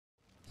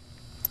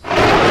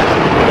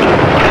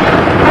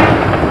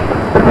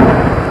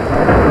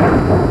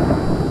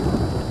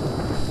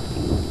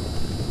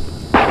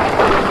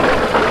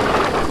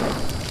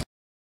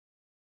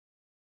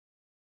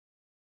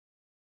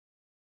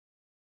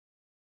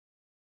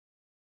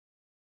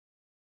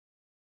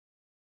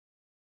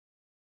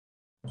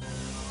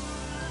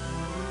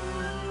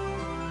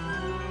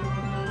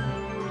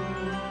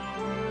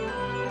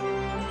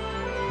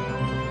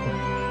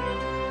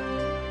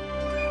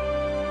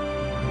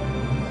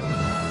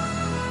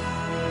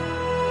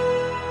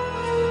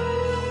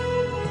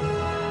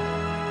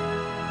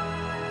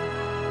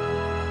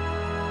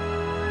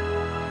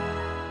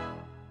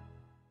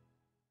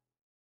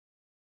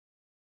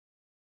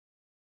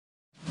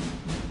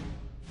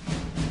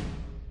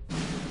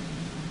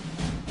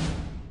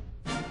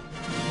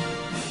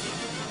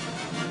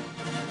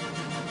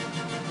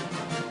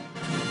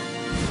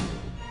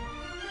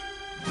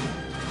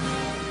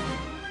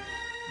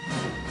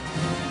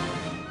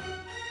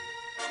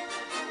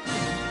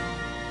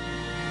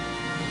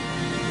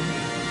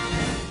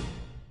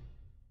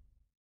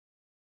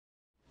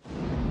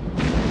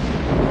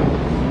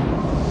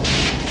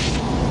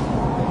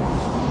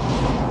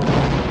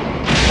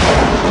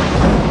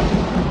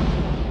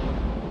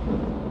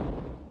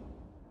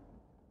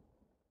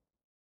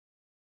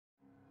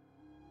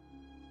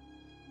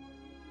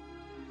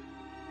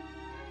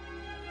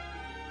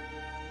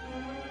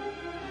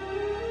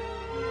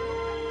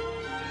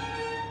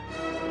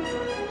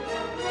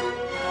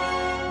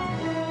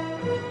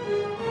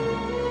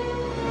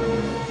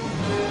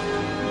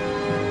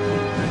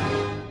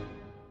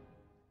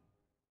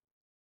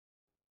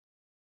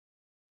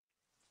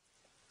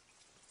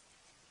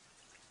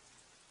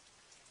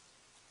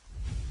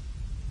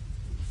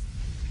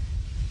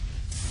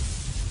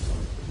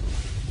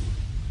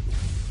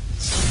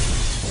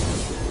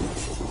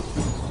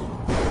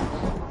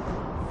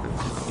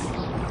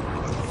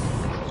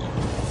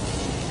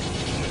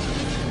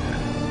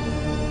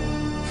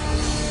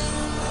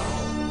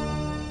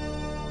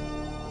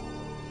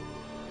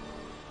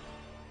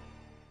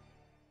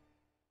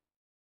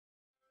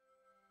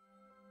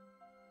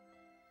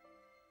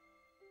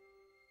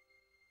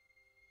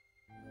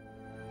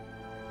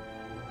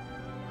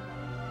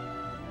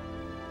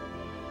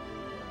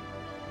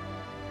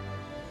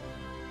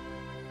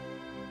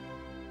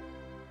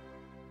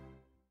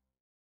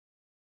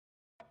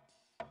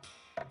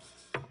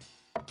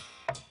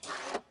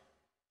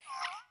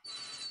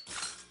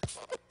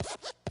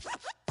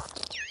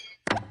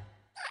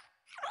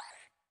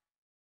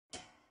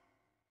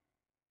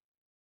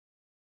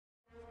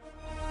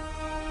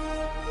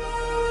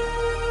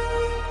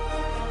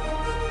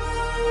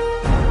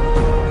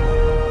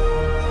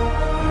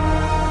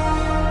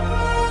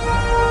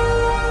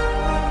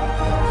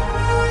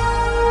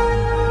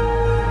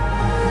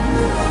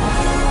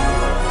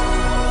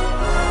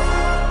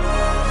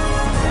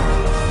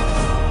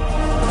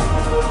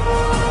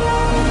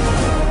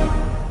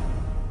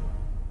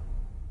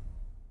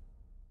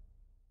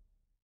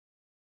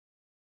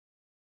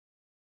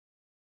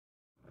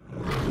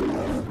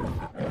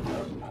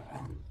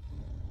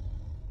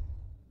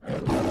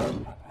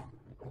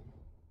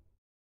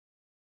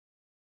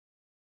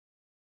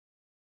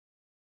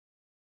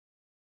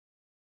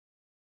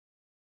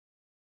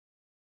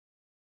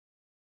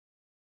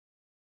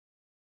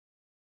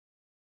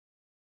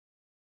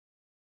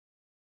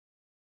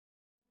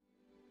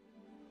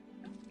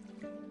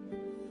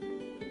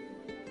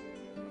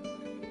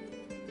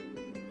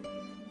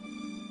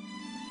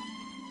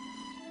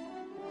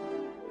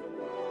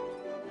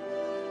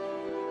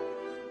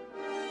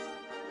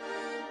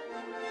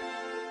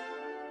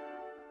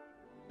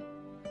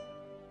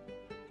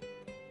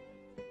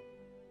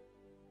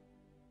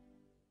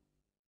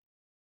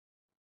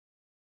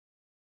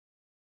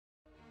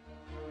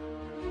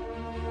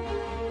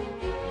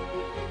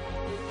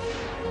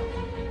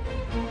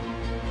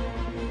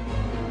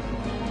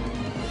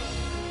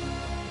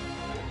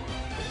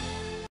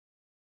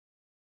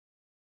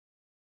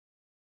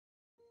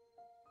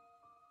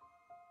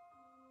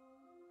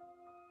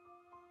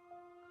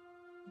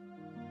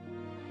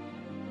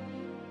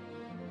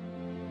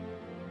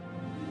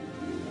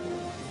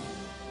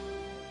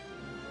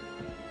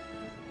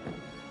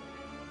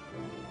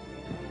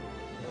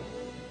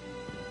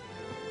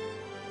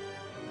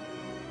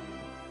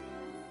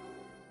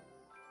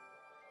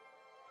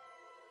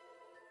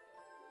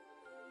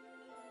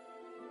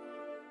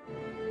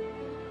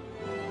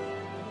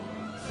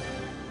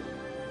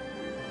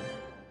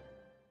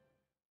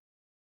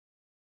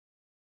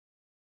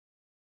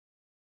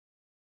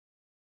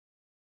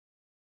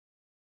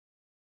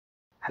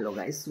Hello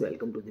guys,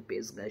 welcome to the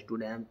page guys.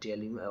 Today I am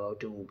telling you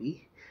about a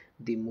movie.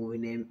 The movie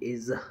name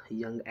is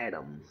Young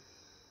Adam.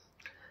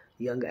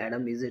 Young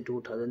Adam is a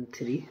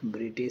 2003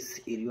 British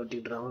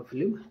erotic drama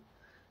film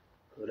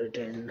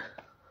written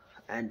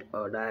and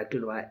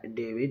directed by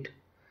David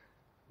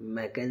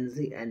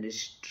Mackenzie and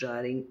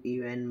starring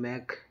Ewan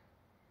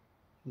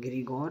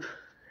McGregor,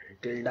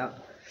 Tilda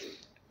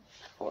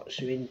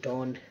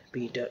Swinton,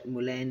 Peter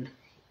Mullen,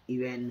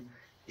 Ewan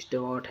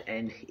Stewart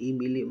and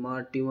Emily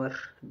Mortimer.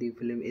 The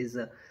film is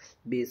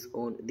based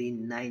on the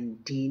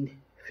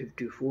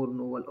 1954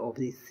 novel of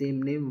the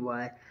same name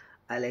by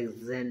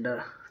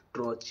Alexander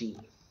Trotsky.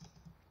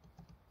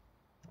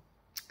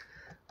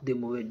 The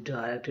movie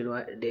directed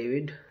by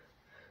David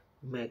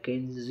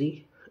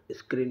Mackenzie,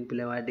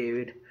 screenplay by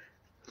David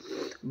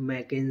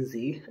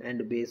Mackenzie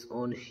and based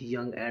on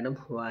Young Adam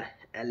by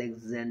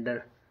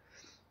Alexander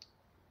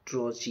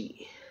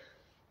Trotsky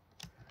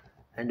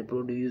and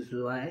produced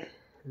by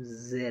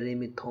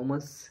Jeremy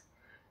Thomas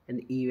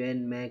and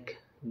Ewan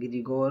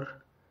McGregor,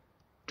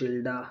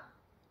 Tilda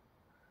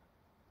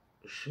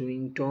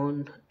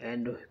Swinton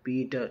and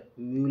Peter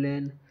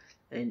Mullen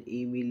and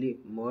Emily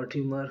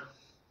Mortimer.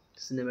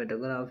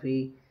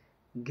 Cinematography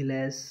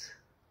Glass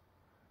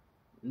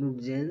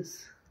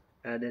Nugents,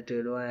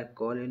 edited by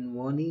Colin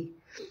Mooney,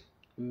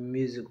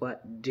 music by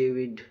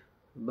David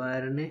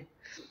Byrne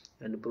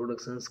and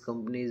productions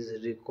companies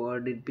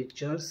Recorded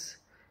Pictures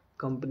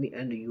Company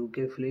and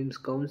UK Films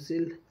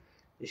Council,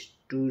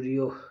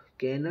 Studio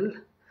Canal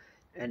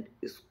and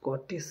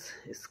Scottish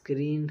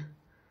Screen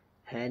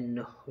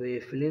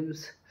Hanway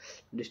Films,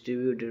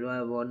 distributed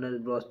by Warner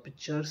Bros.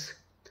 Pictures.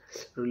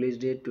 Release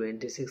date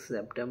 26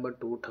 September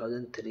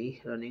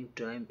 2003. Running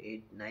time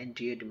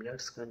 98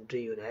 minutes.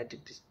 Country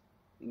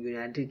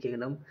United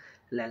Kingdom.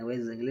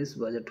 Language English.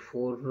 Budget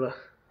 4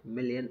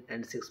 million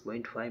and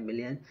 6.5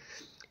 million.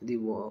 The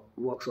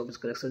box office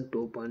collection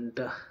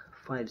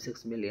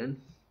 2.56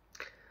 million.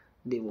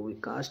 The movie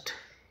cast: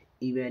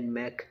 Ewan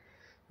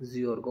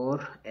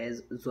McGregor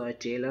as Zoe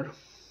Taylor,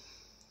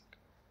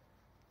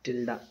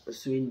 Tilda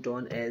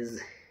Swinton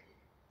as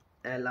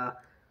Ella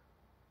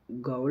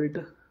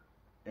Gould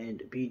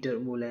and Peter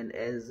Mullen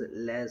as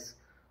Les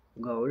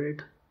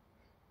Gould,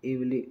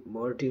 Emily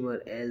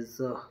Mortimer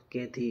as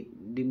Kathy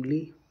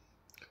Dimley,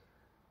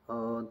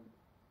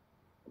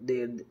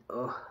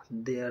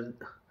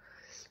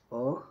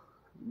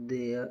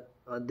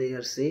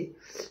 there say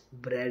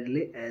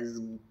Bradley as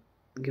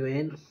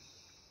Gwen,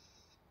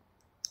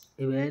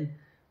 Ewan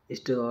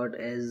Stewart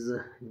as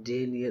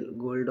Daniel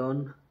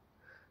Gordon,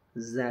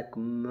 Zach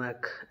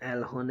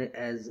McElhone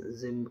as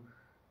Jim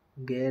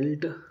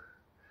Galt,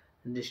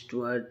 and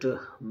Stuart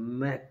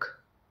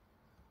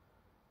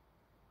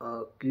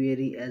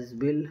McQuarrie as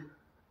Bill,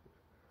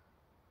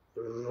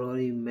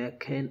 Rory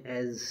McCann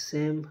as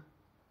Sam,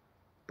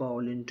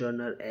 Pauline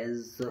Turner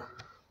as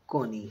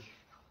Connie.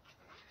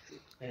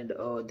 And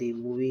the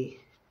movie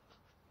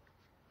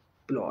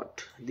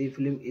plot: the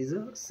film is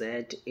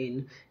set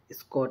in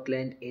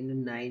Scotland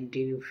in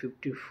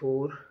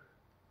 1954.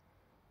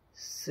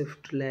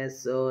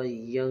 Shiftless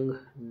young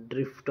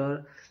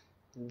drifter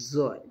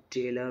Zoe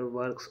Taylor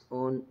works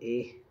on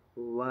a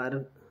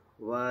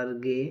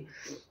vargay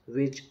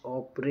which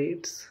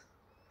operates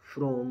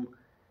from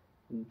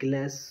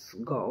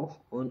Glasgow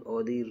on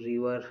the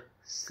River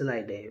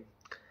Slide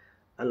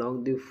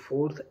along the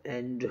Forth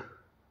and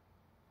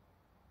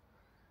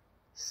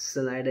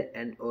Slide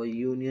and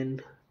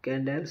Union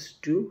Canals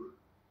to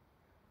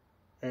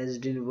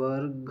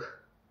Edinburgh.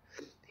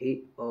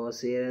 He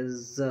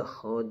shares the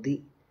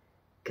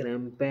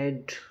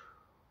cramped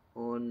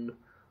on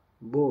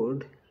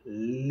board,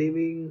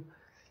 living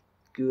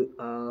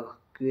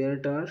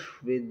quarter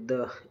with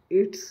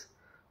its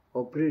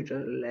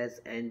operator Les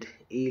and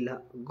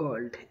Ella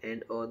Gold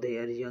and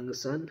their young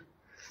son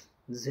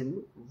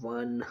Jim.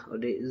 One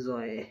day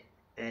Zoe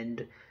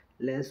and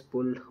Les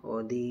pull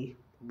the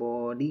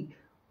body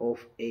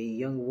of a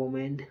young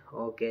woman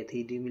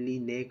Kathy Dimley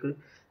naked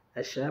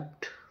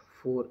except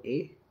for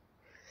a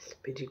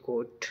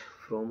petticoat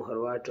from her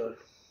water.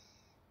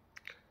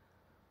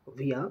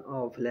 Via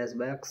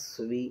flashbacks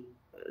we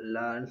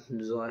learn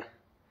Zoe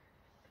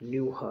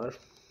knew her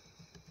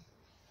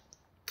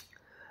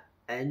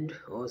and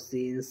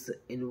scenes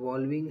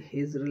involving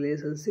his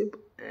relationship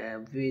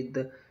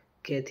with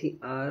Kathy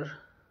are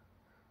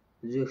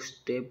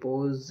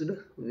juxtaposed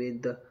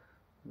with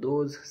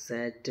those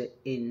set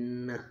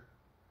in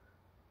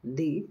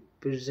the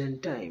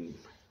present time.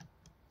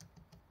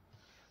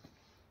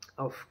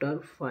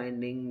 After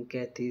finding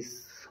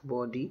Kathy's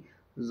body,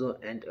 Zoe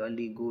and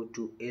Ali go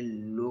to a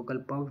local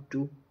pub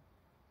to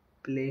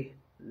play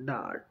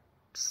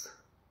darts.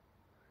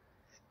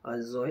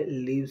 Zoe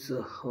leaves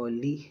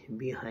Holly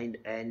behind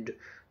and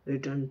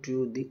returns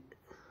to the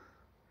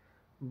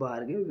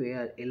bargain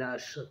where Ella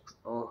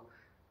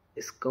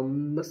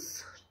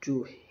succumbs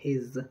to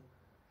his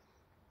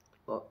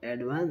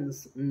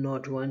advance,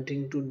 not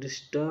wanting to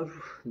disturb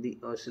the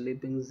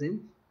sleeping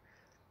Zim.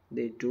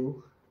 They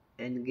two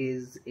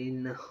engage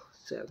in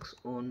sex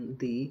on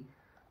the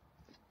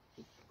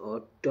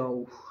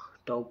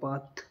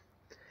towpath.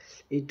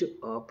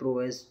 It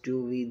proves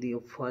to be the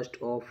first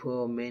of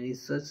many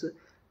such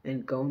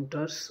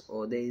encounters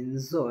they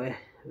enjoy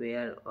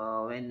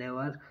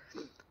whenever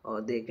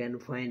they can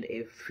find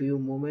a few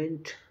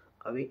moments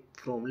away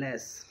from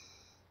less.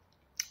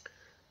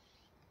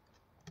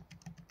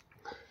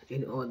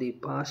 In the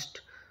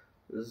past,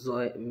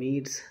 Zoe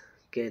meets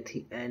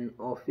Kathy, an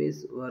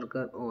office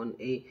worker, on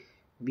a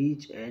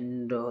beach,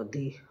 and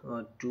the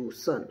two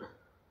sons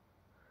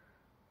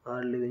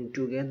are living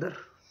together.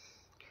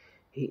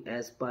 He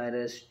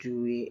aspires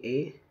to be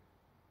a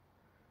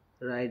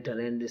writer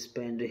and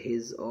spend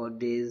his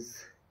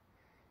days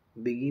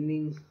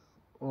beginning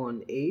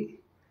on a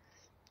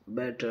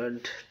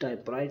battered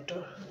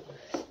typewriter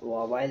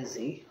while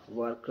he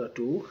works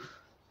to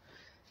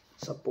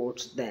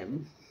support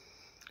them.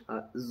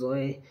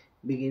 Zoe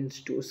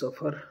begins to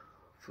suffer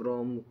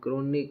from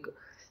chronic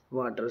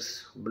water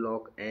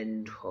block,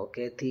 and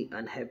Kathy,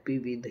 unhappy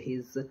with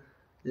his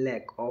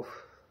lack of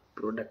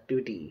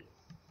productivity,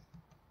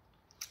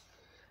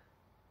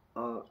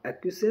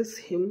 accuses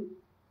him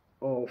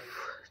of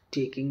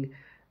taking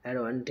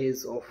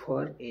advantage of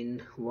her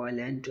in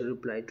violent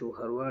reply to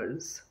her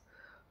words.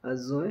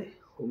 Zoe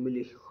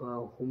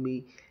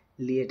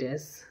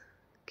humiliates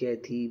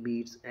Kathy,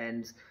 beats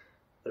and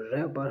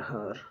rapes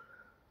her.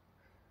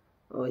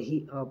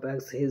 He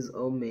packs his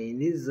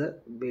man's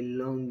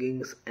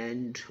belongings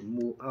and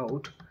moves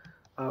out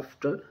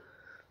after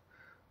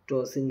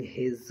tossing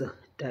his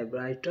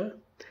typewriter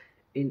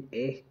in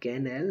a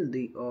canal.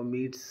 The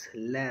meets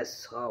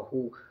Les,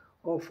 who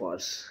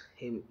offers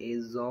him a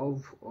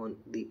job on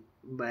the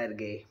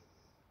barge.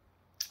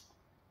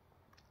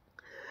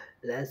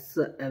 Les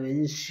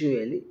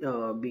eventually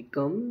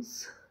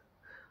becomes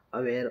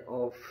aware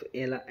of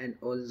Ella and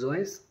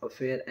Zoe's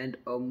affair and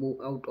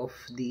move out of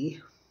the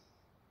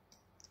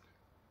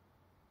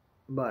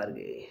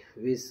barge,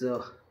 which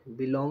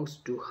belongs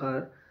to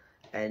her,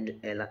 and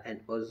Ella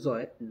and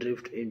Zoe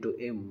drift into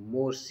a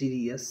more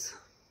serious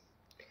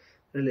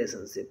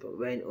relationship.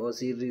 When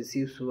Ozzy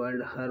receives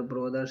word her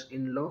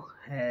brother-in-law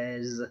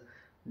has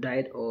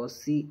died,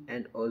 Ozzy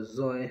and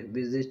Zoe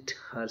visit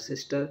her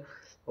sister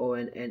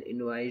Owen and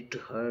invite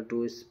her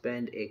to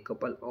spend a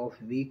couple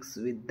of weeks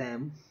with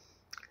them.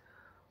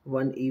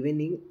 One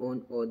evening,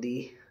 on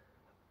the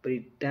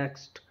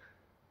pretext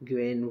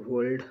Gwen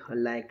would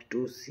like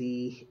to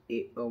see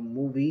a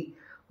movie,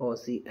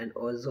 Ozzy and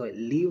Zoe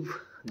leave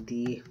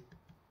the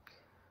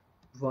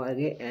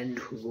barge and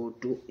go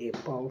to a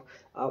pub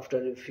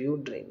after a few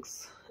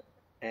drinks,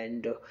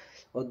 and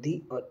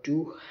the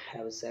two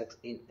have sex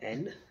in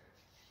an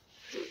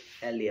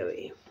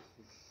alleyway.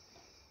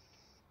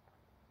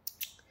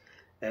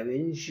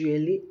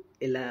 Eventually,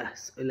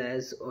 Elias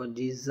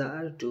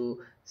desires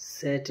to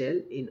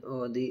settle in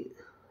the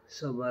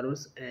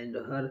suburbs, and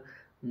her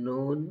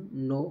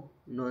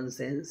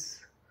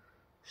no-nonsense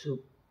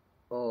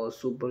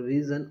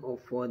supervision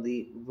for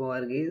the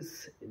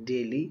bargain's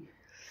daily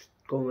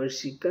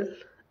commercial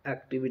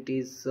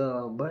activities,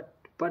 but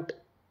put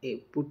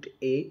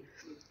a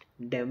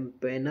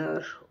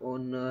dampener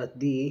on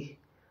the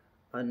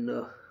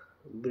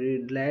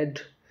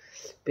unbridled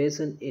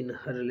passion in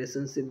her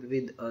relationship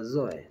with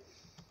Zoe,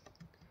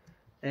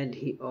 and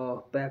he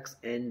packs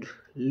and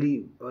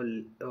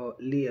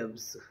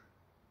leaves.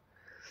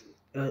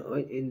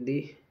 In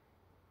the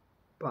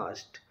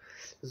past,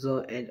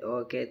 Zoe and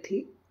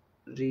Kathy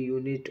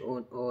reunite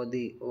on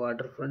the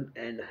waterfront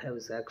and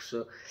have sex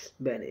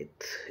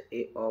beneath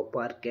a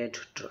parked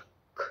truck.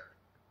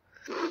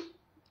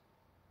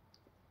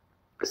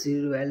 She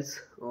reveals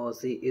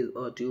she is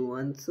 2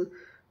 months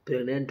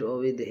pregnant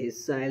with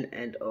his child,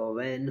 and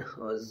when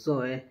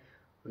Zoe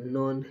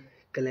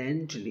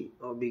nonchalantly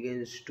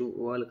begins to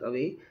walk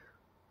away,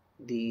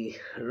 he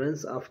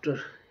runs after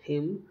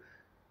him,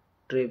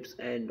 trips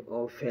and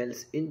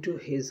falls into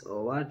his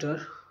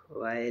water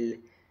while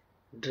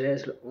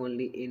dressed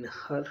only in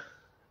her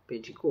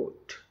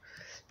petticoat.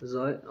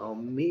 Zoe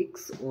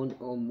makes on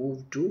a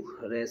move to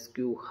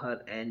rescue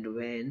her, and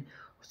when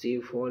she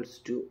falls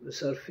to the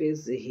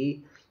surface,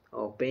 he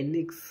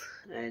panics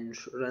and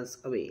runs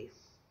away.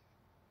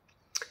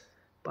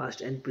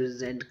 Past and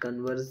present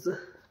converse.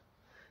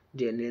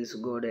 Daniel's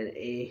Gordon,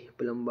 a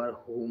plumber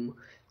whom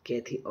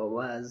Kathy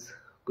was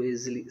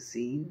crazily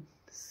seeing,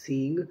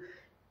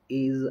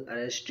 is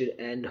arrested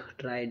and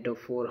tried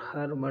for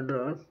her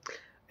murder,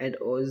 and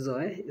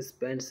Zoe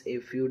spends a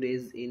few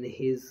days in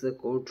his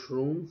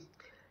courtroom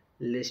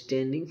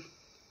listening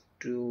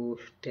to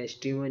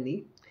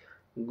testimony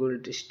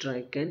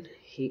guilt-stricken,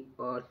 he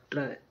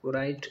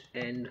writes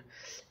and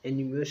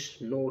anonymous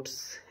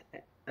notes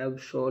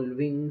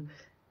absolving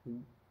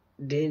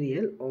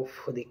Daniel of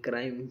the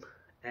crime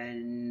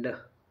and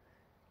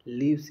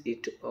leaves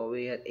it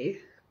where a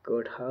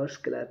courthouse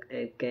clerk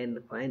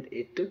can find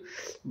it,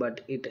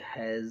 but it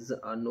has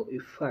no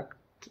effect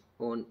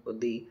on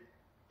the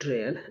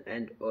trial,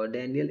 and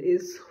Daniel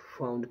is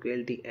found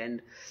guilty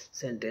and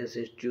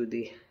sentenced to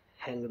the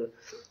hanged.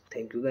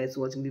 Thank you guys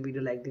for watching the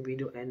video. Like the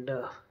video and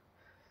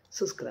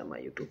subscribe my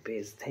YouTube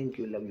page. Thank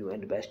you, love you,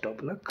 and best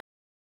of luck.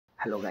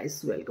 Hello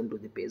guys, welcome to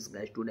the page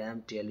guys. Today I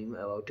am telling you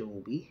about a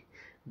movie.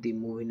 The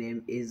movie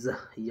name is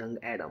Young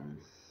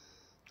Adam.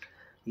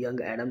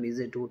 Young Adam is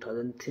a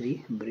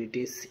 2003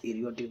 British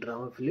erotic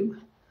drama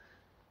film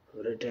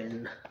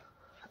written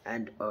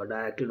and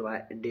directed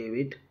by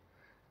David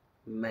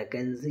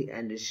Mackenzie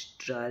and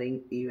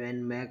starring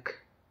Ewan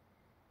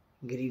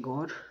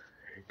McGregor,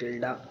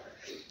 Tilda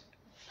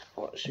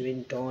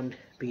Swinton,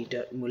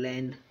 Peter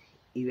Mullen,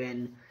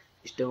 Ewan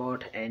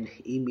Stewart, and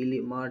Emily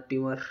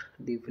Mortimer.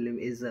 The film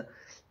is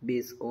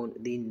based on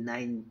the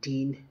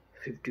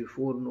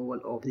 1954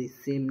 novel of the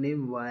same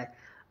name by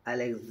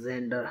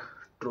Alexander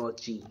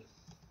Trotsky.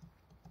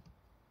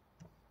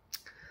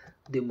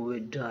 The movie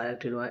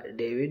directed by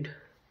David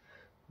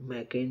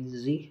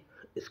Mackenzie,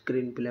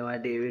 screenplay by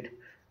David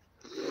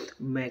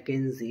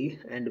Mackenzie,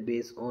 and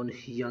based on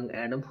Young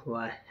Adam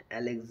by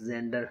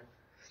Alexander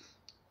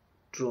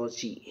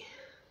Trotsky,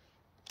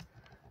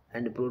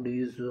 and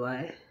produced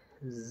by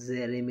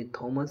Jeremy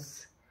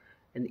Thomas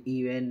and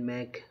Ewan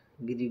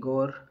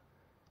McGregor,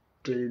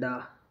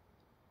 Tilda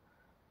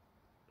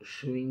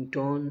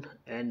Swinton,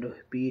 and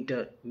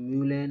Peter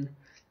Mullen,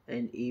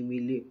 and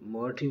Emily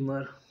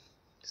Mortimer.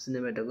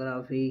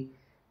 Cinematography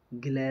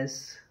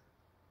Glass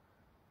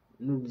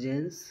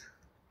Nugents,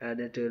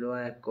 edited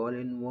by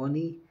Colin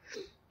Mooney,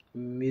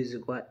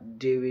 music by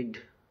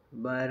David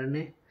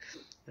Byrne,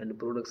 and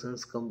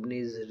productions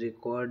companies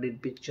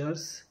Recorded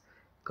Pictures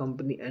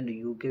Company and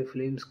UK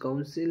Films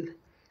Council,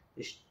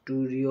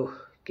 Studio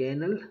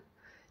Canal,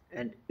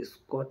 and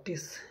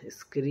Scottish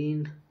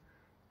Screen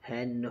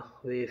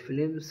Hanway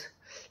Films,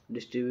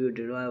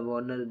 distributed by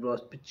Warner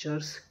Bros.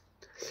 Pictures.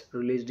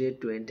 Release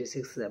date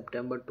 26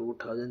 September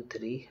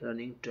 2003.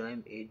 Running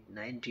time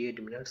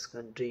 98 minutes.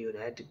 Country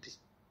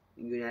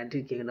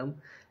United Kingdom.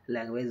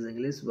 Language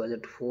English.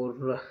 Budget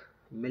 4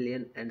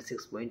 million and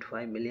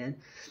 6.5 million.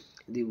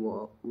 The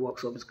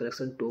box office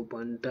collection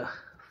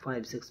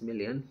 2.56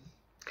 million.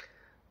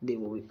 The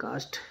movie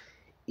cast: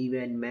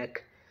 Ewan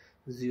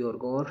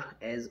McGregor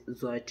as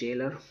Zoe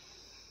Taylor,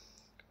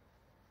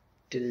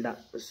 Tilda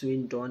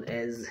Swinton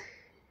as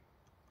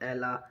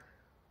Ella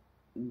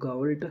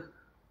Gould,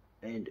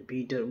 and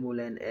Peter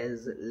Mullen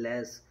as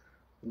Les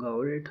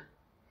Gould,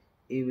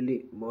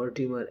 Emily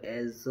Mortimer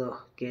as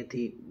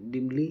Kathy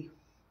Dimley,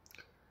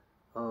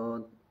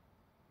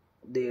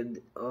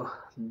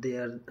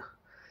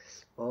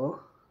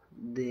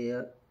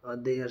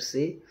 there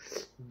say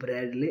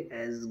Bradley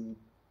as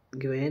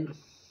Gwen,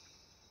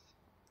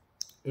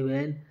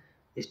 Ewan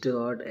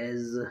Stewart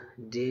as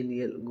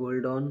Daniel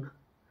Gordon,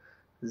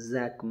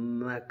 Zach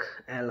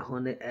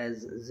McElhone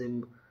as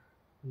Jim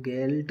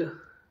Galt,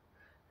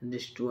 and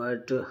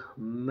Stuart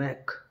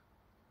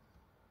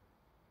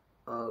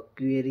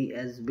McQuarrie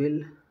as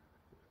Bill,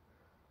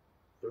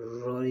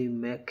 Rory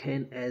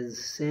McCann as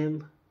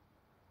Sam,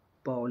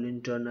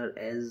 Pauline Turner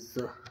as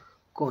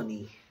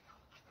Connie.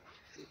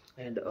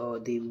 And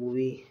the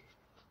movie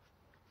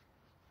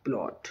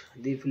plot: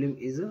 the film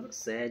is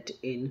set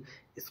in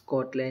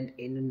Scotland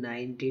in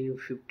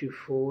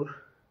 1954.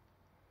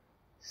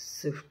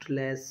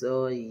 Shiftless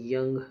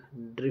young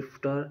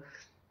drifter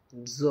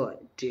Zoe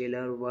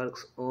Taylor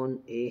works on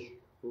a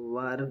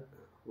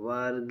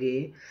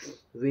vargay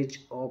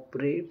which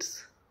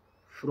operates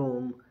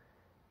from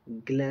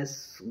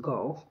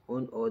Glasgow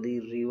on the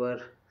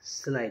River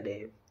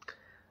Slide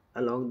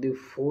along the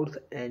Forth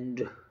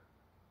and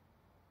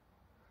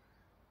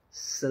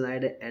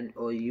Slide and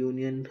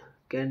Union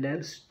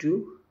Canals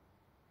to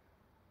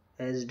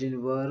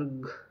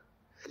Edinburgh.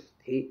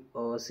 He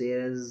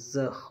shares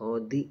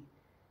the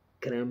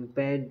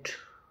cramped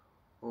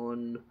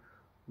on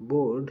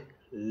board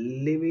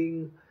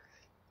living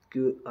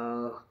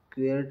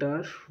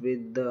quarters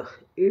with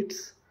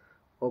its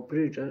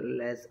operator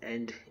Les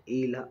and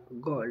Ella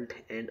Gold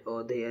and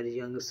their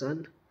young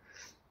son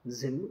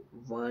Jim.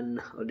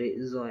 One day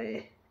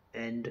Zoe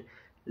and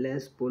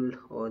Les pull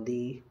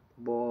the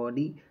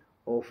body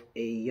of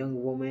a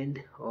young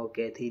woman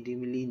Kathy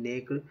Dimley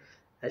naked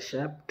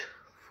except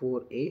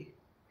for a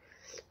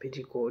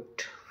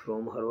petticoat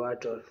from her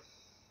water.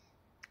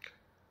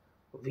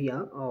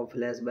 Via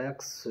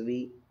flashbacks,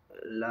 we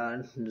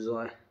learn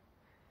Zoe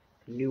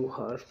knew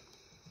her,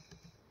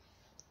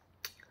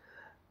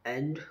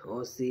 and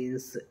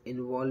scenes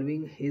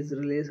involving his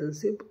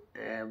relationship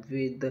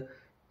with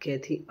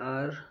Kathy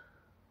are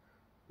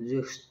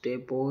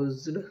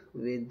juxtaposed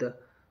with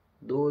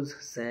those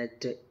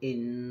set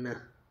in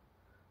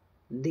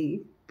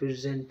the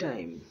present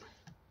time.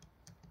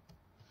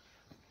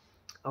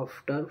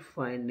 After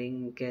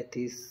finding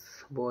Kathy's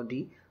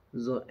body,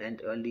 Zoe and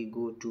Ali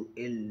go to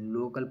a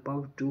local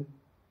pub to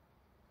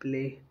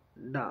play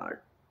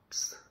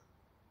darts.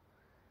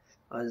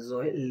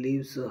 Zoe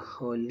leaves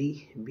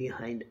Holly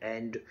behind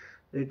and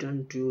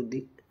returns to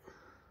the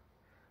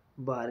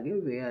bar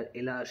where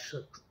Ella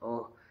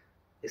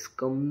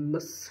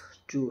succumbs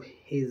to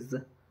his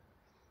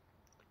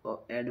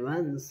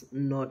advance,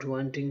 not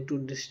wanting to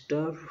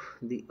disturb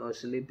the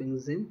sleeping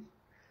Zim.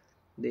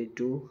 They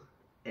two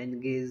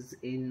engage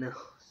in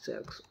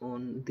sex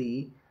on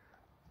the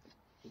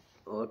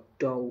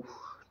tow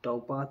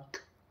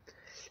towpath.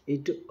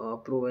 It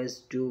proves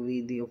to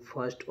be the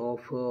first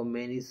of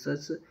many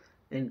such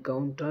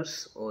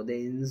encounters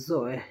they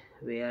enjoy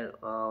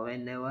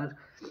whenever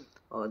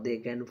they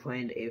can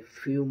find a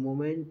few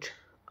moments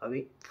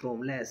away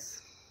from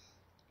less.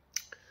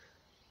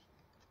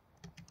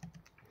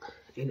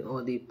 In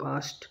the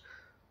past,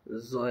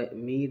 Zoe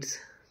meets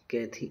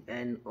Kathy,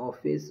 an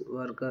office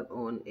worker,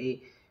 on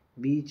a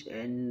beach,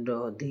 and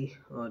the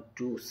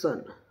two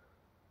sons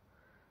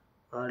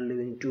are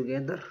living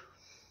together.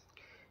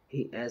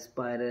 He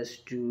aspires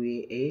to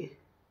be a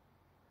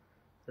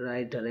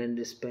writer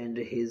and spend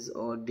his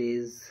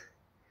days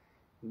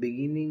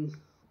beginning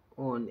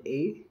on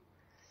a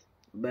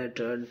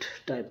battered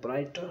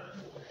typewriter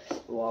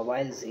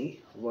while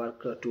he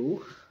works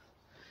to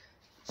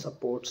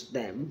support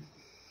them.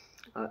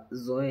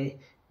 Zoe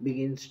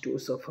begins to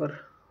suffer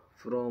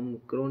from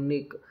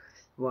chronic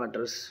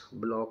water's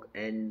block,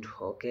 and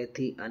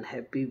Kathy,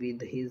 unhappy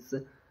with his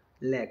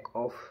lack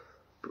of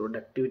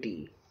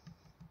productivity,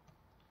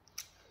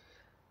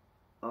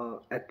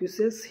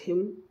 accuses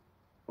him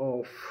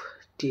of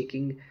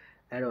taking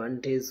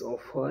advantage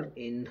of her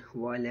in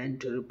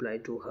violent reply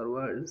to her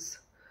words.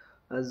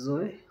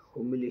 Zoe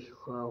humiliates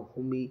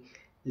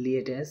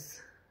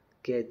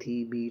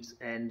Kathy, beats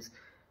and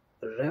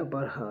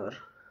rapes her.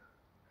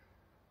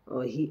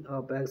 He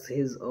packs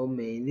his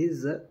many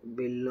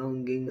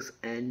belongings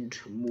and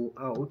moves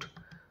out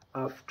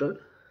after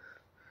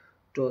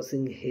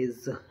tossing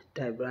his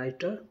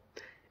typewriter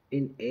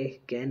in a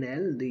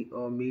canal. The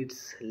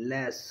meets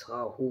Les,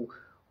 who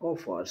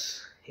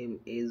offers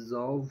him a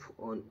job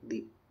on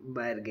the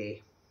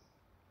barge.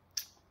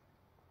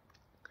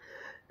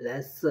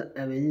 Les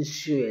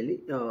eventually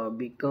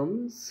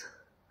becomes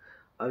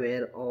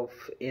aware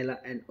of Ella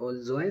and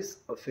Zoe's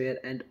affair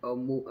and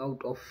move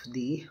out of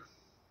the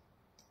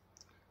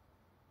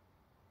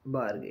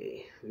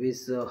barge,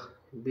 which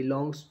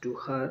belongs to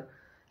her,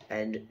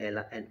 and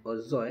Ella and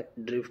Zoe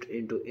drift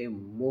into a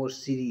more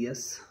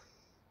serious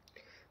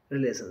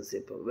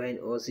relationship. When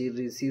she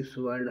receives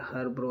word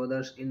her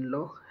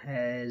brother-in-law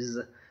has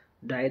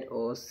died,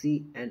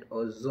 she and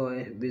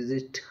Zoe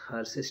visit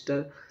her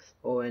sister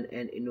Ewan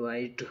and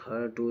invite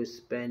her to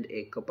spend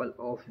a couple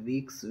of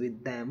weeks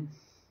with them.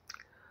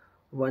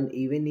 One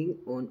evening,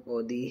 on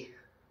the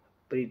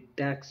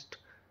pretext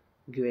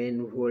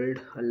Ewan would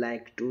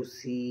like to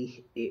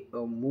see a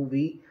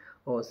movie,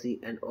 she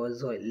and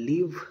Zoe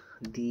leave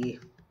the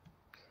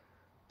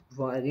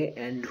barge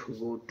and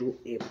go to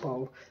a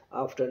pub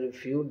after a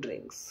few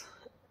drinks,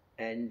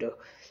 and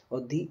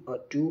the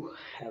two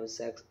have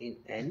sex in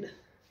an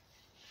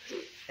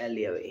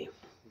alleyway.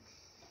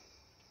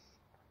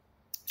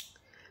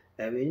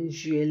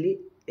 Eventually,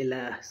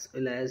 Elias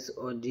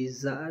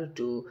desire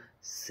to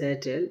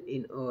settle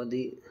in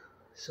the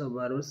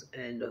suburbs,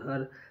 and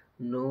her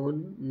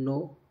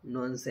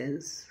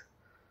no-nonsense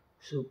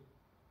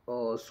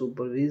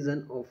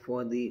supervision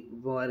for the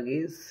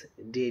barge's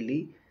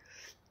daily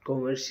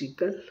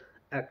commercial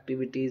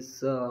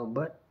activities,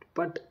 but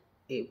put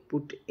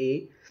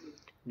a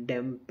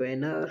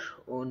dampener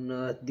on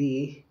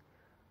the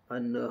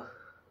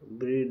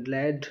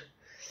unbridled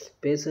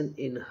passion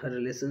in her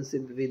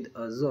relationship with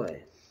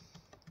Zoe,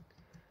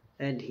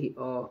 and he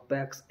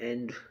packs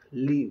and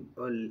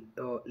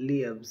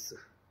leaves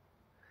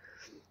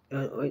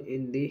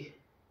in the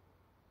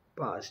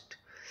past.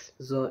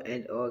 Zoe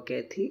and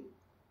Kathy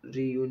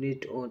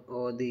reunite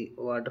on the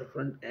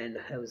waterfront and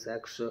have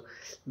sex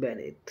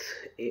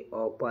beneath a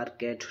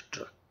parked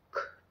truck.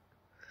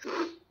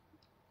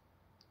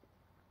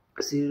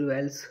 She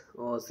reveals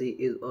she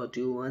is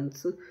 2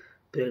 months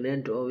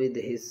pregnant with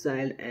his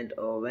child, and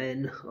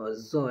when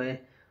Zoe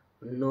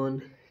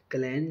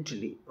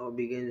nonchalantly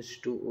begins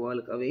to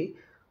walk away,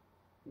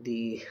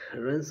 the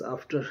runs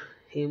after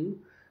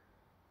him,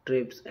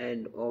 trips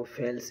and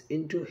falls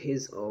into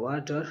his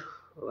water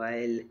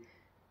while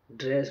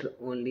dressed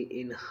only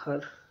in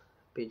her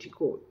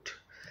petticoat.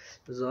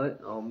 Zoe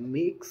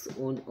makes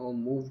on a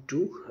move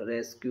to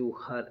rescue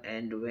her,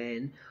 and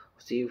when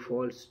she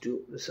falls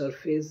to the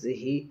surface,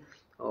 he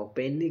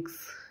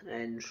panics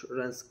and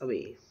runs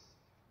away.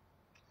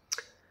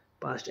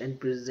 Past and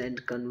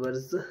present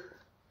converse.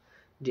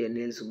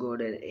 Daniels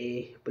Gordon,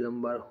 a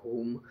plumber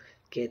whom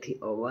Kathy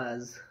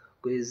was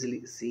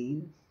casually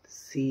seeing,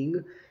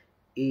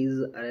 is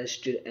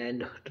arrested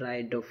and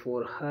tried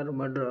for her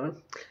murder,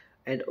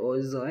 and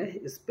Zoe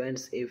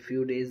spends a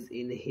few days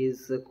in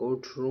his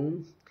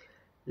courtroom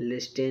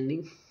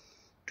listening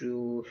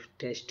to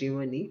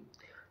testimony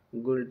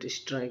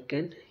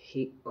Goldstriken.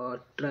 He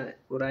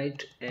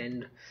write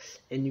and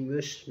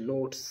anonymous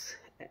notes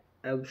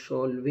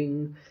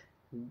absolving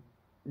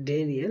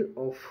Daniel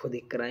of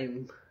the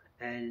crime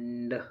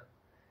and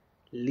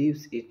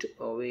leaves it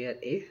where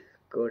a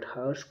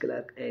courthouse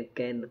clerk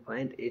can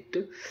find it,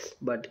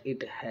 but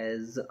it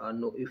has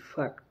no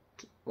effect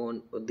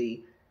on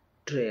the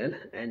trial,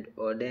 and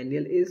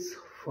Daniel is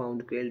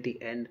found guilty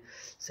and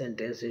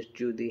sentenced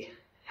to the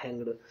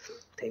hanged.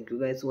 Thank you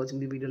guys for watching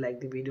the video. Like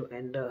the video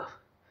and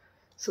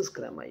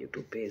subscribe my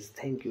YouTube page.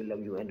 Thank you,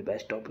 love you, and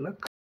best of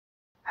luck.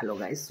 Hello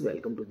guys,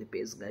 welcome to the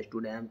page guys.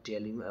 Today I am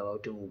telling you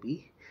about a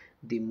movie.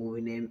 The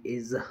movie name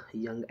is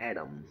Young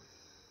Adam.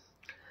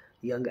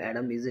 Young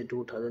Adam is a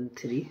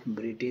 2003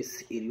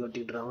 British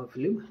erotic drama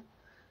film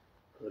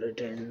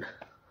written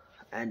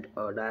and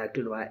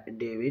directed by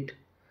David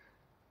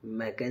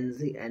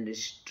Mackenzie and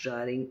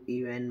starring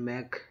Ewan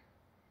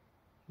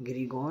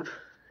McGregor,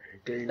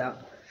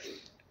 Tilda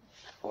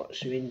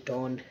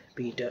Swinton,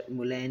 Peter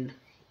Mullen,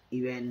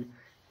 Ewan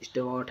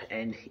Stewart,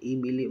 and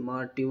Emily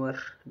Mortimer.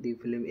 The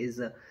film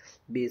is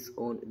based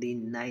on the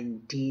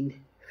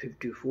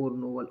 1954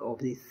 novel of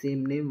the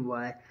same name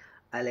by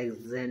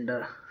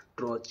Alexander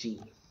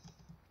Trotsky.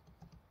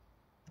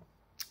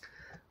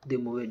 The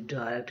movie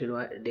directed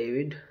by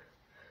David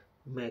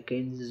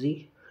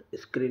Mackenzie,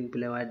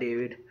 screenplay by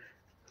David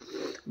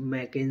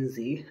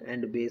Mackenzie,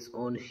 and based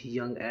on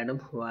Young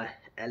Adam by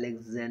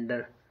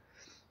Alexander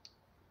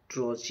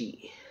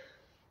Trotsky,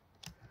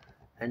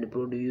 and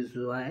produced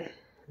by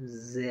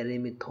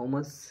Jeremy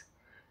Thomas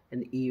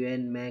and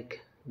Ewan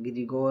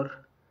McGregor,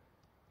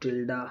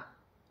 Tilda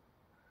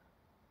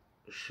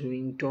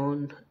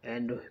Swinton,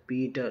 and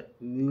Peter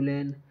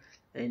Mullen,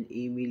 and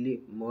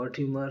Emily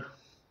Mortimer.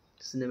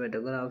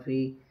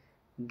 Cinematography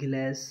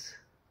Glass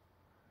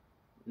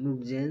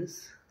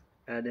Nugents,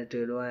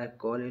 edited by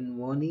Colin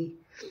Mooney,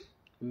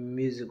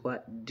 music by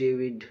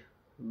David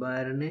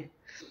Byrne,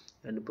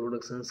 and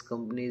productions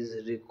companies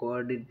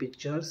Recorded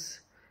Pictures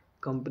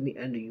Company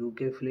and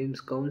UK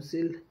Films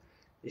Council,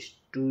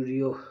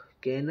 Studio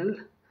Canal,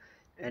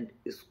 and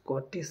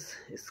Scottish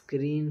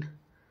Screen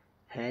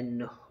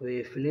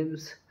Hanway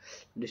Films,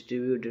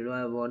 distributed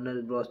by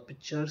Warner Bros.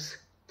 Pictures.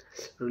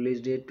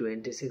 Release date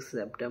 26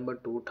 September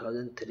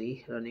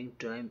 2003. Running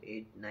time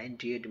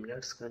 98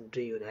 minutes.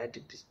 Country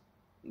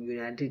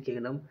United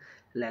Kingdom.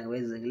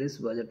 Language English.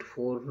 Budget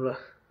 4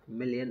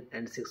 million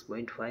and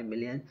 6.5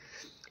 million.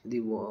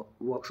 The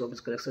box office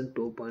collection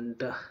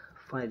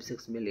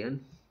 2.56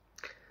 million.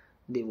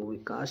 The movie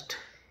cast: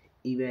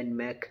 Ewan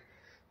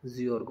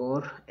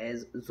McGregor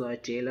as Zoe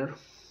Taylor,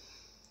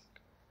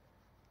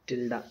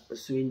 Tilda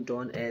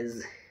Swinton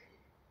as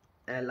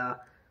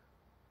Ella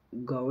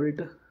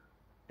Gould,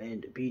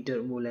 and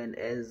Peter Mullen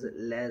as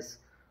Les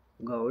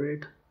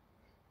Gould,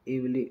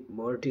 Emily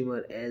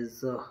Mortimer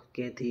as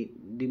Kathy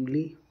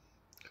Dimley,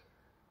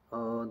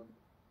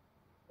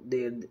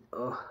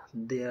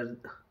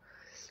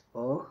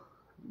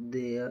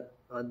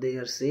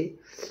 there say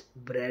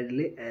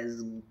Bradley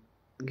as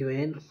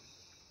Gwen,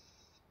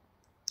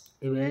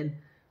 Ewan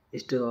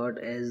Stewart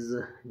as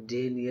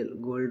Daniel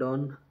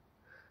Goldon,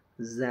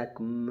 Zach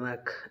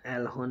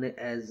McElhone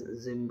as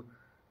Jim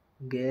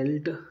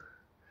Galt,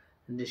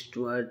 and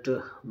Stuart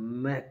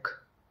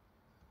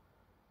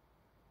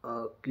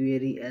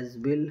McQuarrie as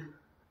Bill,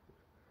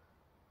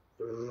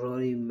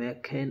 Rory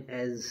McCann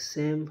as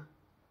Sam,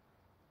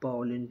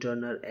 Pauline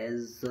Turner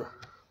as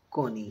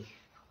Connie.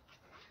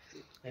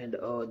 And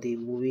the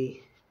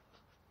movie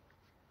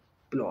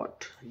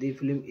plot: the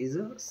film is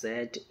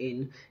set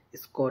in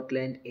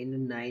Scotland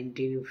in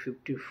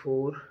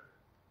 1954.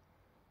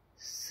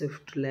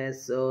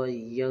 Shiftless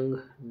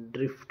young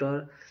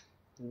drifter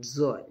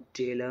Zoe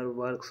Taylor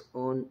works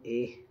on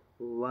a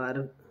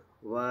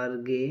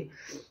wargay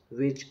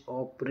which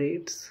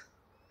operates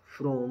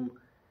from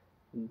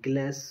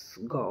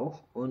Glasgow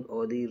on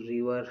the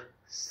River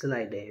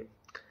Slide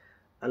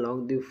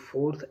along the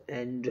Forth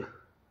and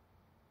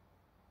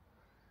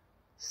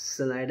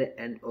Slide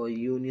and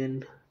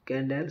Union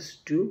Canals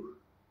to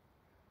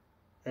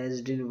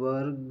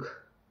Edinburgh.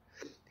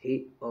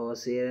 He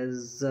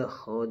shares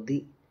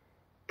the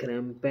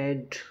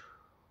cramped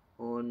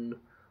on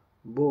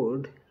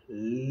board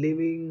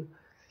living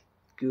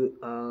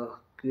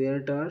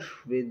quarters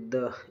with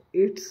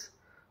its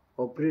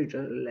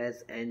operator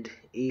Les and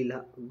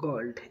Ella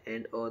Gold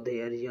and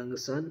their young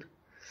son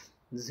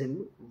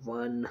Jim.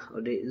 One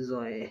day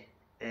Zoe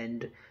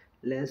and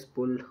Les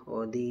pull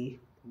the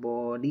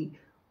body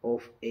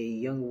of a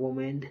young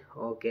woman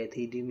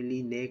Kathy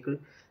Dimley naked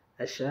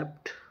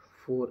except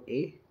for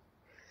a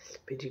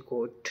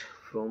petticoat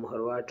from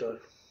her water.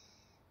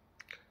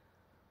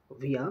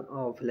 Via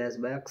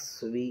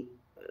flashbacks, we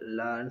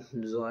learn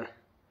Zoe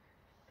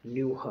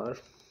knew her,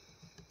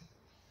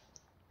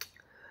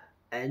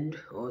 and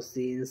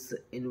scenes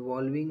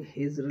involving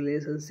his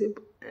relationship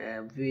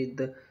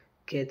with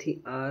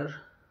Kathy are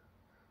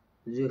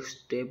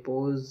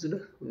juxtaposed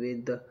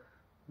with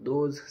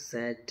those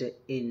set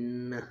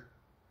in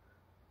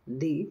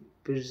the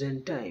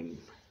present time.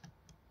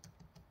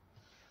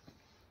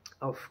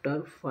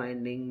 After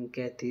finding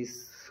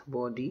Kathy's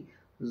body,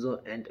 Zoe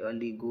and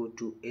Ali go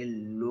to a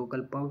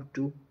local pub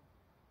to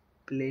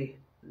play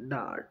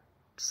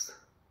darts.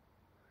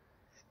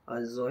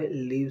 Zoe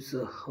leaves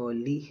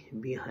Holly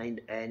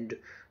behind and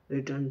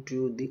returns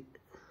to the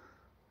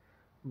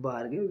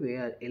bargain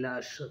where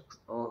Ella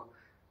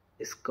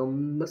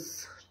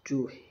succumbs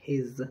to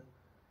his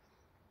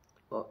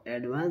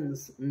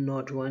advance,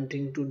 not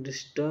wanting to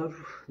disturb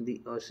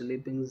the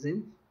sleeping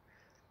Zim.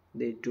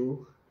 They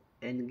two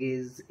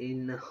engage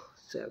in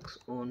sex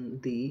on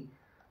the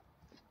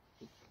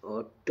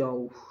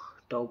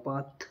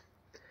towpath.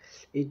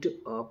 It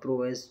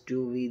proves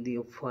to be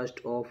the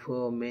first of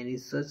many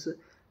such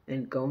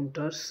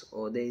encounters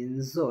they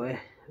enjoy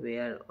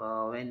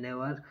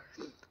whenever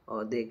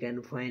they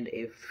can find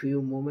a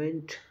few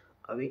moments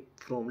away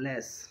from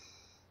less.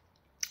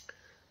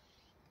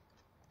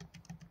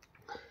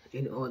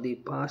 In the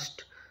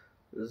past,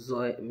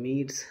 Zoe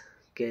meets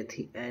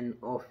Kathy, an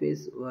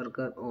office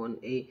worker, on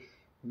a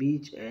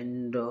beach,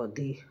 and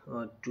the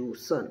two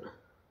sons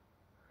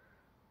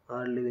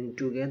are living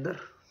together.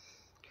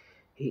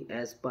 He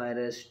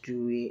aspires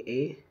to be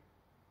a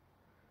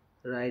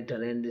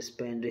writer and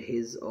spends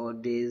his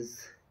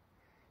days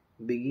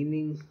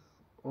beginning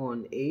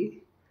on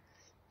a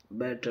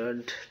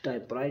battered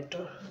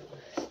typewriter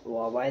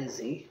while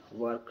he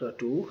works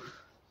to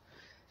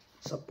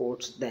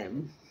support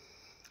them.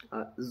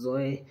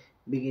 Zoe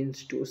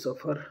begins to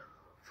suffer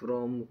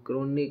from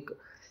chronic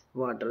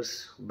water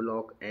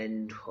block,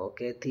 and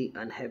Kathy,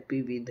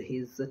 unhappy with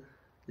his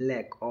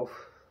lack of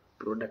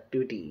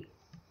productivity,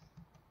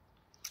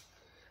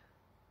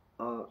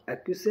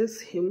 accuses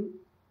him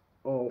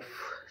of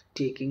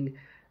taking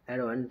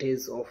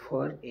advantage of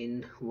her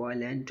in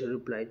violent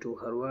reply to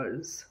her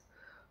words.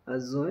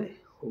 Zoe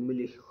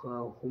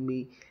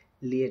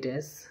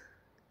humiliates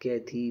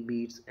Kathy,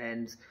 beats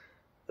and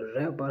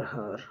rapes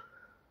her.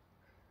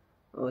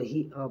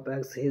 He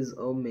packs his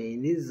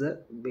man's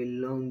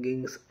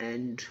belongings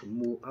and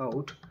moves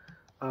out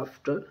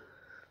after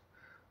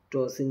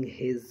tossing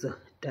his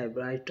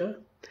typewriter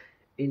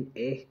in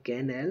a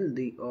canal.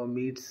 The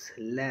meets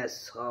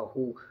Les,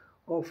 who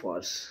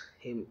offers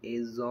him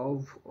a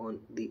job on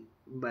the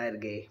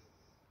barge.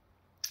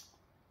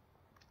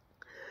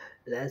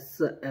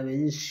 Les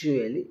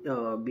eventually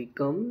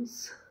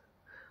becomes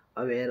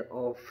aware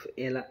of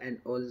Ella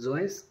and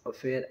Zoe's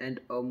affair and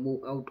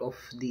move out of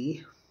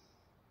the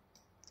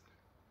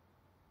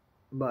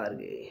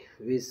barge,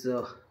 which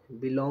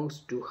belongs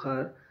to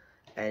her,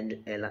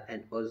 and Ella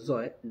and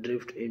Zoe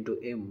drift into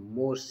a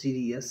more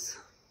serious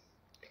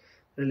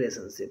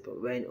relationship.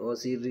 When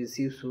she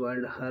receives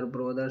word her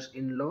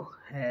brother-in-law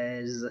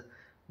has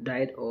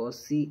died,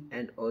 she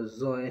and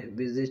Zoe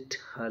visit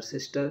her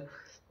sister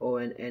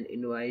Owen and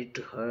invite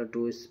her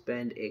to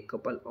spend a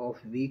couple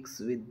of weeks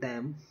with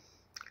them.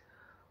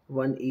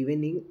 One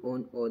evening,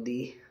 on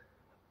the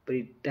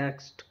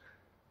pretext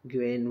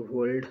Gwen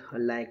would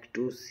like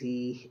to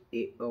see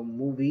a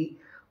movie,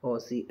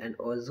 she and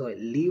Zoe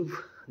leave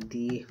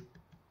the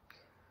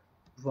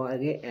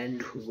barge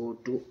and go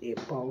to a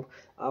pub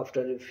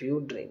after a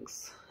few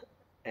drinks,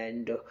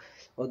 and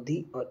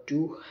the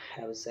two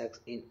have sex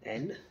in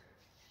an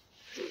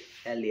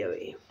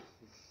alleyway.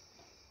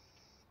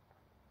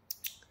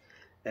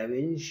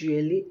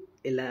 Eventually,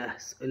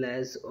 Elias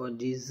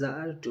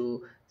desire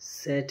to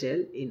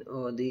settle in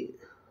the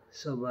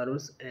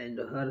suburbs, and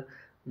her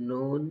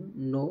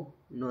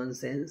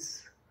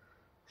no-nonsense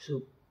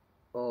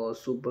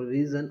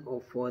supervision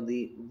for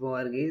the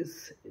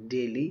bargain's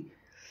daily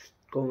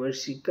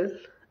commercial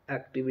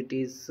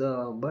activities,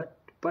 but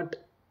put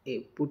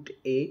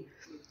a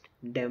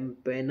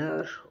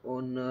dampener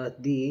on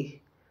the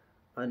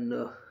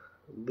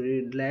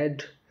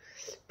unbridled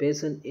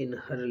passion in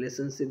her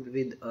relationship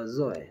with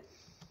Zoe,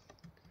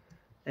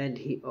 and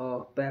he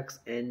packs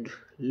and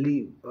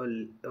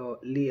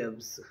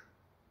leaves.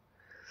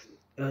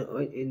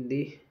 In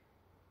the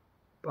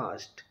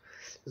past,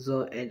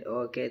 Zoe and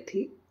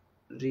Kathy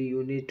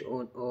reunite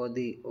on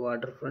the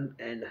waterfront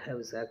and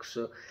have sex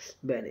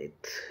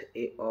beneath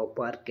a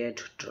parked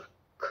truck.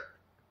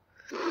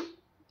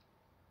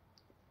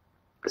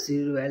 She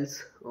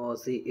reveals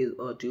she is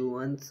 2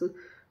 months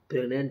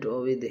pregnant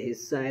with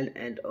his child,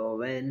 and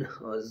when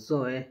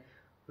Zoe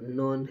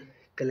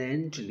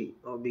nonchalantly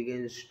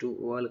begins to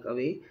walk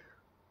away,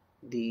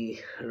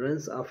 the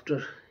runs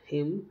after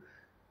him,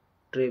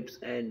 trips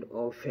and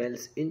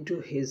falls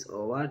into his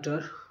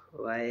water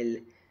while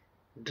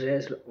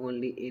dressed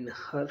only in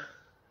her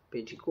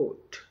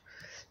petticoat.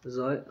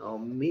 Zoe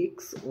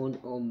makes on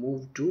a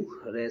move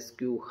to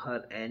rescue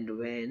her, and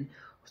when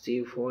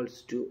she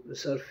falls to the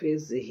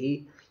surface,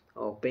 he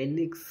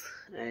panics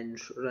and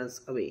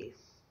runs away.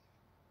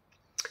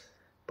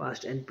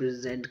 Past and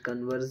present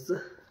converse.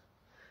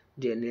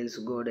 Daniel's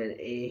Gordon,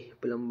 a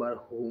plumber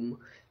whom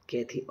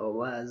Kathy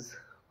was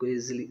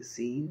casually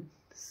seeing,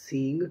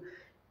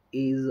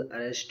 is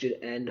arrested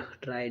and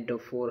tried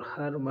for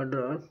her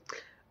murder,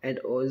 and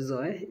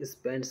Zoe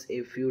spends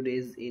a few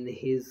days in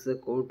his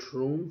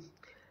courtroom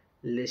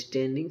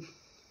listening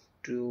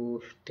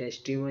to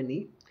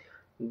testimony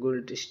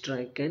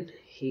Goldstriken.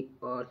 He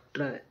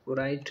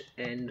write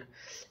and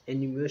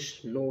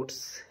anonymous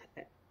notes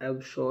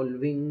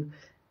absolving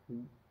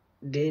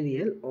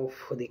Daniel of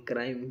the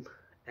crime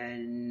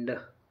and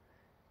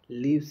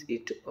leaves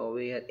it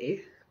where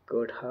a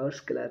courthouse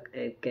clerk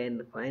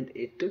can find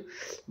it,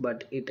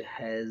 but it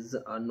has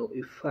no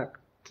effect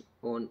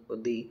on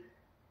the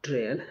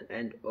trial,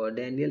 and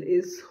Daniel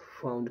is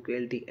found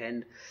guilty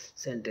and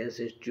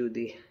sentenced to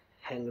the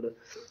hanged.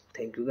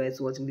 Thank you guys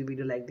for watching the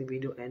video. Like the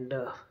video and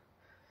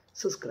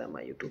subscribe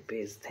my YouTube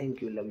page.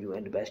 Thank you, love you,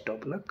 and best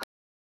of luck.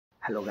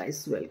 Hello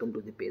guys, welcome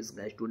to the page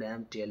guys. Today I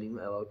am telling you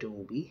about a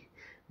movie.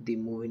 The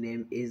movie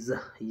name is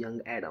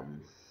Young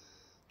Adam.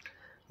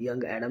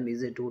 Young Adam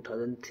is a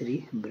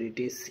 2003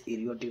 British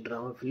erotic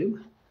drama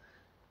film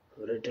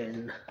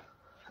written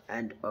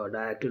and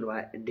directed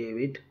by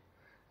David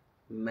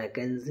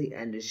Mackenzie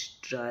and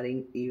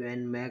starring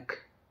Ewan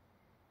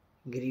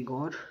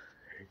McGregor,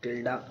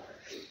 Tilda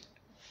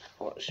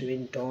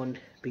Swinton,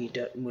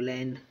 Peter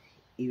Mullen,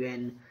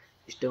 Ewan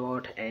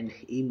Stewart, and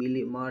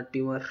Emily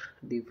Mortimer.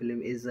 The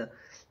film is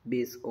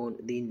based on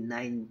the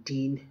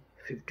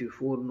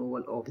 1954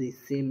 novel of the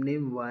same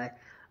name by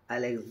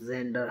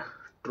Alexander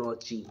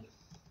Trotsky.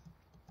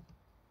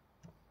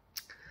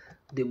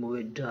 The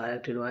movie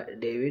directed by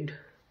David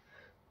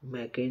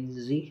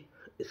Mackenzie,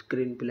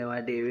 screenplay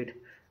by David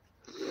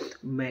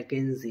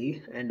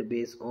Mackenzie, and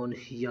based on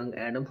Young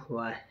Adam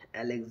by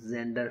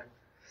Alexander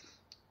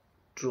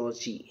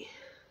Trotsky,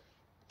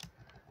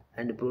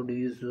 and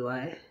produced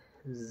by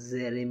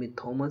Jeremy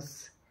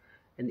Thomas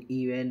and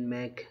Ewan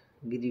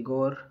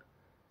McGregor,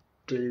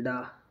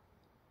 Tilda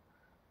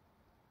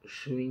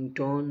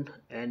Swinton,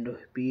 and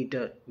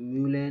Peter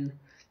Mullen,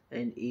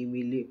 and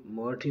Emily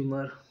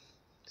Mortimer.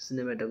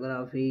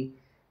 Cinematography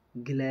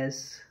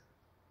Glass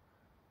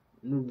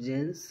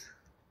Nugents,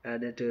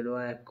 edited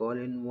by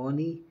Colin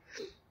Mooney,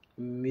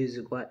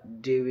 music by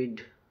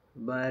David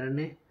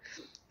Byrne,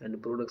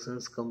 and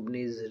productions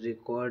companies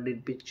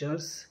Recorded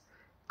Pictures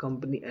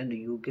Company and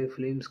UK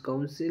Films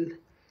Council,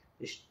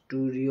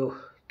 Studio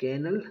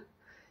Canal,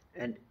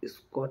 and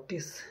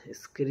Scottish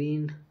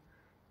Screen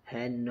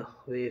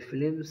Handway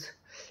Films,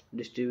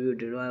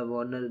 distributed by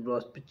Warner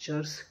Bros.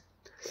 Pictures.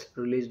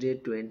 Release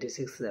date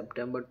 26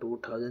 September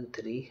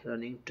 2003.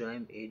 Running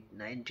time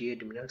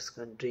 98 minutes.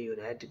 Country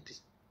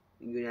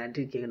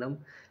United Kingdom.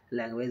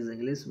 Language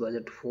English.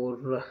 Budget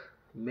 4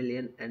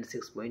 million and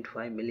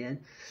 6.5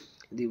 million.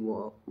 The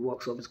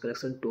box office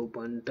collection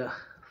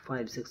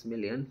 2.56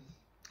 million.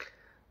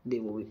 The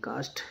movie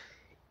cast: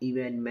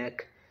 Ewan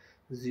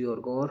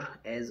McGregor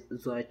as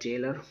Zoe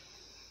Taylor,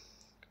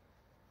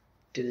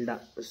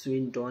 Tilda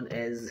Swinton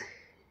as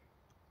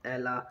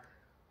Ella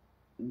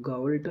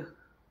Gould,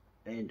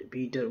 and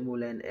Peter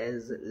Mullen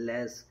as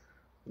Les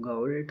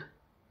Gould,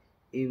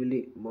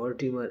 Emily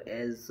Mortimer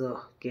as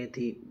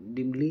Kathy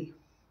Dimley,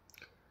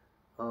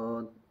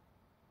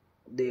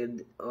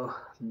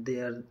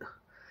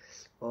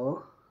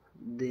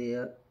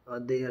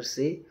 there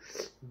say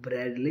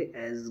Bradley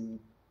as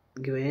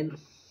Gwen,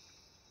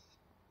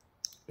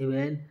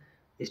 Ewan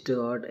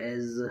Stewart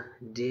as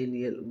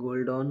Daniel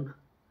Gordon,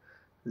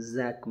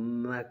 Zach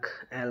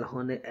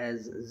McElhone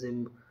as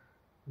Jim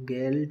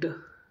Galt,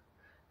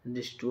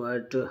 and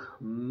Stuart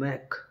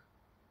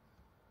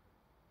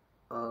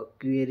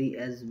McQuarrie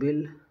as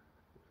Bill,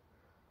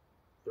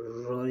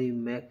 Rory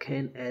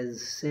McCann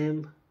as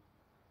Sam,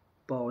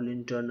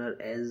 Pauline Turner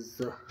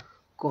as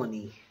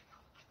Connie.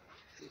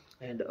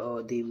 And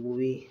the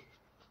movie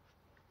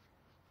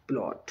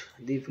plot: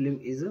 the film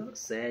is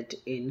set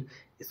in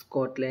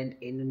Scotland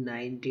in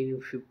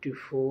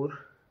 1954.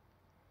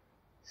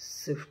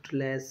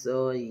 Shiftless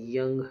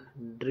young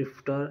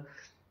drifter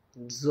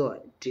Zoe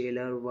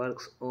Taylor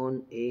works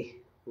on a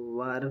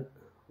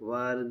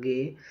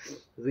vargay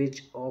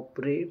which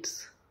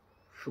operates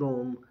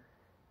from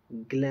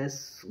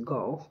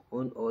Glasgow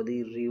on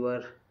the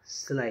River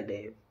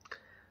Slide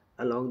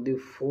along the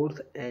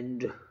Forth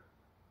and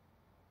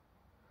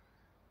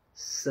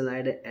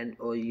Slide and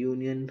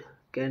Union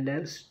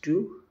Canals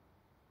to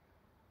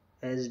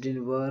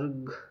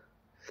Edinburgh.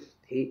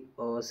 He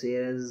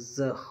shares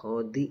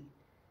the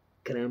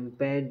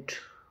cramped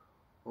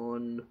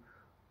on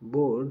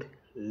board,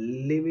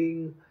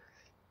 living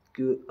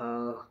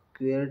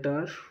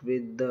quarter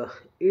with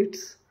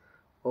its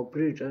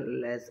operator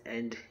Les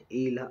and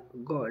Ella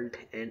Gold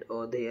and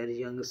their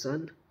young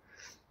son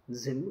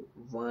Jim.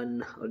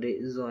 One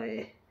day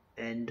Zoe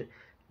and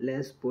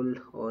Les pull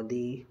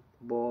the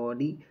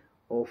body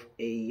of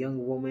a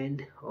young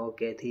woman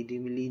Kathy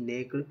Dimley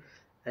naked,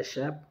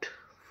 except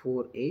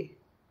for a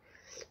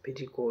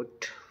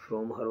petticoat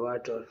from her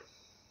water.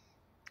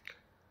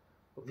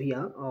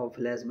 Via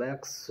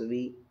flashbacks,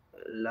 we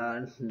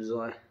learn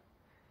Zoe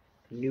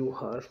knew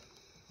her,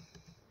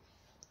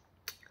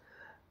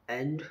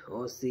 and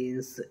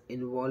scenes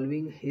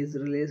involving his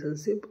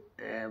relationship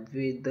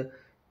with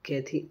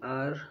Kathy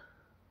are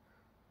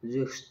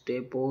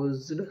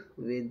juxtaposed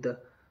with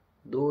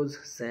those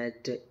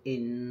set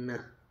in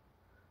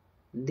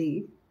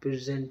the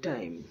present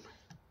time.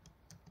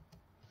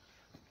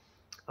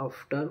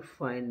 After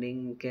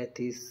finding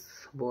Kathy's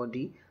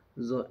body,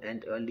 Zoe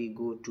and Ali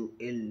go to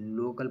a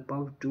local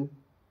pub to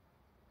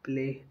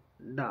play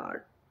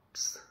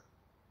darts.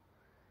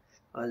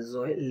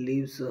 Zoe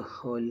leaves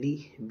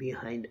Holly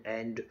behind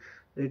and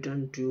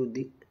returns to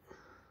the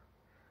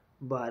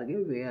bar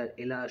where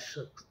Ella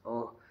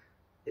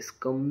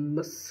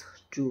succumbs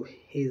to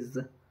his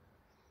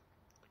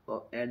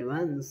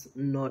advance,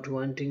 not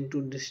wanting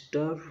to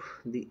disturb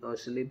the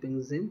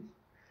sleeping Zim.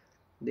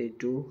 They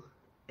two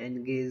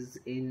engage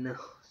in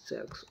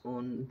sex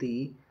on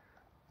the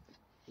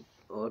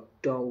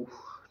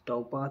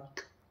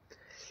towpath.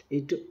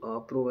 It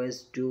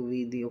proves to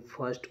be the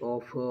first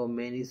of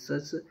many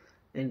such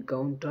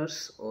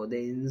encounters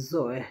they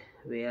enjoy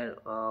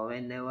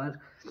whenever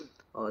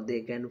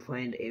they can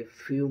find a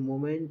few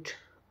moments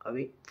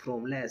away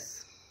from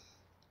less.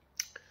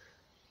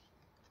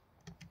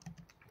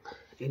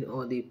 In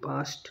the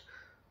past,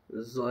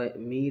 Zoe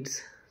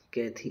meets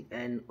Kathy,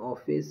 an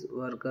office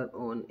worker,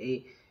 on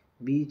a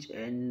beach,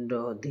 and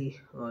the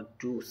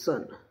two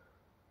sons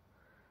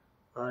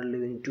are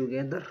living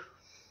together.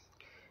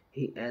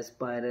 He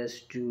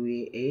aspires to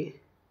be a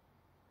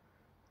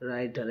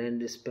writer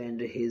and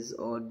spend his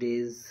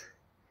days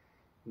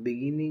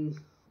beginning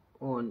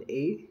on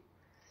a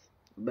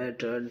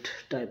battered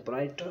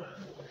typewriter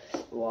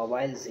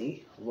while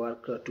she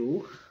works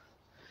to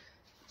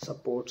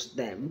support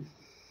them.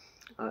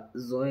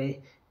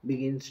 Zoe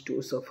begins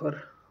to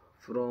suffer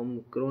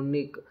from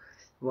chronic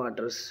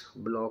water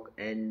block,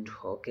 and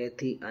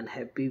Kathy,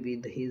 unhappy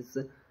with his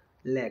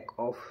lack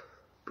of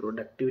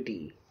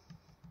productivity,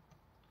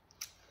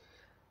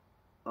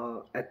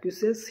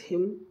 accuses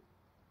him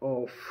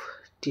of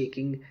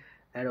taking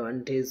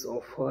advantage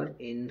of her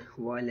in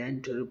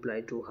violent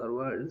reply to her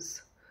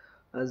words.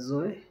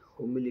 Zoe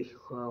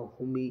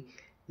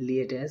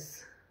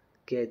humiliates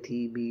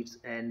Kathy, beats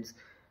and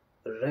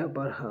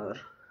rapes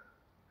her.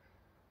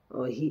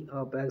 He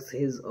packs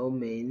his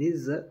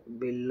man's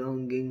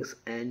belongings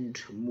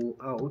and moves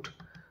out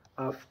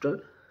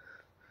after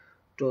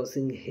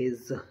tossing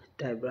his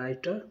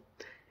typewriter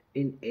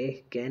in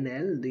a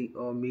canal. The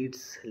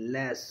meets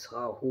Les,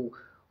 who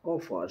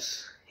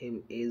offers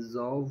him a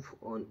job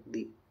on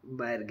the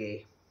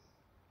barge.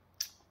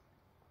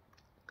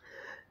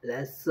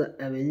 Les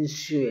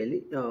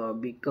eventually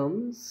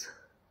becomes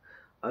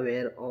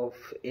aware of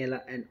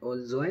Ella and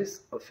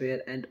Zoe's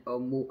affair and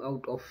move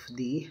out of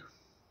the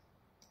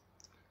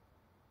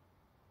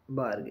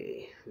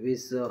barge,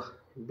 which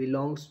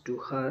belongs to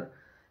her,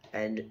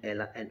 and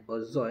Ella and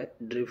Zoe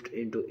drift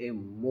into a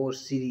more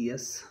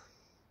serious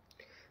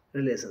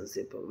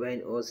relationship.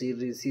 When Ozzy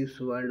receives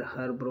word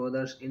her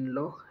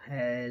brother-in-law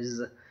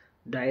has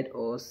died,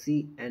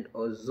 Ozzy and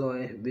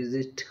Zoe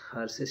visit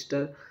her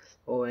sister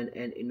Owen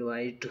and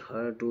invite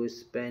her to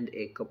spend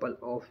a couple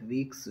of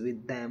weeks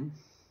with them.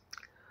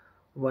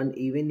 One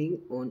evening,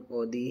 on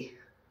the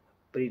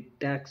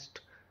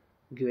pretext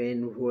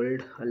Gwen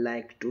would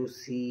like to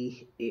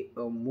see a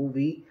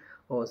movie,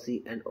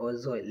 Ozzy and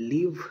Zoe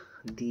leave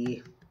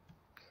the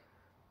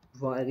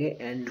barge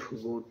and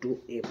go to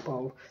a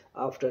pub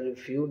after a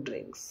few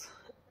drinks,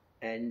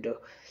 and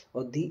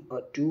the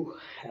two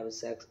have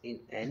sex in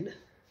an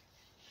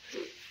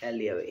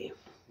alleyway.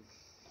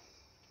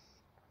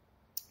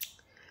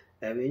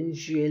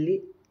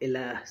 Eventually,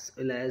 Elias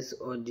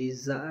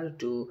desires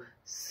to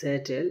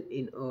settle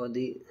in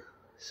the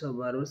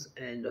suburbs,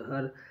 and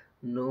her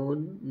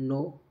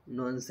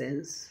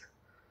no-nonsense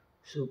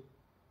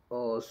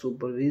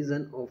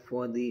supervision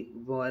for the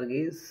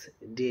bargain's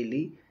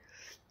daily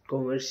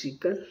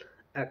commercial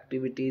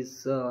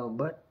activities,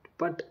 but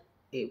put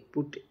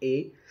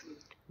a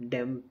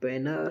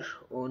dampener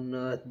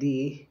on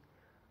the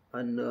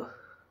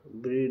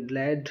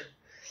unbridled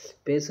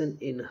passion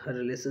in her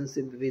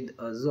relationship with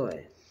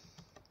Zoe,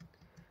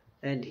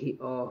 and he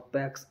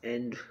packs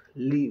and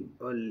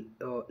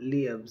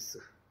leaves.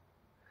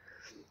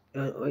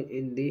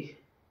 In the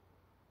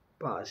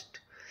past,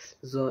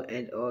 Zoe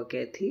and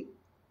Kathy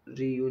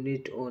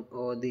reunite on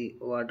the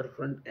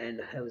waterfront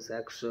and have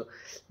sex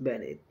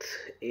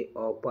beneath a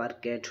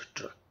parked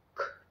truck.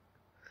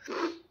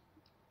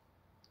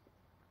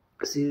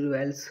 She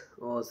reveals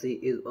she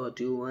is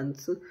 2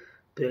 months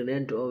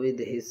pregnant with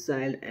his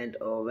child, and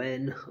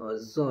when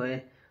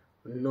Zoe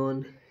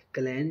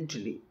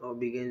nonchalantly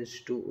begins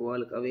to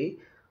walk away,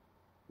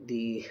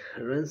 he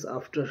runs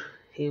after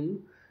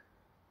him,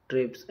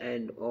 trips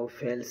and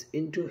falls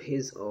into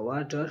his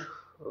water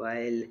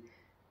while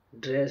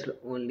dressed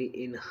only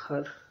in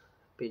her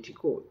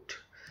petticoat.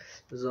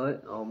 Zoe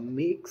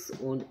makes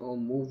on a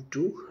move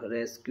to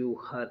rescue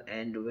her,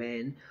 and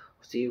when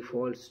she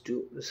falls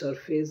to the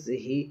surface,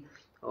 he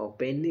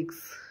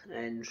panics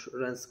and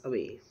runs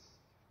away.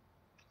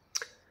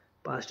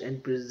 Past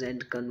and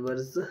present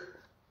converse.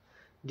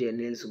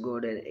 Daniel's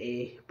Gordon,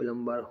 a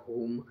plumber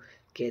whom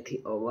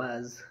Kathy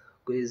was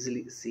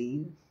crazily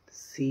seeing,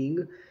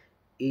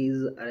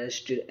 is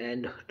arrested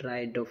and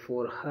tried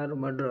for her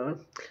murder,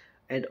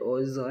 and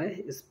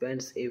Zoe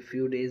spends a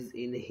few days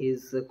in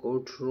his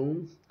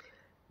courtroom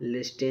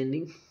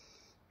listening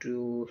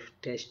to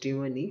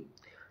testimony.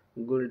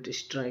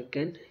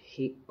 guilt-stricken,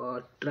 he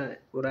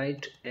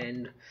writes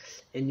and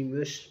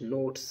anonymous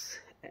notes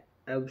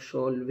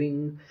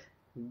absolving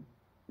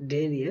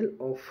Daniel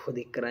of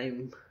the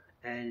crime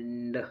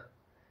and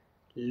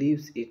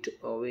leaves it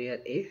where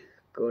a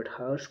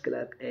courthouse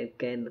clerk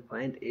can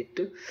find it,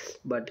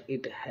 but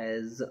it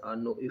has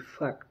no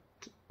effect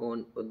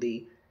on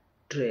the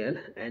trial,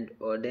 and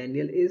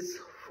Daniel is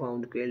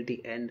found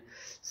guilty and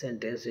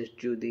sentenced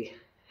to the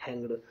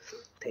hanged.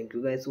 Thank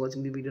you guys for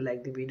watching the video.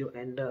 Like the video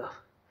and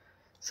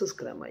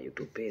subscribe my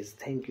YouTube page.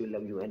 Thank you,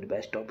 love you, and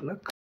best of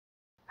luck.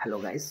 Hello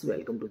guys,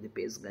 welcome to the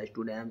page guys.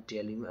 Today I am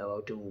telling you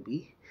about a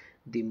movie.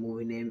 The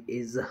movie name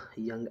is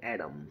Young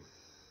Adam.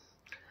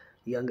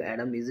 Young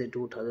Adam is a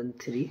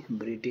 2003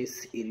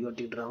 British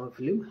erotic drama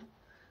film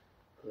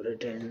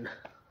written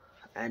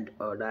and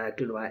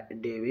directed by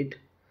David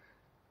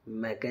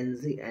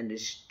Mackenzie and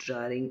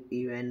starring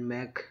Ewan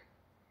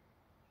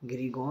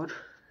McGregor,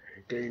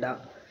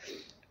 Tilda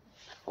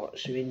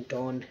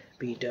Swinton,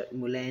 Peter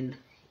Mullen,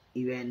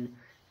 Ewan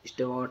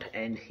Stewart,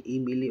 and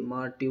Emily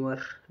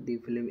Mortimer. The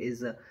film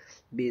is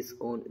based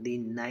on the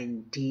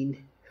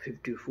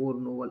 1954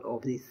 novel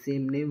of the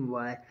same name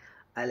by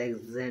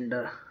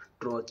Alexander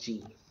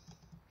Trotsky.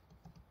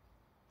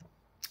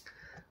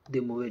 The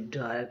movie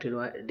directed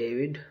by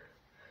David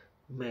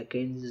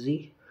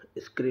Mackenzie,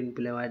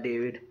 screenplay by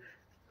David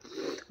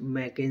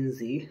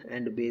Mackenzie,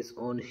 and based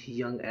on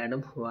Young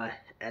Adam by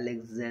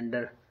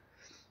Alexander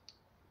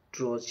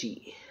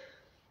Trotsky,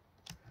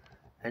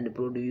 and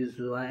produced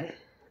by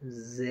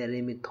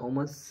Jeremy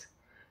Thomas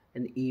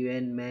and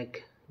Ewan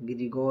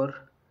McGregor,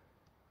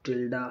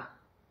 Tilda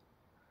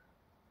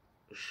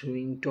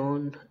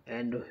Swinton,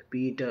 and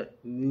Peter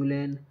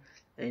Mullen,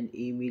 and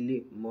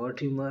Emily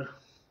Mortimer.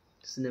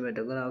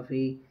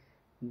 Cinematography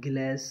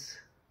Glass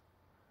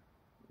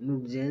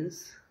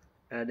Nugents,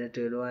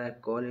 edited by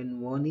Colin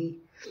Mooney,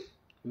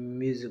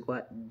 music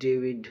by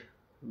David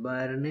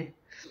Byrne,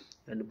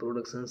 and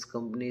productions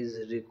companies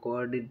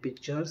Recorded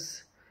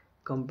Pictures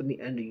Company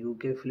and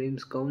UK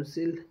Films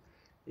Council,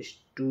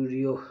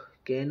 Studio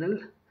Canal,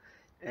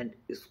 and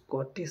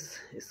Scottish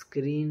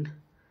Screen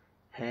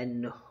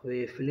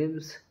Hanway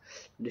Films,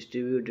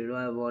 distributed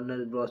by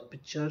Warner Bros.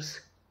 Pictures.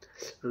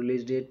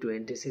 Release date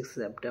 26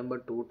 September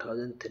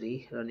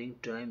 2003. Running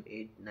time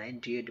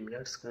 98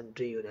 minutes.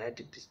 Country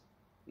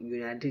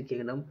United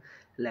Kingdom.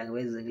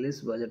 Language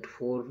English. Budget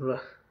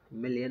 4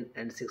 million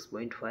and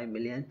 6.5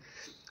 million.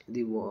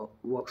 The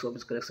box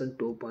office collection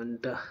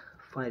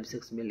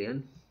 2.56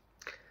 million.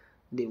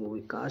 The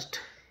movie cast: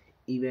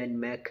 Ewan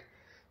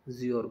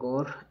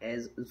McGregor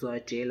as Zoe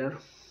Taylor,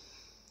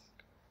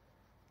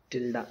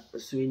 Tilda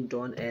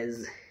Swinton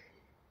as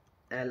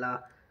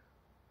Ella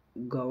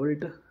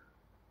Gould,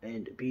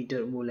 and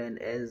Peter Mullen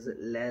as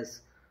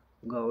Les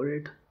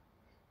Gould,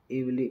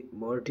 Emily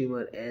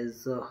Mortimer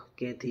as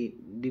Kathy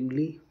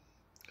Dimley,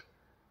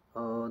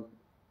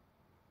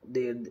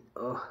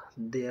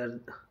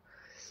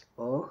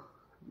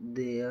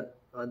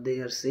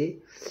 there say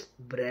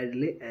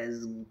Bradley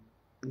as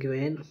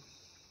Gwen,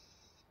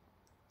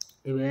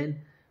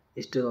 Ewan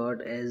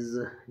Stewart as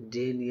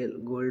Daniel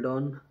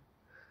Gordon,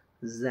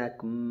 Zach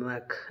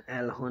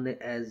McElhone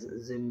as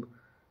Jim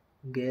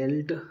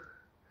Galt,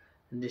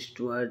 and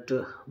Stuart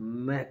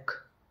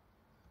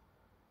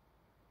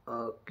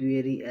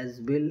McQuarrie as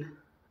Bill,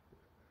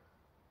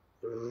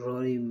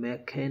 Rory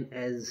McCann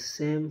as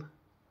Sam,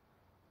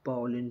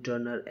 Pauline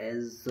Turner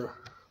as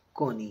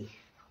Connie.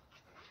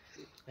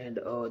 And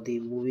the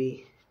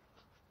movie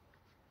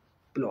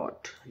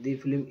plot: the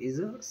film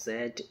is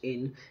set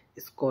in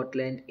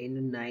Scotland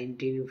in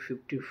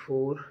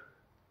 1954.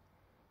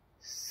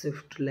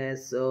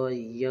 Shiftless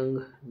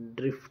young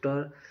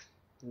drifter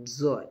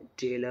Zoe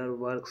Taylor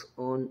works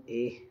on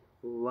a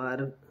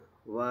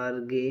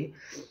vargay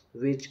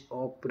which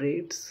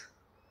operates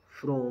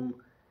from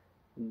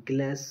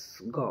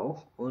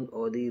Glasgow on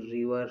the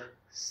River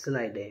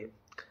Slide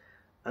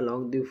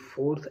along the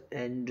Forth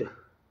and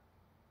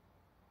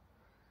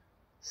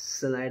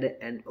Slide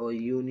and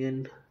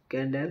Union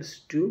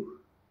Canals to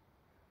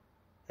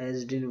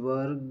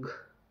Edinburgh.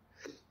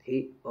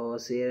 He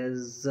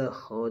shares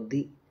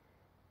the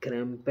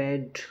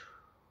cramped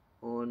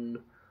on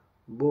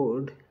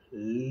board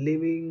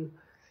living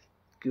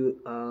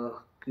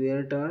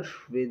quarters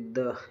with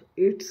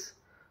its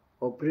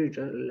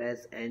operator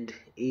Les and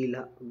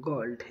Ella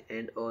Gold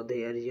and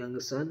their young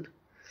son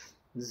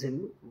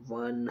Jim.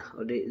 One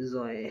day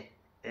Zoe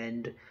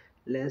and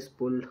Les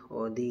pull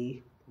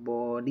the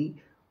body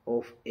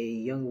of a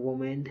young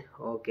woman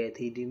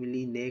Kathy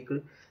Dimley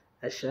naked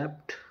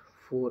except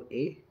for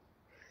a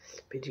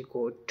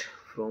petticoat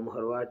from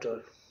her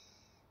water.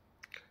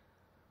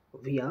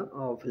 Via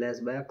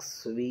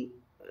flashbacks, we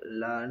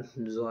learn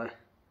Zoe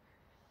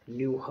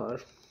knew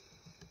her,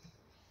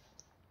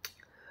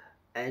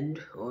 and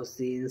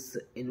scenes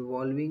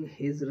involving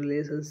his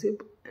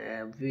relationship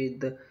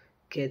with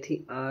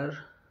Kathy are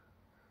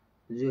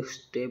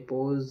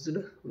juxtaposed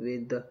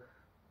with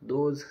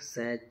those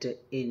set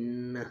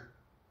in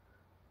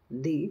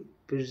the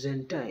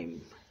present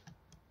time.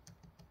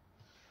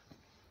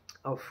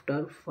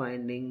 After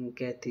finding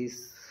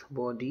Kathy's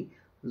body,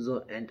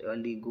 Zoe and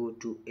Ali go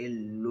to a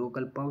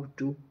local pub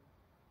to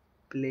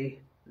play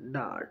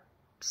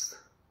darts.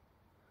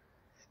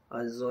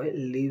 Zoe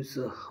leaves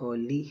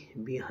Holly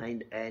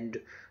behind and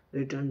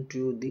returns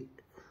to the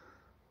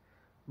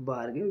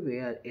bar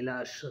where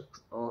Ella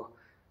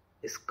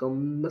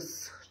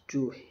succumbs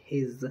to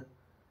his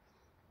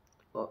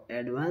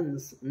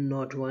advance,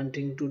 not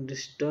wanting to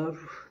disturb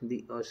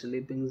the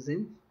sleeping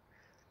Zim.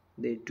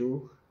 They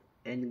two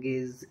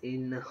engage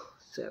in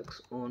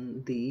sex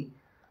on the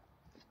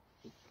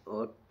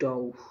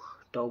tow,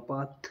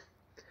 towpath.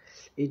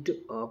 It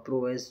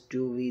proves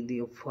to be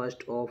the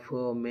first of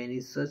many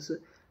such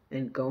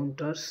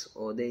encounters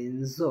they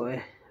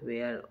enjoy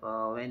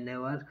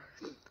whenever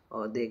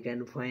they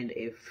can find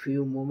a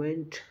few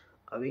moments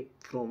away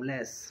from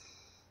less.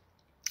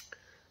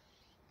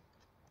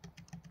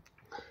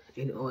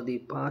 In the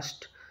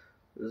past,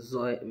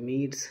 Zoe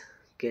meets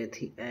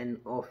Kathy,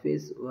 an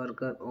office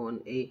worker,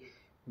 on a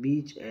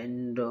beach,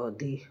 and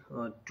the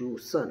two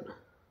sons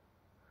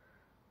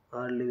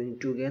are living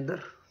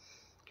together.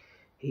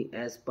 He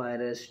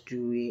aspires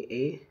to be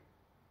a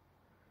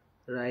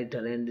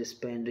writer and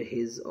spend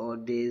his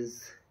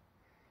days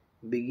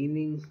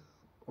beginning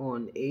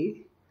on a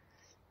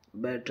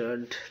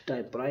battered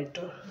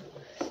typewriter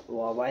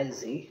while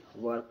he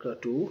works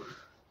to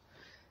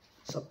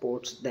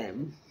support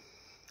them.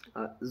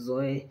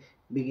 Zoe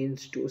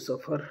begins to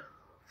suffer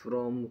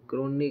from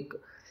chronic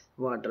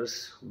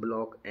water's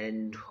block,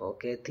 and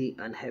Kathy,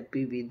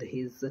 unhappy with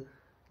his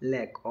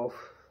lack of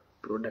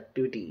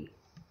productivity,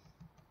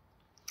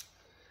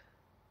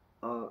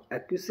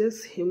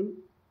 accuses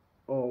him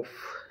of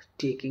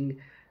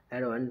taking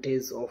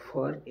advantage of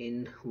her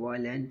in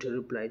violent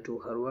reply to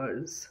her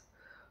words.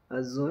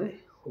 Zoe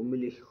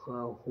humiliates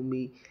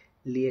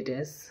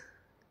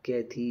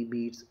Kathy,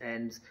 beats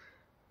and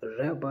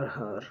rapes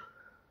her.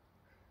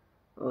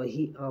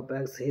 He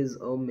packs his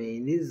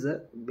many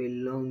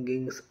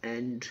belongings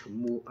and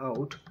moves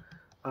out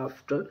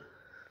after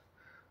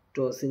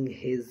tossing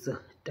his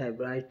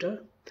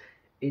typewriter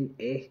in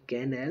a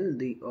canal.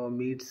 The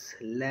meets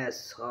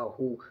Les,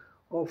 who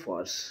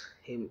offers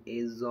him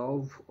a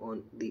job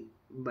on the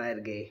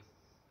barge.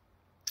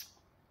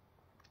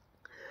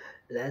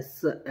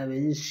 Les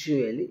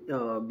eventually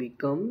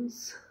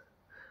becomes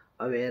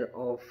aware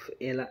of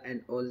Ella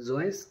and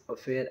Zoe's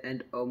affair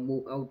and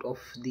move out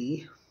of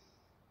the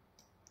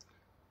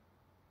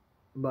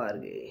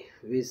barge,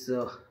 which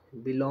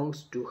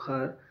belongs to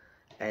her,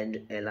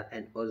 and Ella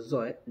and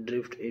Zoe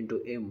drift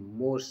into a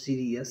more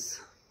serious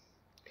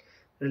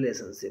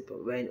relationship.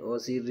 When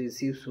she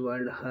receives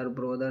word her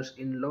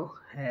brother-in-law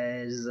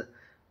has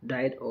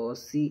died,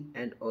 she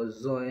and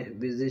Zoe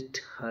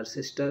visit her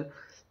sister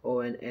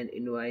Ewan and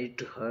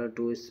invite her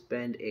to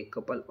spend a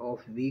couple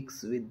of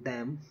weeks with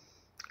them.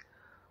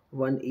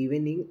 One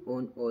evening,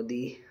 on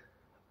the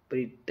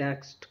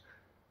pretext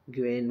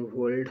Ewan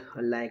would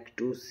like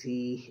to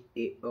see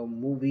a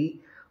movie,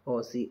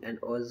 she and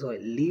Zoe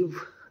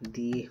leave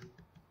the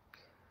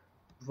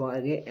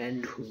barge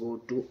and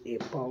go to a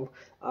pub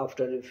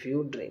after a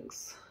few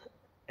drinks,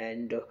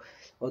 and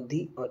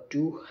the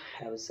two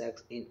have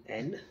sex in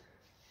an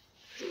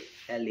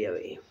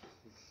alleyway.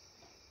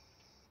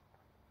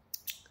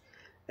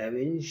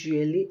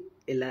 Eventually,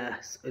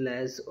 Elias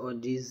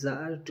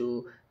desires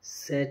to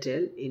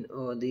settle in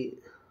the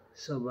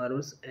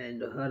suburbs,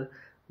 and her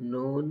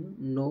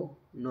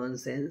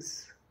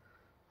no-nonsense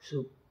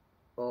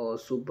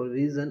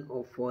supervision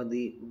for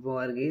the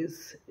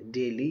barge's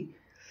daily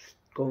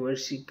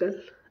commercial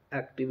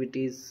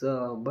activities,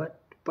 but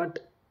put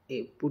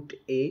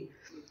a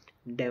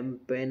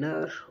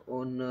dampener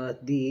on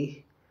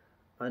the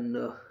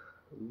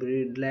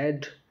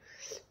unbridled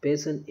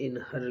passion in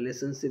her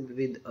relationship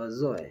with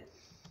Zoe,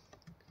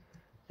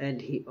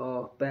 and he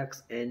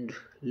packs and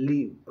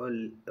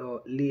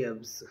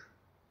leaves.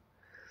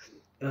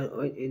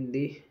 In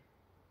the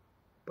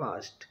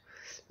past,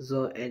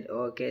 Zoe and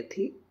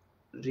Kathy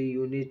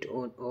reunite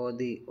on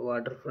the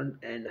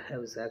waterfront and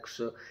have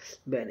sex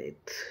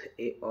beneath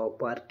a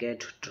parked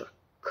truck.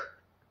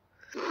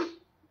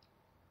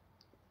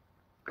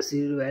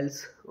 She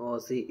reveals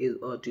she is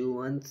 2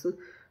 months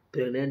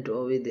pregnant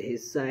with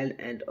his child,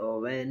 and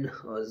when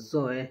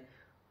Zoe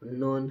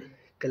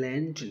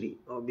nonchalantly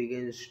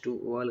begins to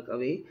walk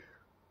away,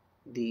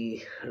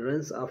 the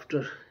runs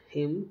after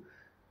him,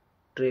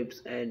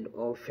 trips and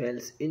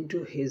falls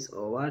into his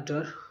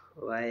water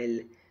while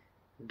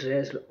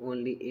dressed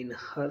only in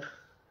her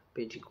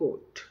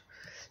petticoat.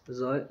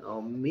 Zoe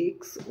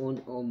makes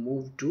on a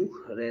move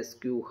to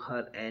rescue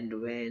her, and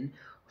when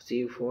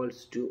she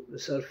falls to the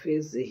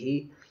surface,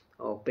 he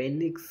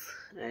panics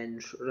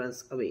and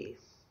runs away.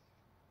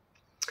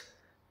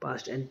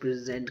 Past and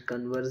present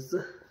converse.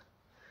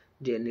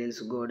 Daniels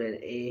Gordon,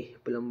 a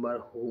plumber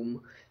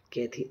whom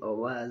Kathy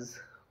was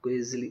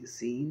casually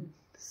seeing,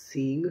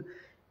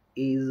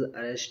 is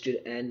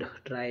arrested and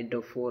tried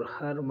for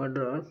her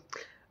murder,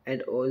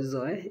 and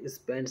Zoe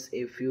spends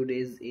a few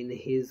days in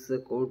his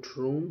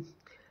courtroom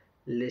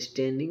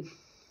listening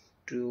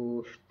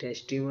to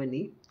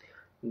testimony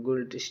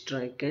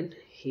Goldstriken.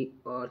 He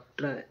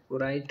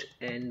write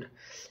and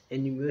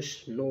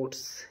anonymous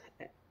notes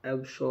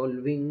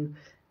absolving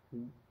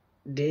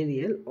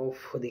Daniel of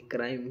the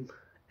crime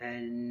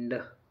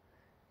and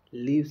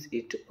leaves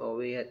it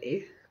where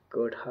a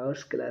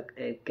courthouse clerk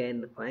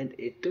can find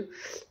it,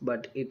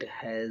 but it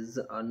has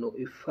no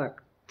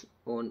effect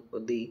on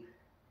the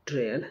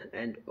trial,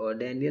 and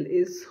Daniel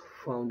is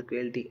found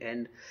guilty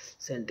and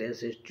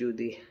sentenced to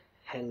the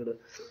hanged.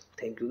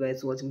 Thank you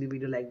guys for watching the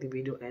video. Like the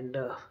video and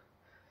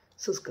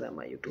subscribe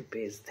my YouTube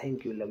page.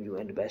 Thank you, love you,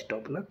 and best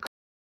of luck.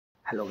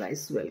 Hello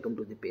guys, welcome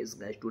to the page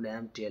guys. Today I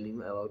am telling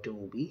you about a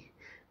movie.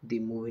 The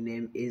movie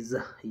name is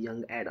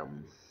Young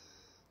Adam.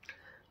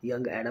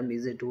 Young Adam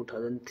is a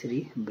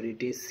 2003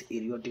 British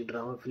erotic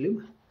drama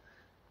film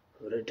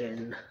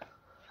written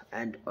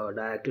and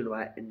directed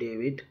by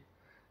David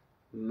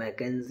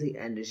Mackenzie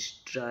and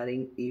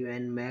starring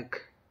Ewan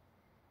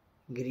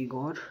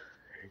McGregor,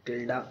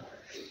 Tilda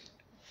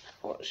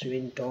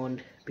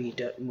Swinton,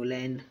 Peter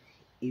Mullen,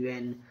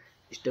 Ewan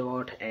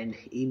Stewart, and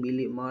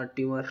Emily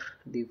Mortimer.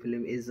 The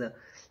film is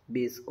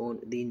based on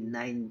the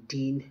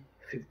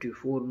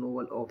 1954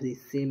 novel of the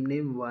same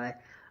name by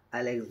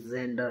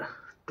Alexander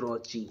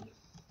Trotsky.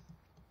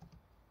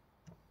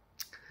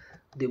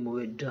 The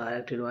movie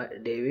directed by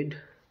David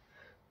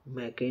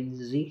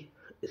Mackenzie,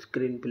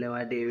 screenplay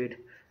by David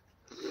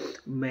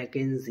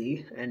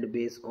Mackenzie, and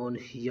based on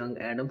Young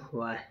Adam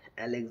by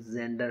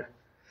Alexander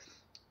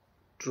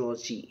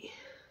Trotsky,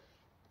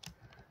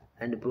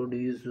 and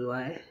produced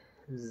by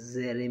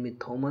Jeremy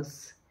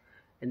Thomas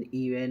and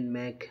Ewan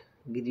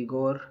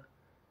McGregor,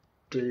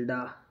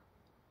 Tilda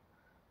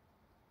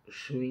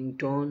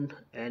Swinton,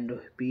 and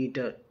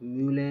Peter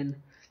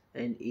Mullen,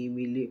 and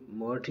Emily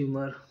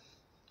Mortimer.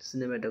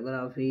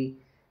 Cinematography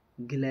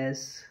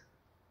Glass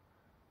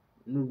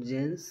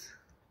Nugents,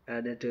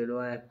 edited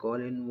by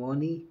Colin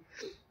Mooney,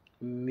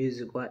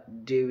 music by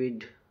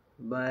David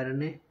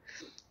Byrne,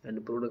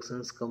 and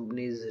productions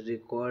companies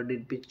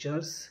Recorded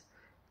Pictures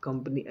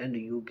Company and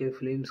UK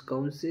Films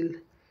Council,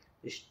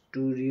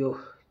 Studio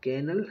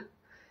Canal,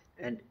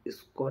 and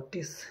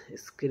Scottish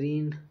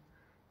Screen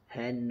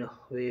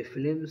Hanway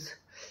Films,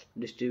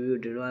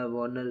 distributed by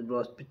Warner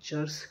Bros.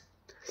 Pictures.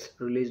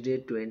 Release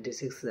date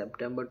 26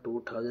 September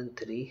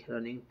 2003.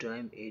 Running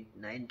time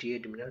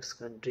 98 minutes.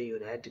 Country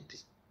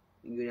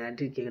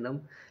United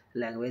Kingdom.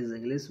 Language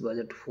English.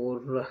 Budget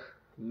 4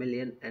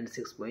 million and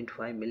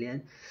 6.5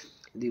 million.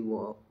 The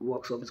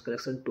box office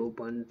collection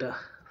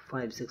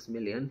 2.56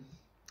 million.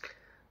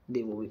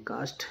 The movie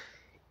cast: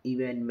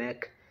 Ewan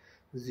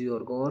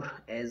McGregor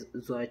as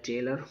Zoe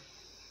Taylor,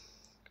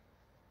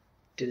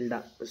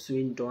 Tilda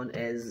Swinton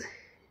as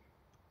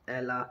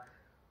Ella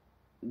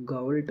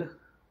Gould,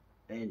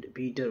 and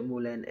Peter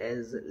Mullen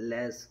as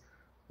Les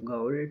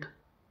Gould,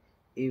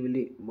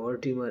 Emily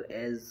Mortimer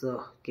as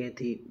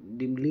Kathy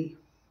Dimley,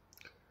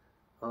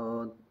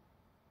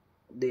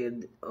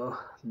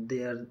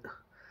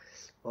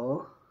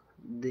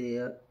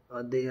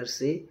 there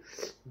say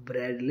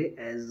Bradley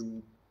as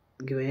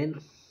Gwen,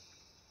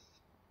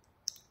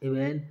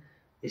 Ewan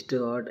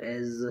Stewart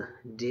as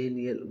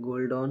Daniel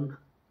Goldon,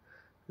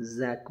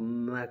 Zach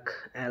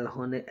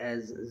McElhone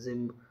as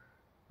Jim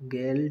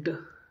Galt,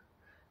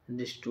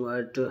 and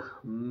Stuart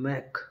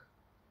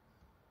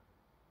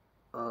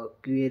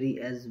McQuarrie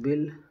as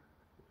Bill,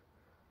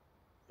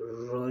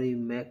 Rory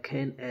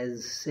McCann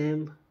as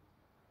Sam,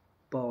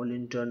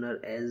 Pauline Turner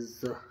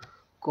as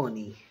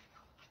Connie.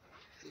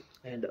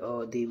 And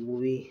the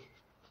movie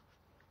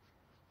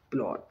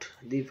plot: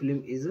 the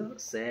film is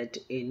set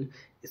in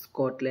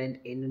Scotland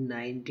in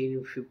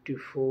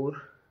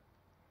 1954.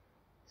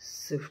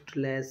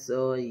 Shiftless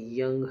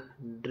young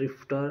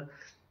drifter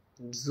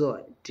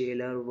Zoe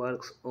Taylor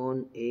works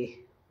on a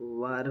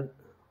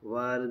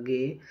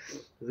wargay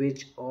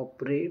which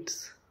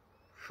operates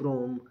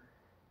from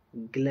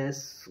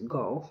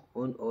Glasgow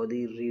on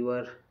the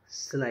River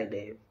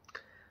Slide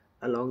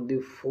along the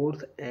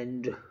Forth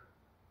and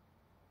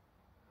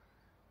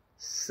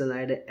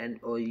Slide and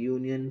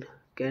Union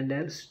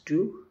Canals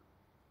to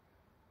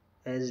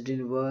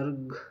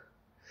Edinburgh.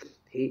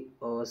 He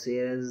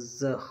shares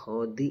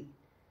the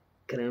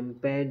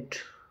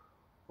cramped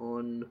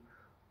on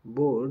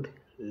board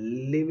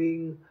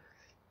living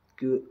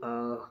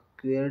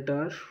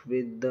quarters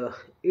with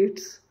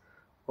its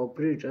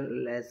operator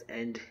Les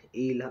and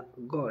Ella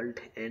Gold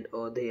and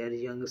their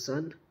young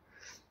son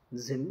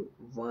Jim.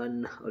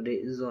 One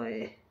day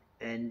Zoe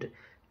and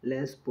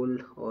Les pull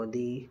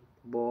the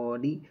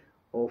body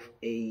of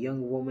a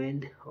young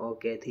woman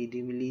Kathy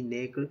Dimley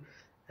naked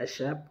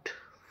except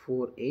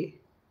for a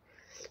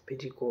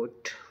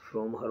petticoat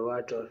from her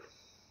water.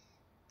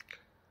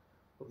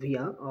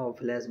 Via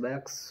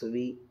flashbacks,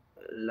 we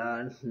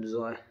learn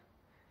Zoe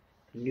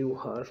knew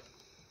her,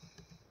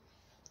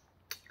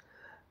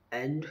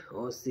 and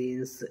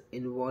scenes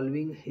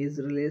involving his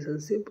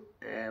relationship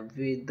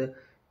with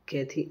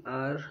Kathy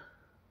are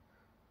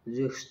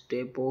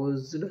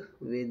juxtaposed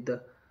with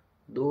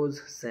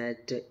those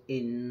set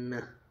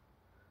in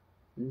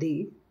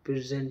the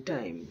present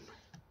time.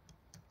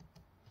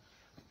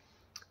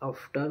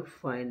 After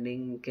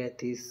finding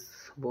Kathy's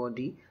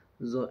body,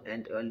 Zoe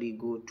and Ali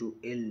go to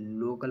a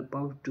local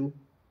pub to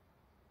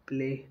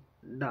play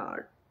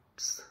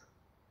darts.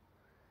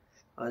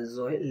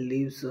 Zoe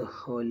leaves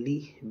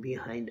Holly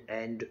behind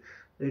and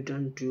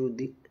returns to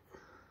the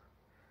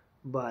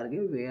bar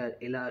where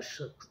Ella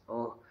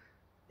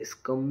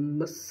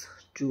succumbs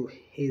to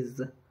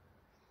his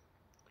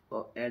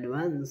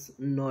advance,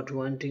 not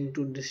wanting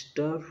to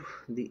disturb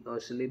the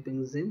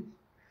sleeping Zim.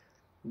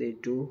 They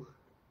two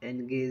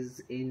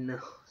engage in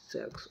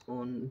sex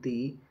on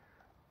the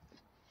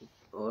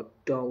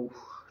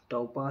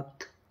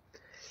towpath.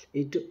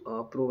 It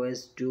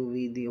proves to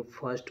be the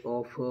first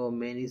of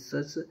many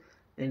such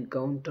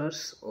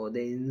encounters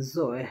they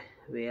enjoy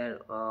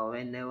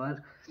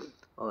whenever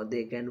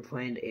they can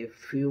find a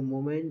few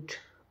moments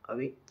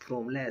away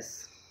from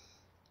less.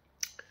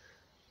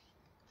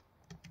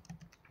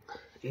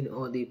 In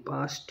the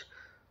past,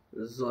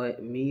 Zoe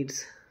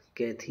meets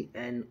Kathy,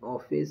 an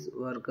office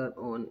worker,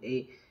 on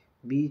a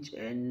beach,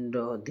 and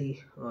the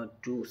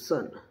two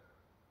sons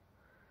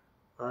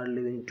are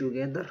living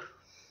together.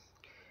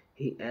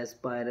 He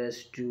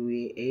aspires to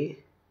be a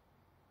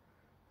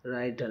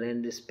writer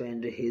and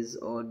spends his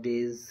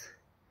days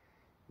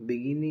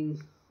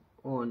beginning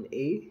on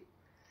a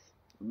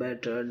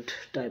battered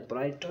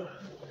typewriter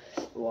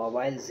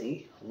while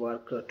he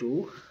works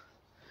to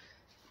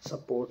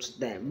support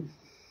them.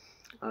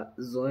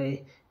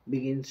 Zoe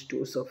begins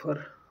to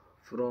suffer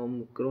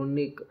from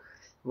chronic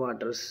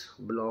water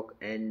block,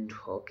 and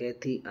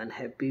Kathy,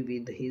 unhappy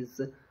with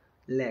his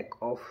lack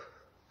of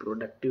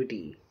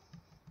productivity,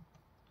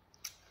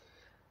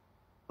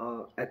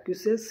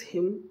 accuses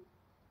him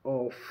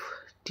of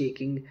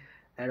taking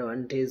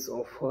advantage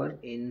of her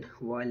in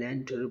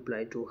violent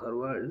reply to her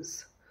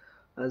words.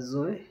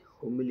 Zoe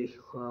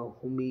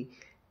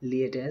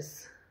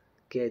humiliates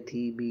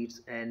Kathy,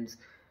 beats and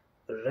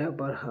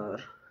rapes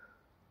her.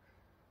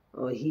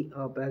 He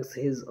packs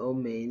his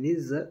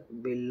manager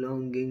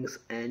belongings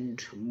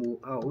and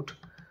moves out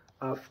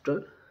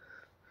after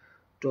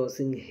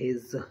tossing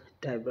his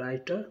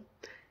typewriter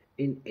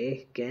in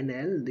a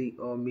canal. The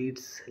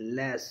meets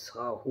Les,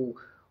 who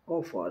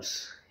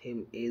offers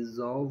him a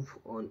job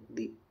on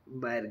the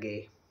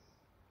barge.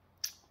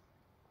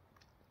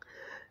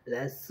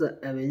 Les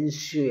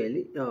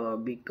eventually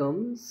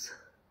becomes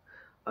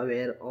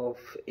aware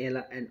of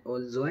Ella and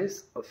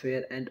Zoe's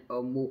affair and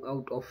move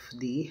out of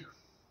the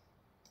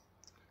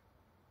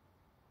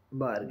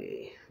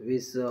barge,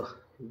 which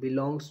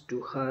belongs to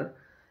her,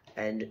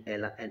 and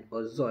Ella and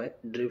Zoe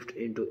drift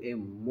into a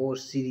more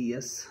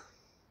serious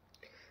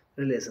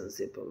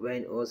relationship.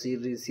 When she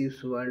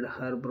receives word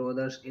her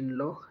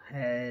brother-in-law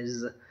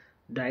has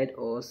died,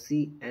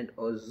 she and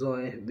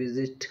Zoe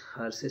visit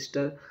her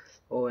sister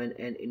Owen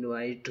and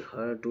invite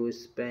her to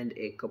spend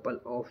a couple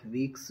of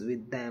weeks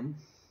with them.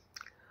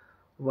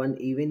 One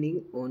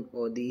evening, on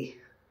the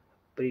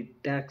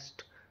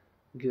pretext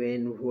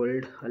Gwen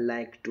would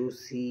like to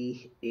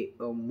see a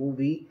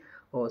movie,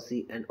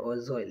 she and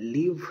Zoe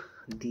leave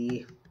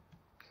the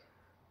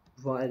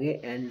barge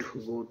and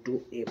go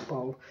to a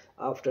pub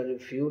after a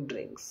few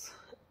drinks,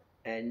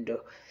 and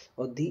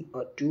the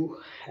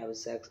two have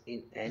sex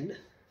in an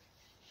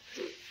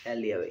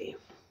alleyway.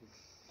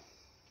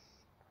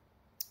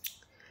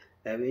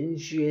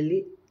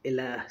 Eventually,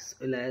 Elias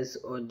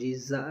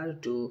desires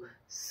to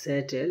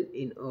settle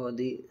in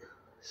the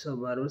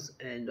suburbs,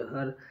 and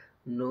her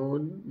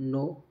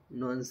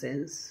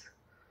no-nonsense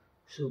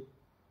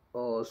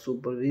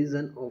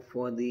supervision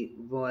for the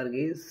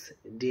barge's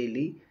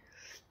daily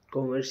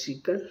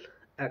commercial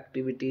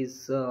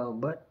activities,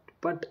 but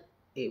put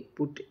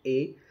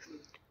a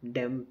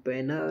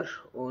dampener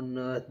on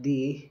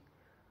the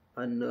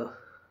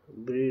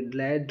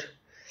unbridled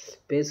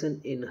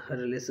passion in her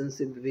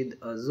relationship with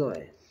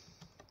Zoe,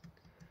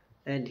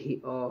 and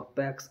he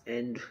packs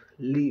and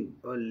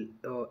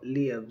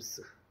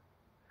leaves.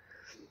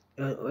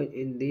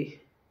 In the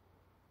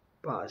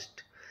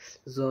past,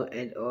 Zoe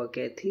and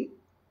Kathy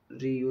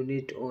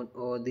reunite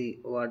on the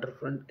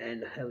waterfront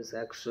and have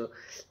sex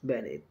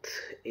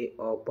beneath a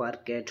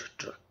parked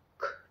truck.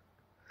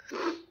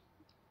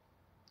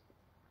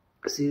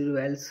 She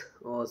reveals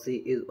she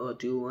is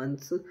 2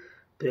 months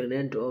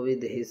pregnant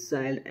with his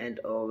child, and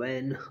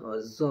when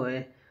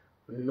Zoe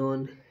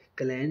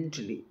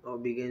nonchalantly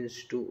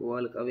begins to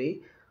walk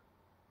away,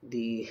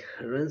 the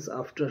runs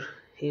after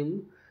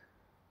him,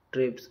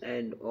 trips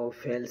and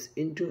falls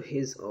into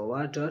his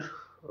water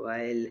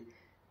while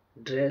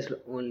dressed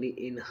only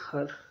in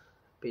her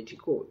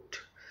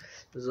petticoat.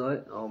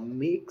 Zoe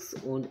makes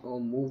on a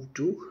move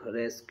to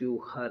rescue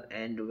her,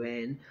 and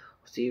when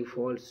she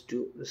falls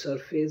to the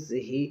surface,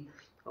 he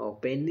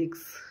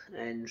panics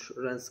and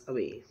runs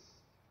away.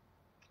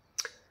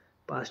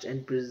 Past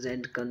and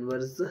present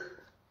converse.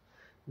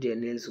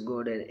 Daniel's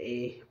Gordon,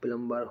 a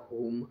plumber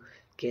whom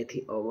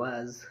Kathy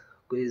was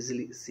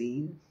casually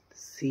seeing,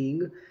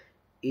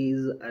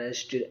 is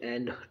arrested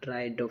and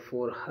tried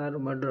for her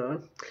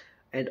murder,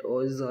 and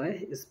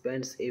Zoe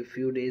spends a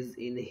few days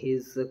in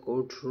his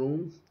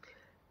courtroom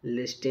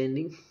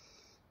listening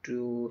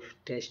to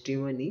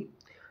testimony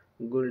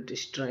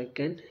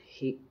Goldstriken.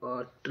 He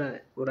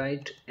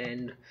write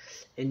and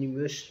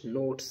anonymous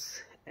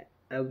notes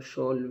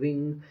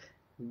absolving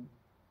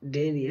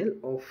Daniel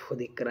of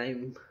the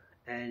crime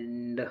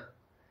and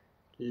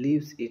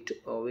leaves it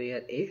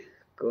where a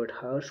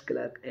courthouse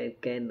clerk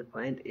can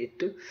find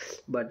it,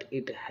 but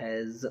it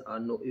has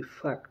no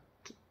effect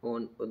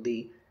on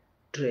the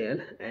trial,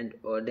 and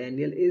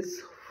Daniel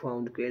is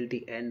found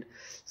guilty and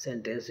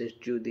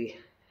sentenced to the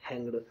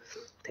hanged.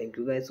 Thank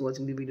you guys for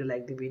watching the video.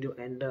 Like the video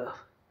and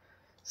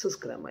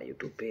subscribe my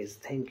YouTube page.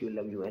 Thank you,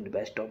 love you, and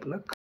best of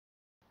luck.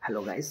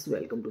 Hello guys,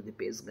 welcome to the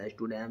page guys.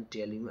 Today I am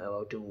telling you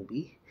about a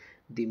movie.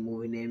 The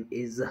movie name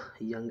is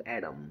Young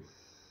Adam.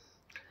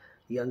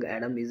 Young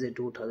Adam is a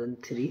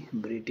 2003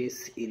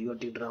 British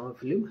erotic drama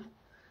film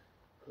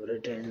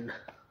written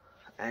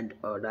and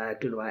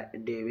directed by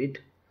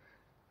David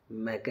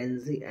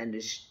Mackenzie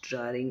and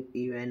starring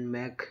Ewan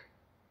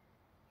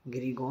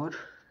McGregor,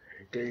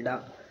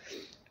 Tilda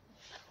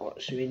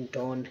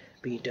Swinton,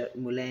 Peter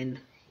Mullen,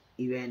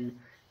 Ewan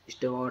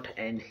Stewart,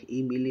 and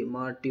Emily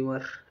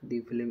Mortimer.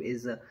 The film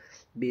is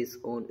based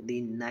on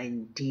the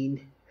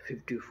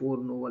 1954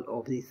 novel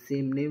of the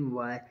same name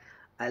by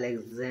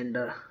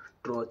Alexander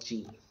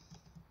Trotsky.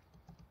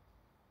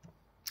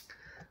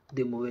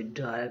 The movie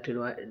directed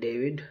by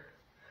David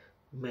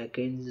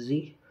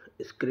Mackenzie,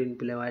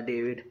 screenplay by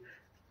David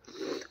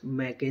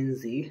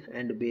Mackenzie,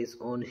 and based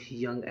on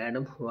Young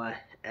Adam by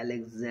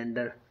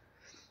Alexander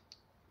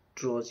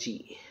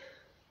Trotsky,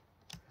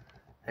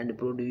 and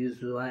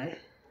produced by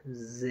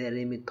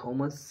Jeremy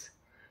Thomas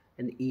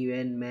and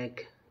Ewan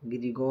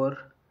McGregor,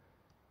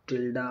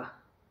 Tilda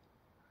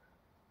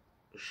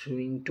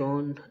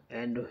Swinton,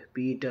 and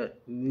Peter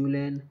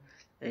Mullen,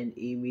 and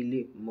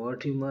Emily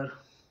Mortimer.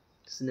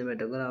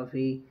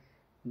 Cinematography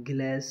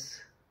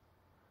Glass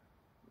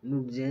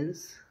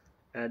Nugents,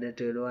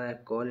 edited by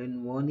Colin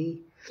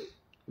Mooney,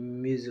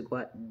 music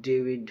by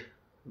David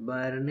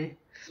Byrne,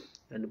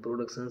 and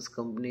productions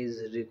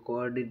companies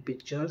Recorded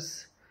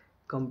Pictures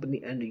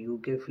Company and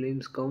UK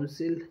Films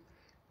Council,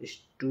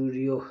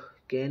 Studio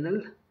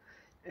Canal,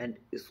 and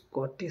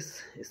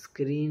Scottish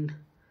Screen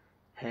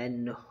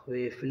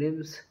Hanway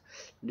Films,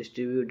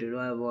 distributed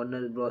by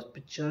Warner Bros.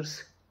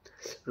 Pictures.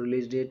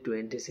 Release date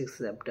 26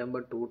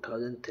 September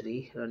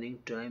 2003. Running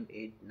time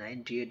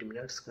 98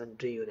 minutes.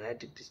 Country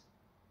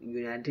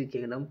United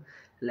Kingdom.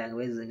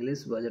 Language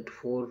English. Budget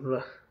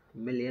 4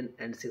 million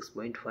and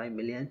 6.5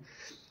 million.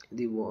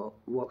 The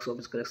box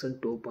office collection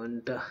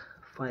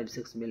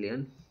 2.56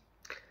 million.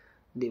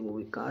 The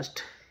movie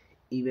cast: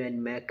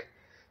 Ewan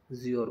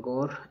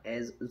McGregor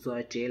as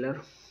Zoe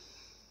Taylor,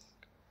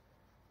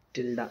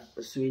 Tilda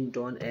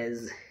Swinton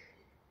as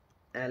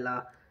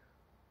Ella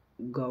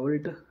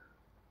Gould,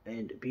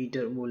 and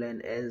Peter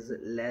Mullen as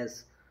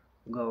Les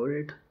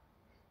Gould,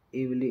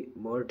 Emily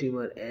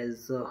Mortimer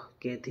as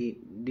Kathy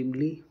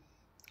Dimley,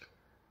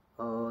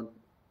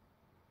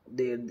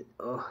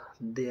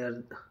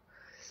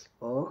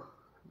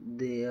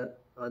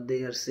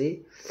 there say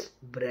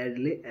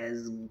Bradley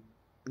as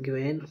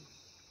Gwen,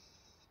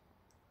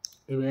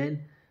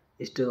 Ewan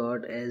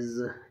Stewart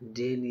as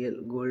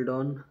Daniel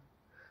Gordon,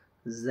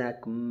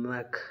 Zach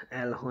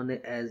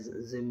McElhone as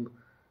Jim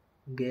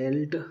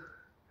Galt,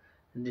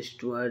 and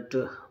Stuart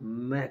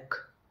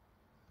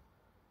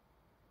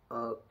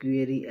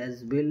McQuarrie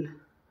as Bill,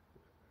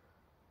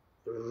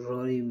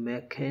 Rory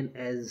McCann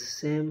as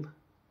Sam,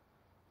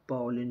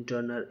 Pauline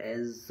Turner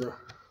as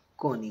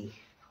Connie.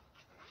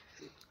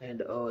 And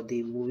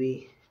the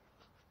movie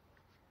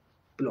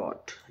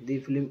plot: the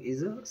film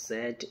is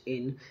set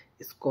in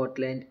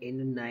Scotland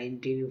in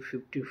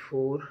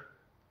 1954.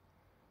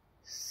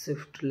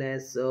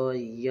 Shiftless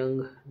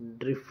young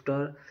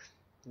drifter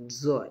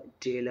Zoe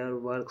Taylor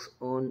works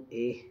on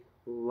a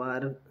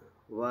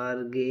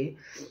vargay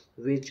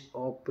which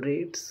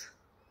operates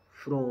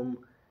from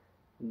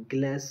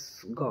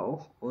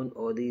Glasgow on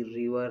the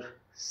River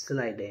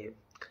Slide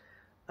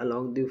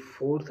along the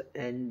Forth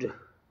and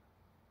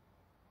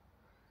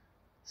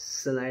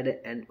Slide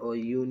and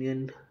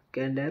Union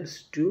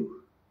Canals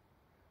to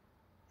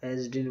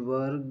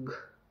Edinburgh.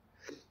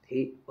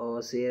 He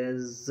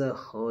shares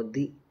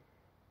the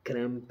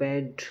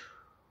cramped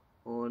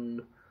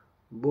on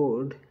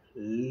board,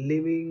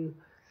 living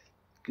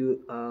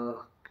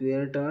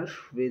quarter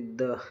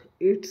with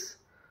its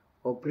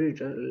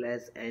operator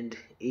Les and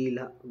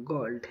Ella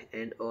Gold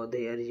and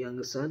their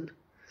young son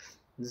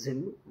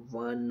Jim.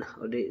 One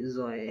day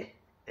Zoe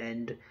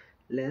and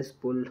Les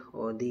pull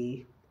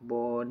the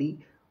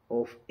body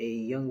of a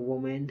young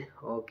woman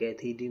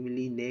Kathy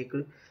Dimley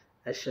naked,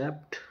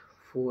 except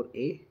for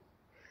a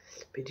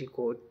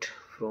petticoat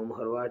from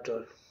her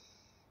water.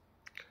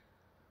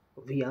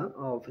 Via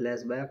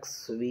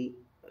flashbacks, we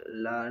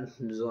learn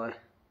Zoe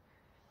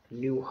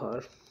knew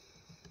her,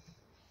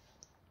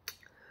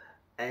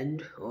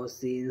 and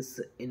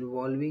scenes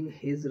involving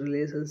his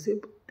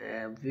relationship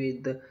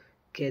with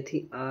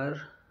Kathy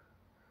are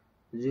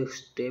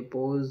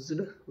juxtaposed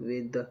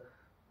with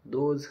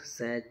those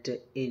set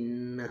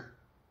in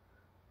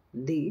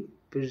the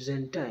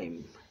present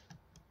time.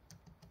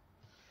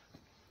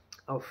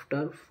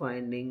 After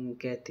finding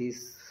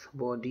Kathy's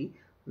body,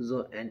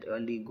 Zoe and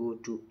Ali go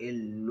to a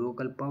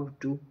local pub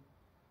to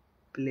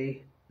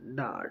play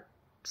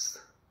darts.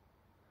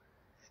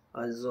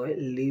 Zoe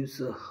leaves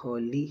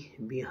Holly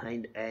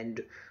behind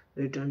and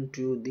returns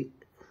to the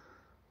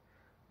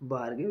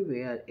bar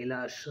where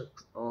Ella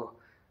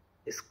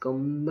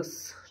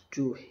succumbs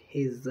to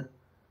his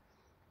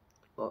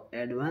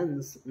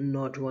advance,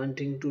 not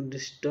wanting to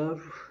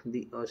disturb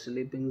the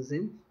sleeping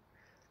Zim.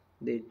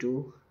 They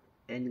two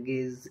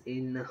engage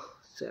in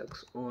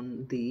sex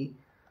on the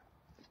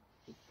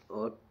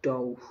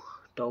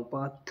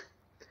towpath.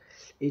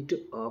 It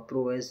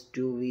proves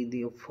to be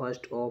the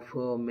first of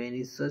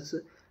many such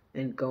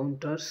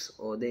encounters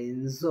they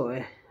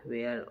enjoy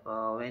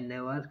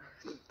whenever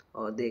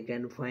they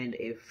can find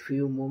a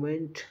few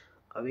moments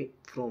away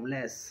from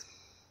less.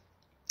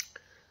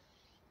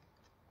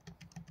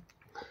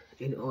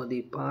 In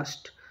the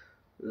past,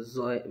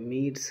 Zoe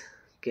meets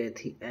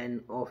Kathy,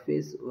 an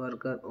office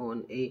worker,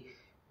 on a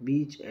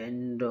beach,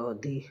 and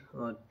the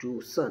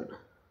two sons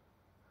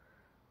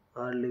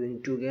are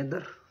living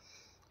together.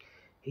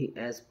 He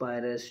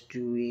aspires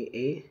to be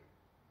a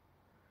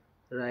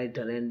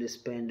writer and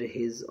spend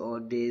his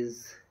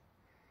days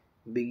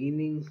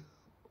beginning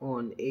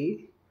on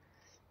a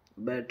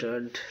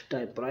battered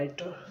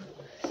typewriter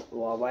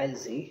while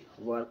he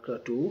works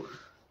to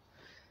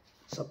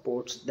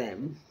support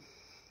them.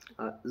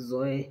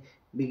 Zoe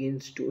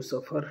begins to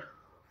suffer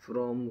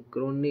from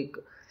chronic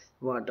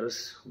water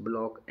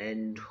block,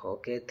 and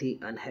Kathy,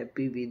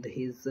 unhappy with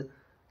his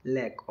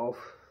lack of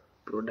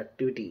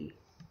productivity,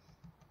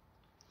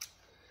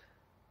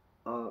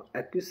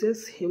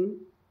 accuses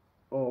him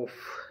of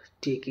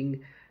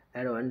taking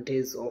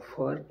advantage of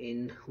her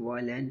in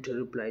violent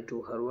reply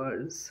to her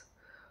words.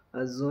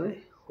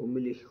 Zoe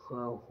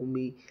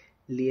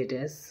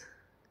humiliates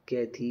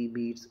Kathy,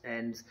 beats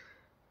and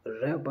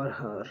rapes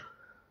her.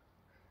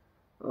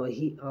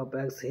 He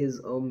packs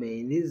his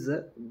man's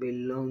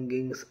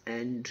belongings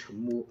and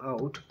moves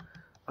out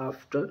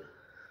after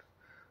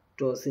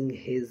tossing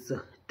his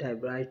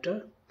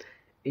typewriter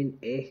in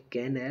a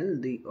canal.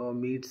 The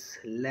meets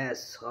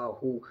Les,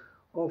 who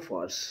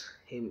offers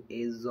him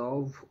a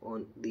job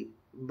on the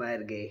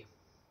barge.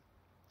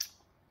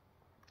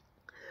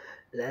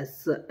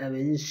 Les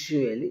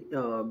eventually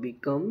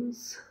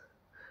becomes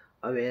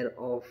aware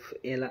of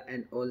Ella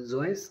and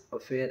Zoe's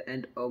affair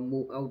and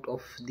move out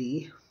of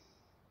the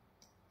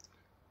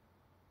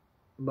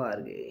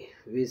barge,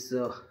 which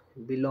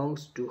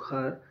belongs to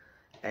her,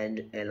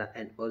 and Ella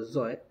and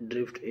Zoe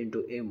drift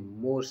into a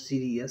more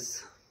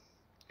serious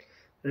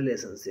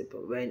relationship.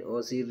 When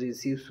Ozzy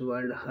receives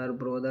word her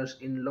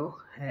brother-in-law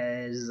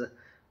has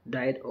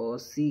died,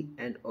 Ozzy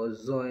and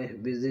Zoe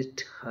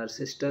visit her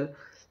sister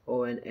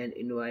Owen and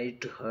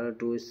invite her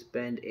to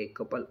spend a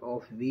couple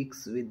of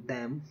weeks with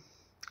them.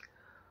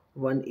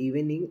 One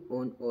evening,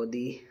 on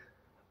the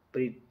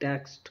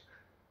pretext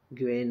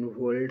Gwen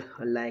would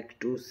like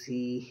to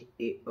see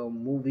a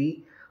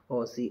movie,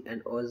 Ozzy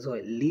and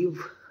Zoe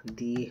leave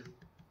the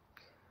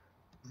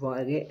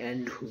barge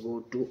and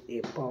go to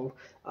a pub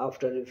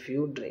after a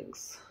few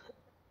drinks,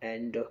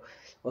 and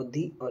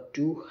the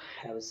two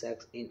have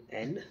sex in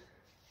an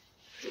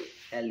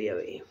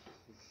alleyway.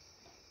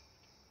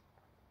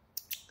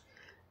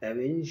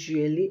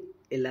 Eventually,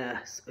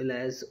 Elias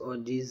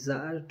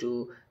desires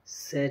to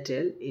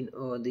settle in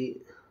the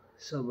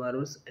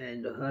suburbs,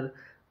 and her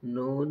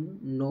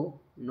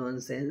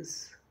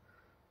no-nonsense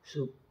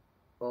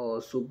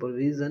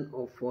supervision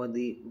for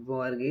the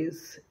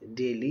barge's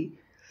daily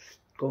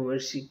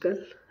commercial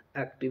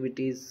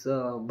activities,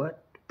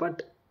 but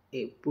put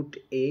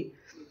a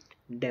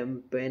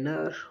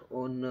dampener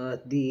on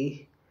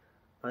the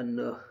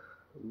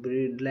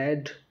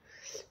unbridled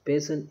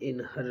passion in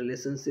her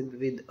relationship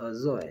with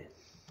Zoe,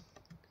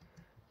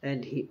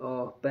 and he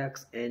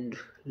packs and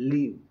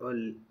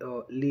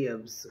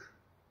leaves.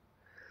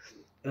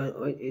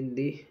 In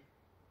the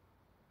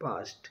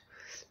past,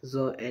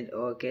 Zoe and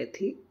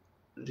Kathy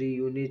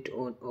reunite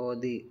on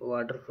the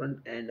waterfront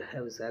and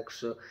have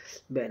sex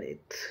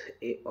beneath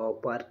a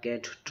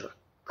parked truck.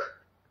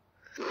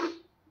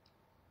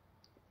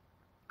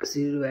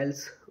 She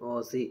reveals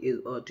she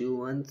is 2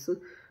 months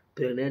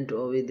pregnant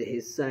with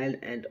his child,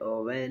 and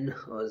when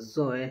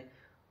Zoe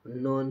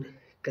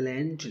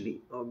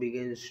nonchalantly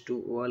begins to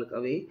walk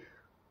away,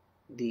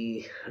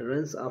 the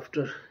runs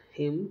after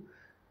him,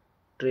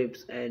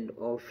 trips and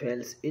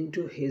falls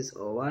into his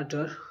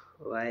water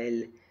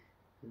while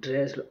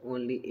dressed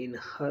only in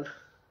her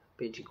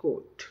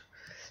petticoat.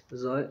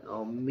 Zoe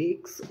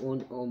makes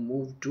on a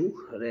move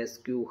to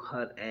rescue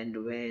her, and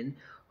when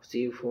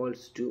she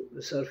falls to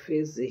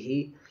surface,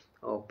 he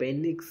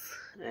panics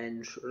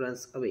and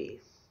runs away.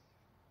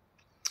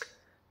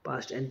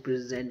 Past and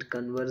present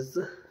converse.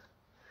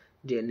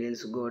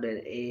 Daniel's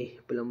Gordon, a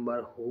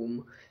plumber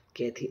whom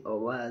Kathy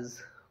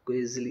was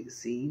casually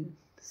seeing,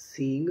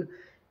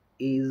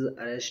 is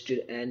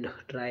arrested and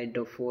tried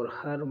for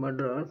her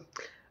murder,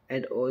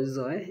 and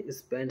Zoe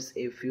spends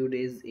a few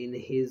days in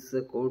his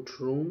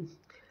courtroom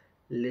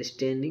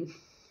listening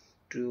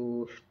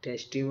to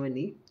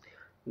testimony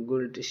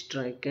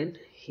guilt-stricken,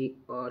 he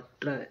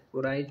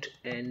writes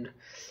and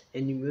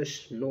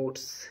anonymous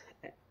notes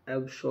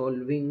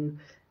absolving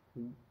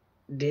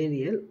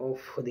Daniel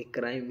of the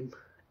crime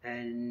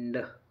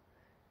and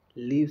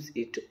leaves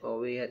it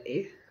where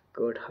a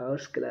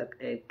courthouse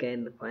clerk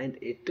can find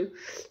it,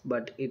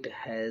 but it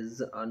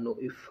has no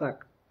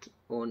effect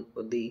on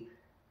the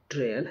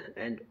trial,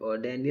 and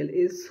Daniel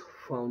is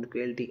found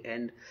guilty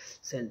and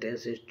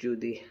sentenced to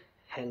the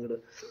hanged.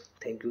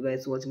 Thank you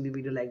guys for watching the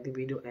video. Like the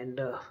video and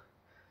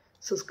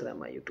subscribe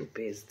my YouTube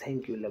page.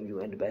 Thank you, love you,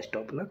 and best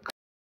of luck.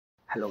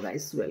 Hello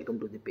guys, welcome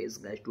to the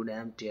page guys. Today I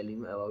am telling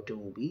you about a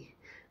movie.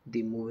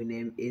 The movie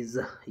name is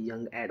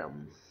Young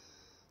Adam.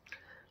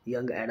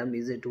 Young Adam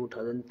is a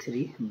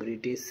 2003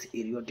 British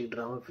erotic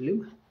drama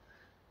film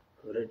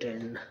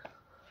written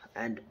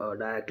and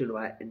directed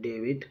by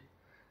David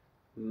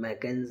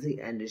Mackenzie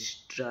and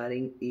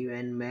starring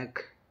Ewan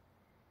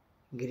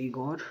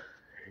McGregor,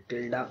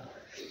 Tilda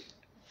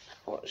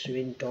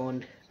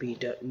Swinton,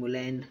 Peter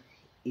Mullen,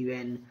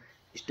 Ewan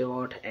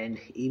Stewart, and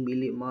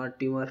Emily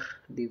Mortimer.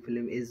 The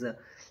film is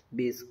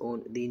based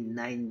on the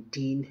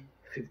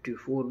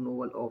 1954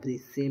 novel of the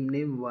same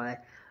name by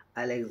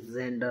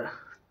Alexander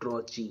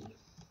Trotsky.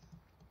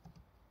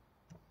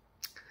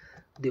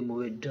 The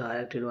movie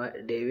directed by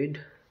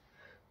David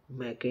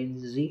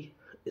Mackenzie,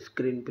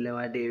 screenplay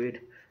by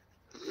David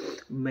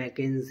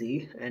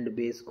Mackenzie, and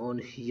based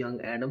on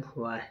Young Adam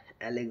by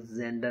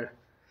Alexander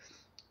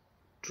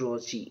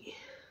Trotsky,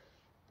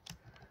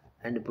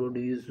 and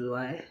produced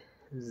by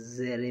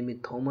Jeremy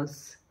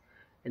Thomas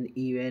and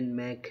Ewan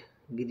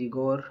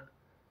McGregor,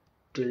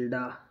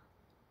 Tilda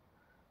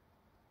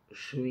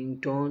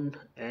Swinton,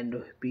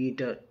 and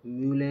Peter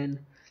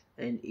Mullen,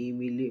 and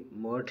Emily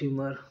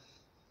Mortimer.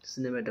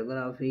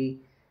 Cinematography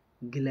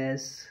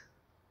Glass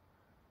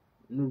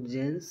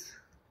Nugents,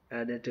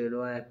 edited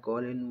by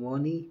Colin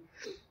Mooney,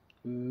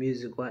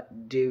 music by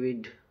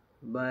David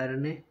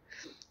Byrne,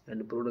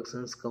 and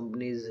productions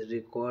companies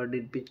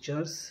Recorded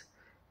Pictures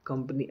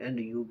Company and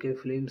UK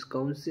Films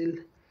Council,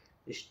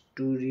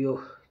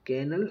 Studio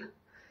Canal,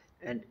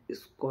 and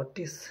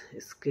Scottish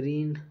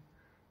Screen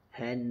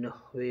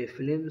Hanway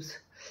Films,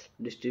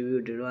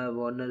 distributed by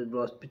Warner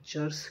Bros.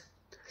 Pictures.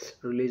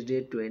 Release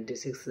date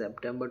 26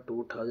 September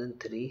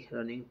 2003.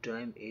 Running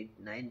time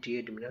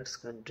 98 minutes.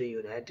 Country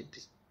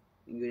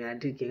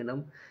United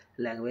Kingdom.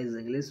 Language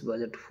English.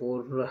 Budget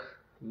 4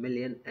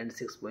 million and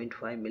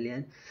 6.5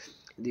 million.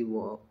 The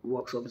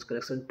box office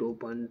collection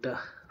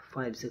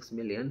 2.56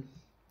 million.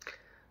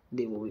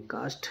 The movie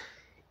cast: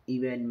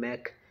 Ewan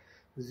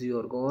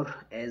McGregor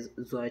as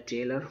Zoe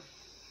Taylor,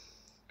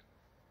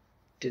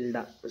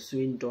 Tilda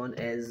Swinton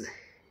as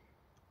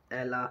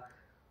Ella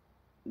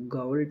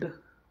Gould,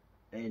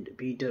 and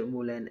Peter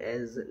Mullen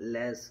as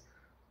Les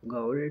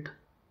Gould,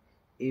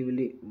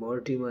 Emily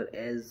Mortimer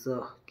as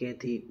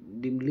Kathy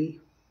Dimley,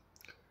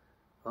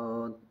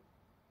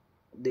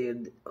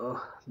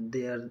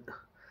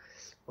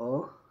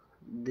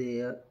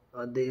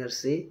 there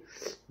say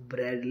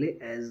Bradley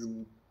as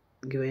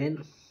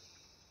Gwen,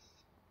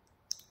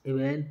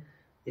 Ewan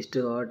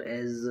Stewart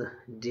as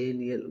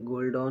Daniel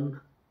Gordon,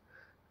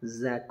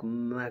 Zach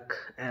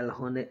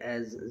McElhone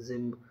as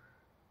Jim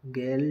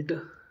Galt,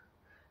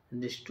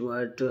 and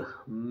Stuart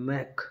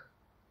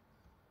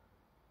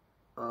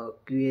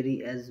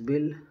McQuarrie as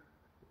Bill,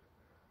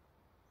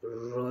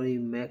 Rory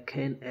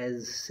McCann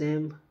as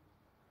Sam,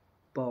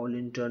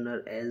 Pauline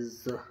Turner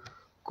as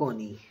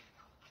Connie.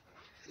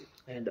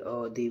 And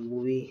the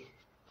movie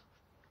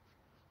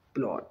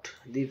plot: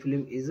 the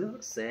film is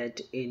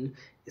set in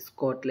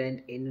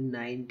Scotland in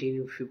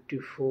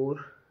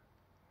 1954.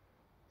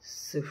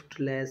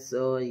 Shiftless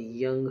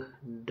young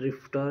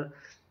drifter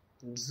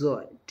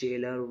Zoe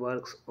Taylor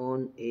works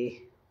on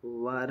a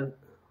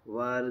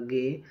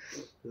vargay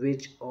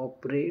which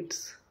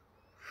operates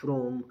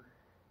from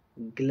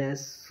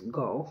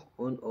Glasgow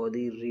on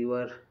the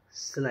River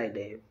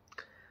Slide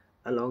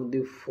along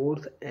the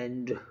Forth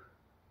and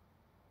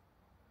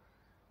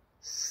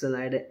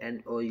Slide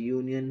and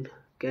Union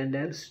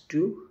Canals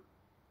to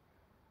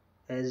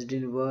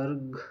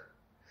Edinburgh.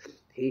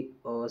 He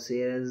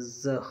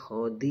shares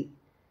the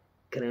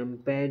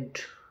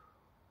cramped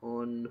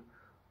on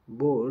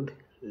board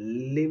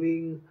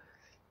living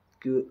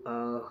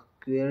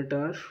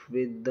quarters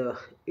with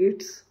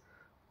its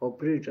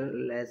operator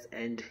Les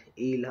and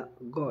Ella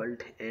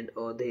Gold and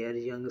their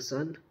young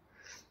son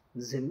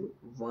Jim.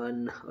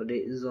 One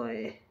day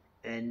Zoe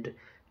and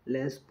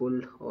Les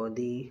pull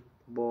the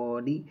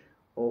body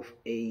of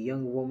a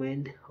young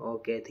woman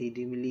Kathy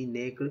Dimley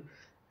naked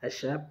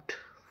except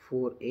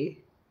for a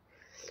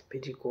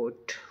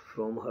petticoat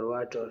from her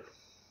water.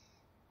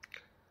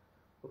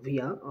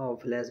 Via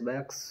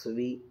flashbacks,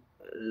 we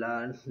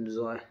learn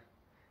Zoe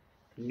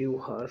knew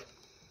her,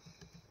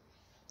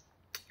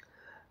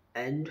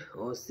 and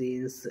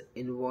scenes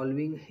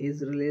involving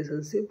his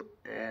relationship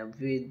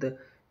with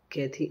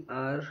Kathy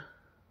are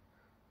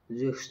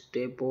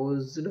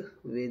juxtaposed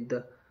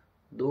with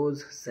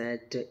those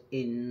set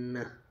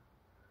in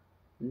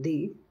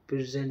the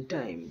present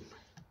time.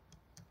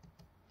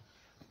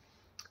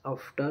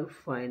 After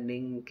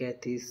finding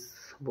Kathy's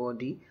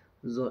body,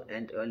 Zoe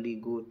and Ali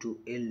go to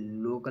a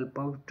local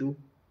pub to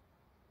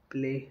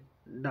play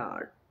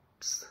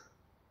darts.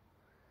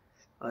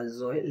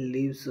 Zoe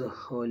leaves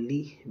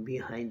Holly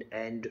behind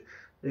and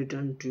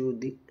returns to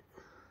the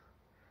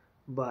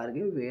bar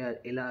where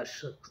Ella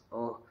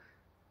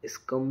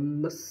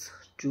succumbs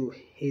to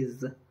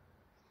his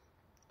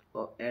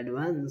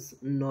advance,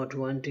 not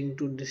wanting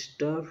to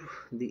disturb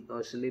the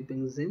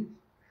sleeping Zim.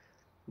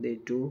 They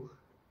two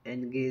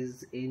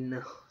engage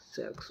in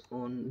sex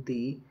on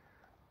the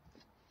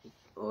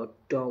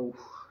tow,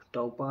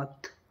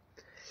 towpath.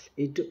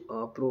 It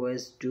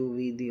proves to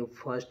be the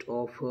first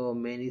of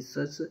many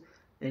such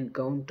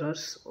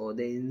encounters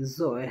they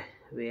enjoy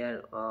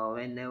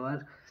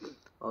whenever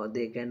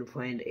they can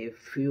find a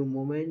few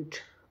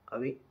moments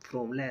away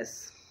from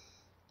less.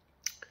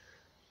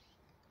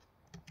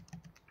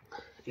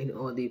 In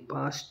the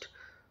past,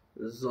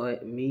 Zoe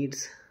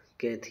meets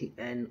Kathy,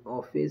 an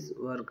office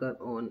worker,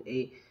 on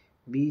a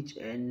beach,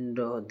 and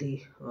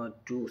the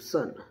two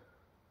sons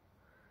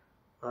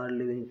are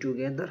living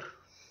together.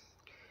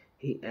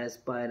 He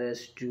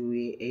aspires to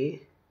be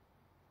a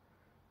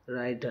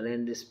writer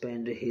and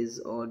spend his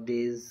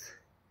days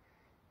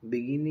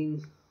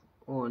beginning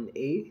on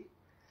a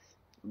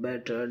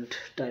battered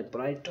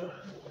typewriter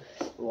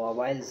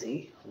while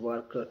he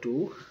works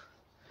to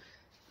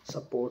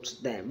support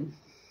them.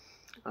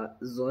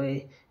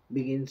 Zoe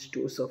begins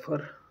to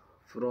suffer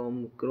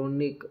from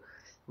chronic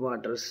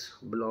water's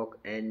block,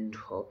 and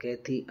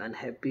Kathy,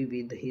 unhappy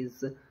with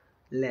his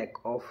lack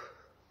of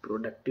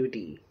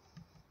productivity,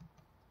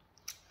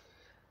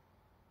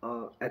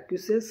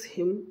 accuses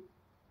him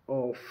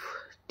of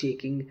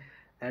taking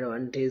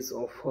advantage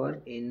of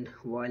her in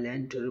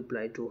violent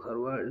reply to her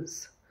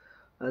words.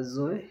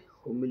 Zoe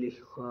humiliates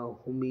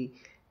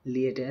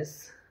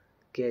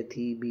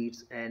Kathy,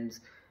 beats and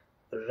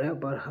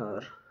rapes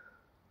her.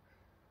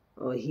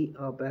 He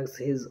packs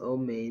his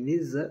many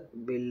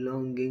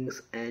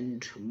belongings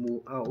and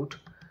moves out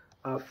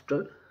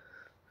after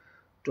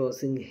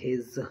tossing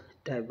his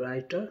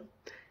typewriter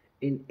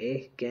in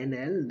a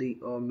canal. The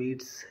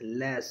meets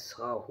Les,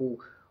 who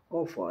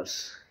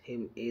offers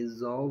him a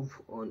job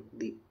on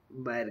the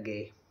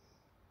barge.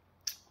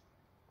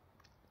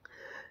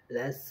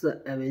 Les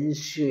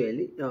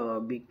eventually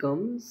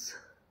becomes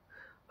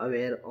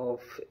aware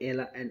of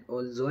Ella and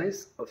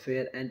Zoe's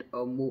affair and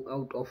move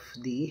out of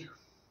the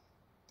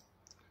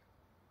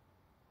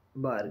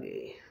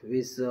barge,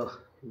 which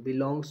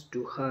belongs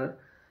to her,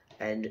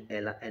 and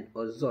Ella and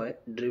Zoe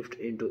drift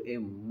into a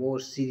more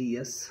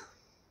serious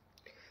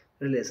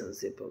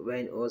relationship.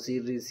 When she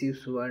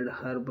receives word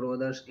her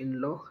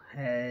brother-in-law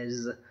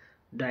has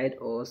died,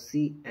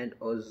 she and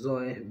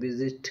Zoe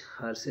visit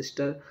her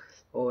sister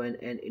Ewan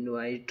and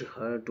invite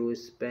her to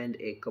spend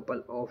a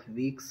couple of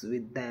weeks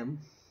with them.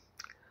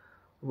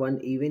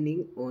 One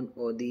evening, on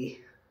the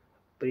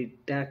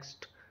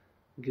pretext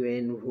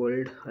Ewan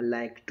would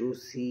like to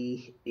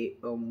see a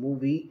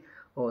movie,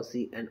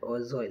 she and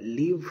Zoe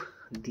leave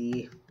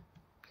the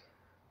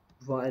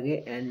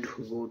barge and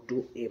go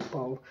to a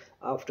pub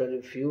after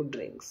a few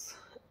drinks,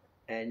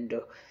 and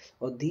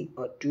the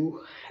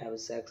two have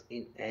sex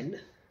in an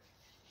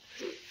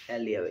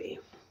alleyway.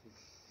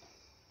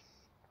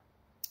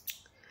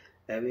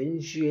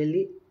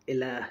 Eventually,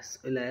 Elias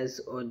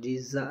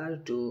desire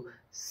to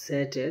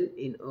settle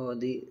in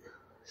the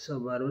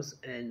suburbs,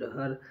 and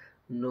her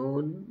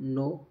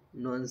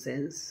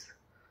no-nonsense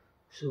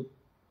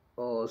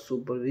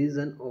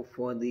supervision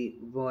for the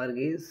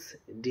barge's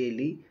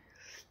daily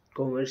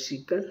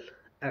commercial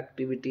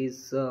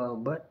activities,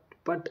 but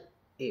put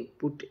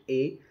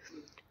a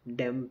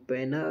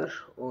dampener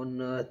on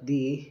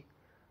the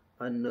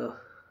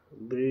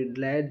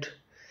unbridled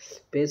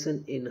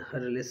passion in her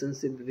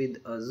relationship with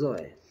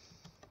Zoe,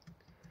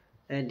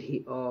 and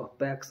he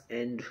packs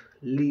and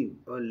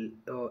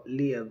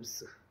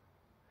leaves.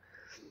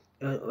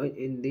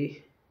 In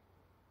the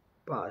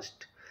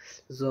past,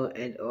 Zoe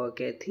and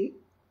Kathy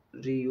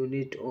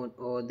reunite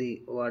on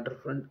the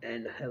waterfront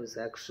and have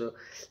sex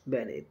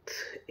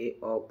beneath a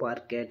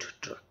parked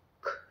truck.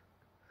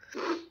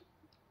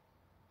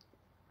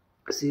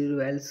 She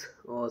reveals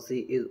she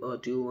is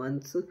 2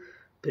 months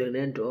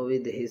pregnant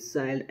with his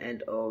child,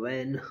 and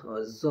when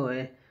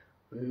Zoe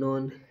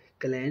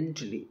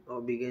nonchalantly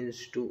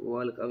begins to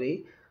walk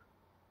away,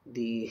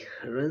 the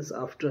runs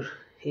after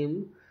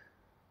him,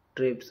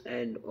 trips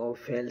and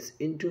falls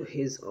into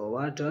his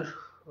water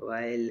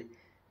while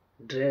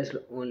dressed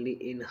only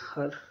in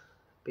her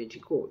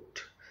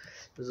petticoat.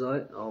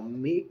 Zoe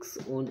makes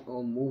on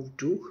a move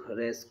to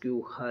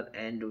rescue her,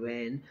 and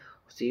when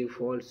she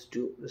falls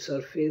to the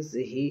surface,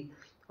 he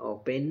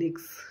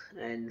panics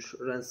and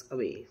runs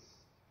away.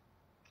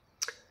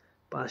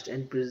 Past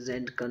and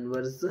present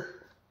converse.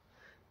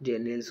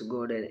 Daniel's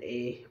Gordon,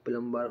 a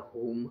plumber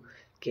whom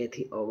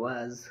Kathy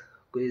was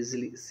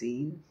crazily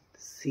seeing,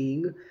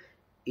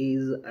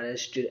 is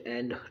arrested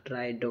and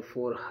tried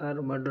for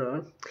her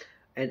murder,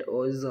 and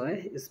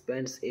Zoe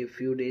spends a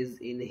few days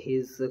in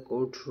his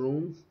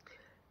courtroom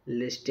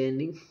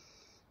listening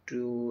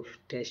to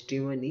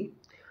testimony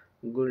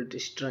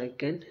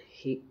Goldstriken.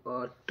 He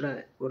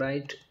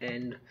write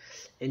and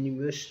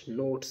anonymous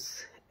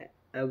notes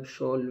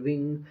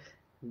absolving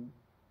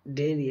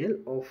Daniel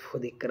of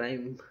the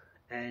crime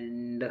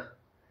and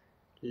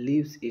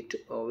leaves it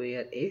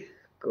where a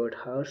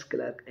courthouse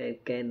clerk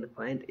can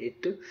find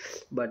it,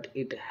 but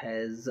it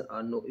has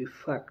no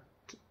effect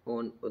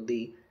on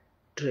the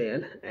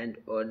trial, and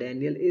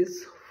Daniel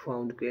is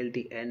found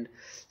guilty and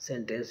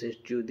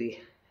sentenced to the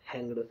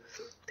hanged.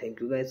 Thank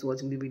you guys for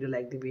watching the video.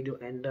 Like the video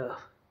and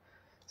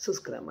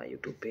subscribe my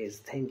YouTube page.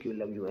 Thank you,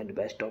 love you, and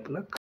best of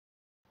luck.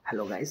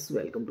 Hello guys,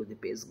 welcome to the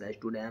page guys.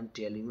 Today I am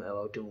telling you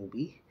about a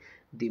movie.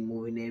 The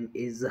movie name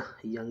is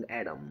Young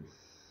Adam.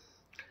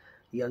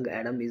 Young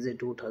Adam is a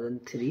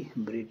 2003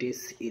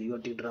 British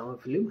erotic drama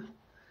film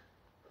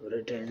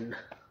written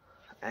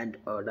and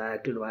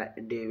directed by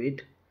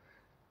David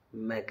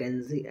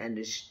Mackenzie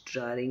and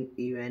starring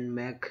Ewan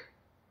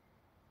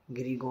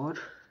McGregor,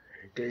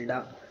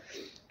 Tilda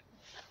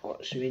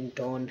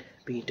Swinton,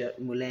 Peter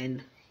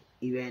Mullen,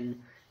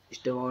 Ewan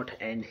Stewart,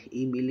 and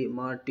Emily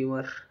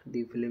Mortimer.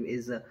 The film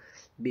is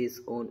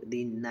based on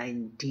the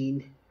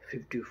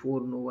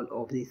 1954 novel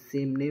of the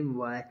same name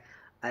by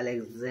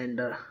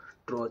Alexander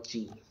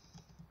Trotsky.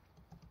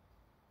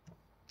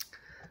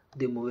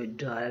 The movie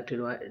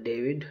directed by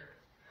David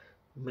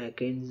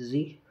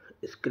Mackenzie,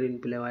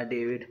 screenplay by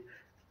David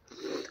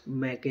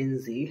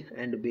Mackenzie,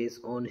 and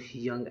based on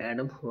Young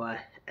Adam by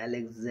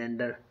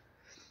Alexander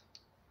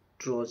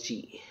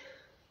Trotsky,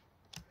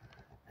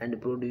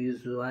 and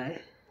produced by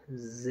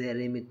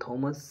Jeremy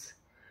Thomas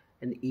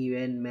and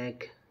Ewan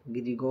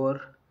McGregor,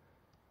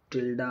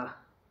 Tilda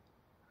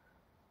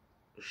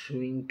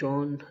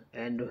Swinton,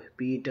 and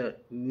Peter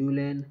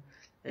Mullen,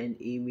 and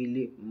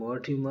Emily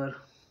Mortimer.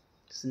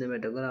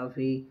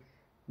 Cinematography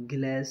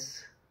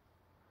Glass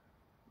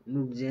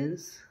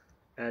Nugents,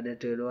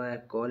 edited by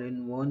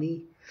Colin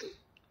Mooney,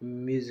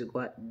 music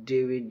by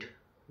David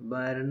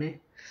Byrne,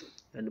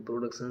 and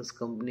productions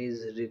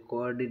companies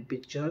Recorded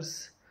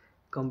Pictures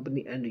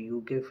Company and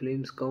UK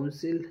Films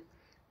Council,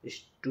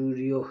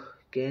 Studio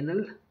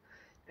Canal,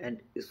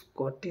 and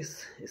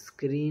Scottish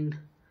Screen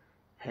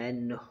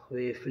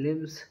Hanway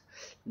Films,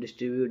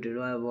 distributed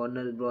by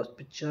Warner Bros.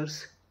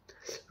 Pictures.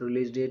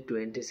 Release date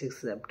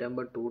 26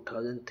 September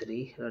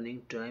 2003.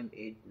 Running time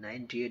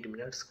 98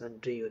 minutes.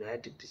 Country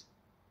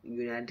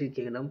United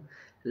Kingdom.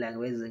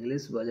 Language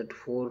English. Budget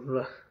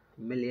 4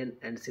 million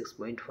and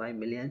 6.5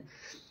 million.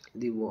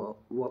 The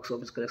box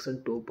office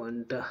collection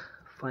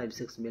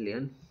 2.56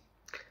 million.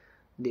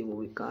 The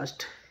movie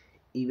cast: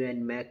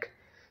 Ewan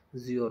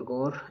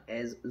McGregor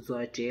as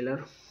Zoe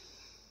Taylor,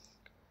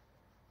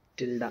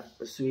 Tilda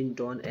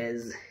Swinton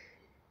as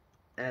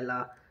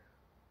Ella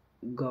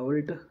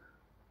Gould,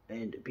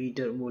 and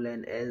Peter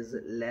Mullen as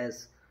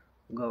Les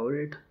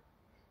Gould,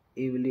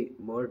 Emily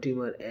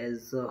Mortimer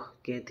as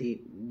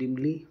Kathy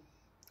Dimley,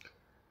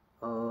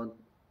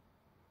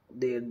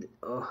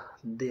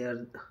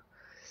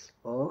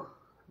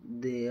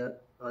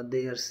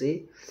 there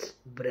say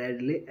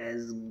Bradley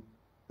as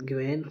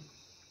Gwen,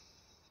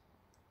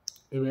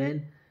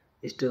 Ewan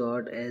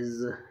Stewart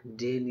as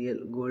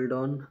Daniel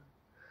Goldon,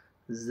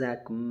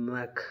 Zach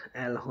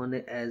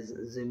McElhone as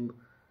Jim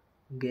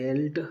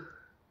Galt,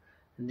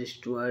 and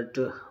Stuart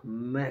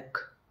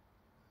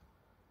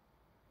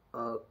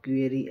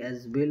McQuarrie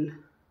as Bill,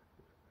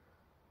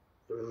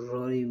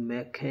 Rory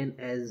McCann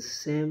as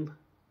Sam,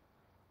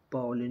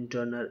 Pauline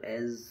Turner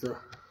as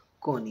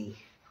Connie.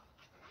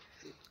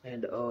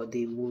 And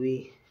the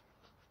movie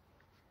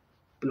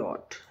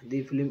plot: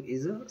 the film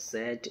is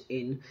set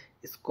in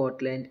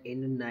Scotland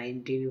in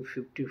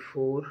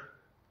 1954.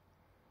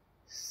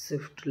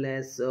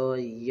 Shiftless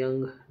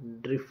young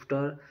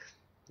drifter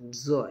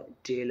Zoe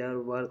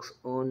Taylor works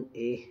on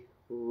a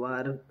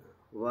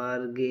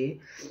wargay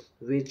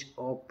which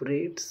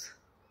operates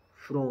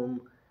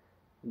from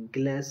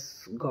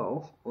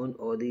Glasgow on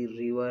the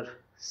River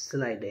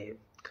Slide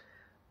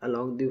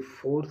along the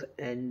Forth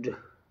and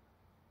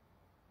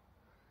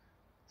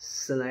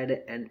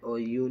Slide and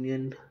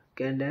Union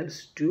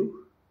Canals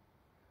to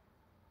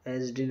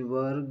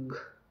Edinburgh.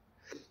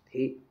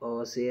 He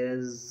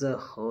shares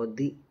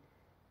the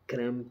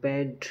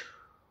cramped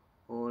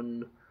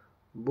on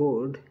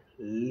board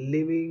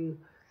living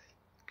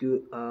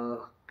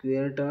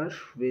quarters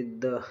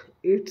with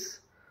its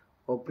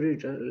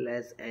operator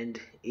Les and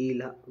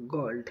Ella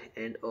Gold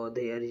and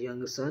their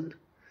young son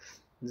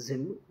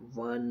Jim.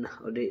 One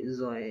day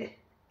Zoe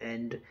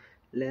and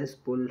Les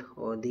pull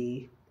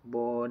the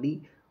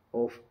body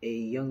of a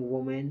young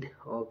woman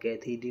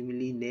Kathy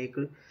dimly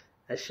naked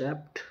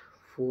except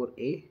for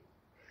a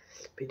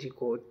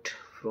petticoat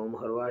from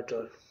her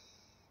water.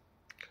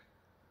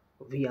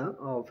 Via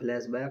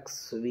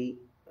flashbacks we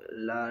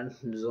learn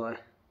Zoe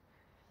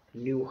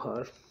knew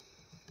her,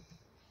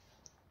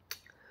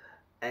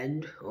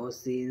 and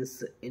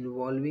scenes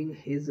involving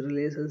his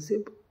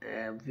relationship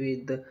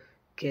with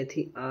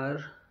Kathy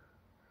are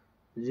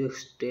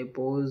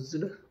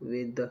juxtaposed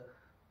with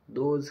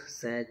those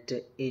set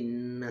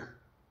in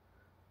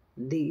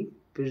the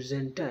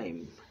present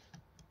time.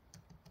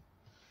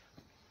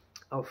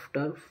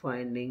 After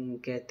finding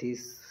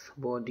Kathy's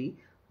body,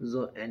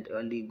 Zoe and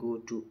Ali go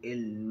to a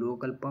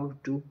local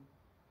pub to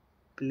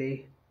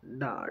play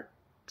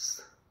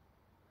darts.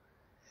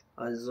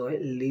 Zoe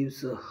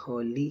leaves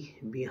Holly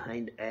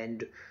behind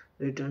and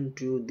returns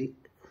to the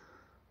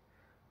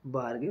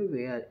bargain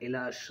where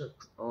Ella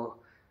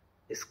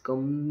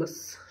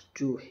succumbs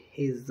to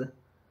his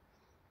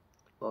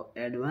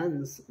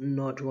advance,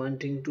 not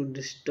wanting to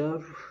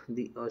disturb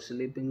the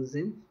sleeping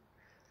Zim.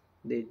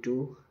 They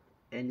two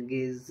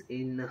engage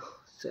in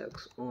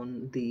sex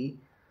on the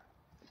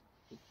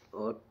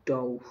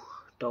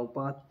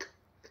towpath.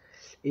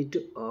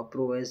 It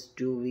proves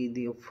to be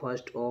the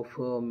first of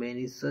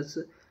many such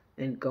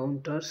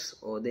encounters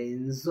they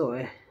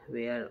enjoy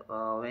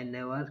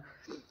whenever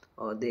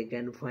they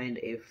can find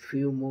a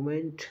few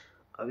moments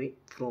away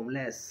from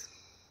less.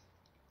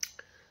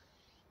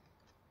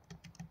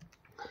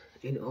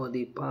 In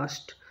the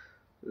past,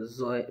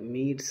 Zoe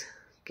meets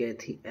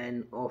Kathy,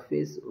 an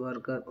office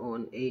worker,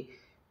 on a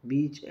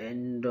beach,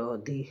 and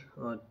the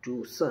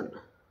two sons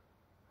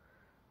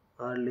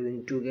are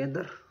living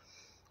together.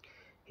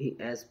 He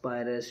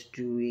aspires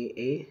to be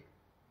a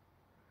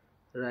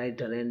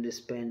writer and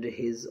spends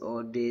his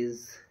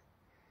days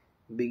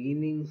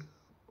beginning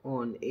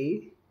on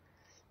a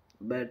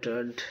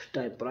battered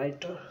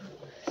typewriter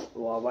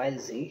while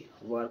he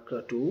works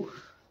to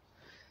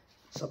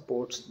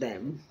support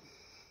them.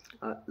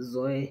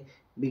 Zoe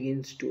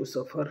begins to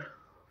suffer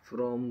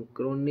from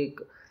chronic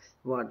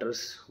water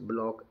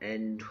block,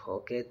 and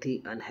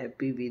Kathy,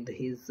 unhappy with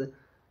his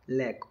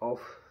lack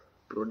of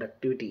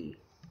productivity,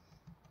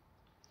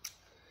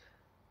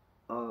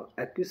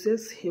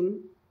 accuses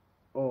him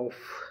of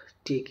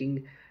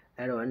taking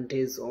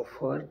advantage of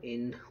her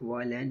in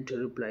violent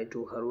reply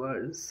to her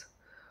words.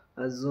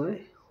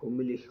 Zoe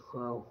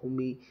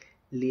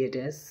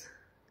humiliates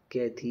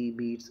Kathy,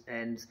 beats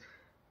and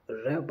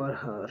rapes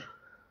her.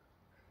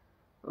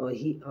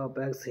 He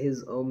packs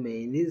his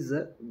many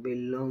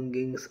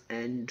belongings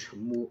and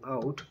moves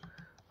out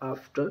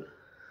after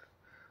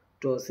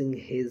tossing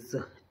his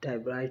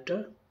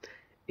typewriter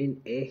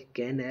in a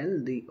canal.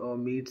 The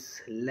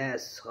meets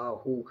Les,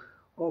 who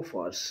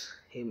offers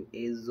him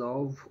a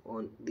job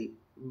on the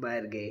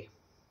barge.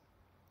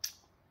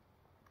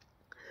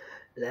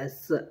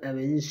 Les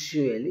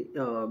eventually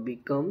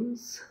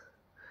becomes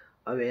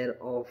aware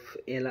of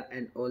Ella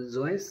and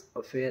Zoe's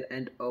affair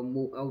and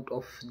move out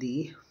of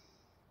the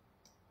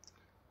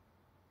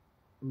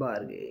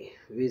barge,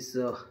 which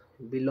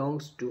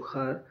belongs to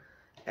her,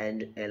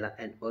 and Ella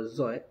and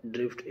Zoe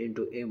drift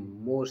into a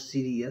more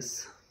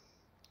serious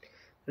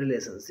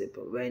relationship.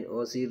 When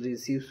she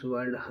receives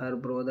word her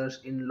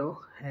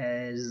brother-in-law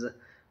has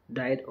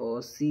died,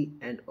 she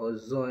and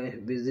Zoe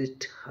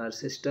visit her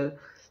sister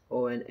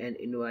Owen and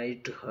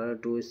invite her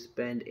to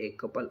spend a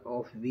couple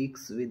of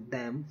weeks with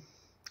them.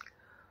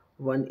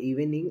 One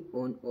evening,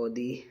 on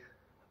the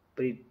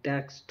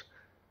pretext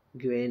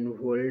Gwen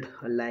would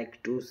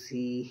like to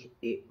see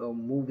a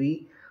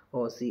movie,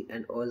 she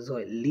and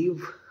Zoe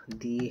leave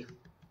the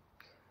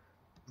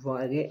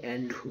barge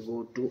and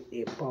go to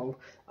a pub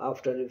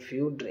after a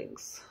few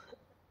drinks,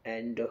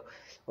 and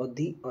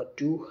the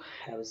two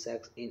have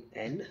sex in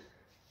an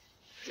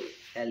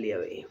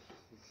alleyway.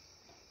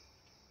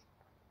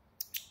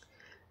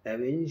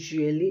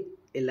 Eventually,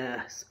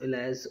 Elias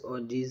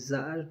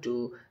desire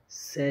to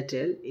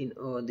settle in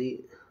the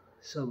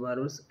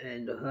suburbs,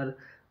 and her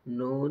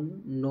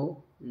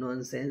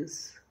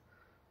no-nonsense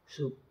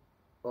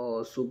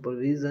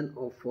supervision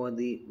for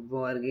the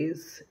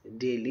bargain's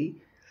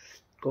daily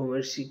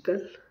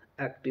commercial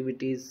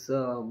activities,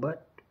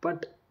 but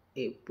put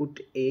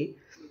a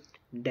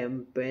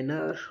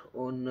dampener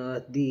on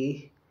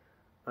the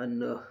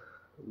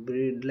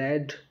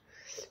unbridled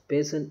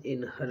passion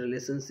in her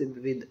relationship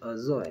with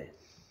Zoe,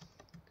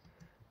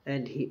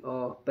 and he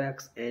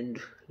packs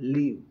and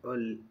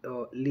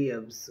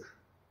leaves.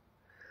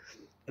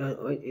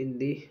 In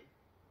the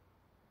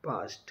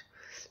past,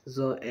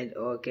 Zoe and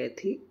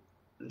Kathy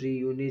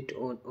reunite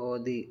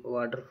on the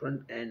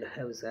waterfront and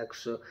have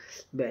sex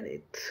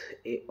beneath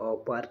a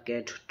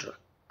parked truck.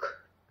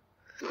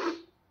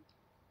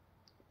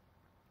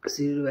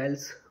 She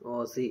reveals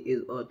she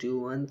is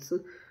 2 months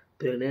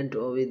pregnant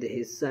with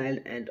his child,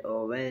 and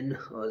when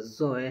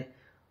Zoe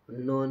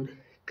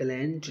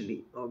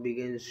nonchalantly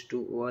begins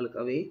to walk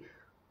away,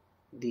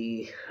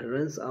 the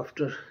runs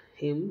after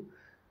him,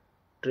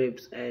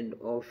 trips and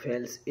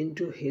falls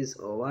into his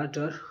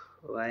water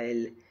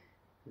while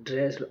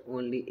dressed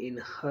only in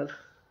her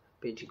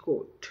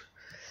petticoat.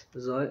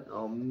 Zoe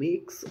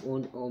makes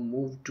on a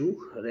move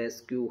to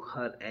rescue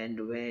her,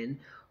 and when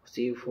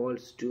she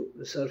falls to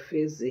the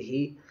surface,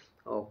 he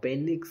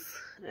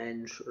panics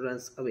and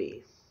runs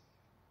away.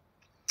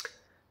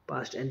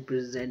 Past and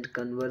present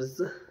converse.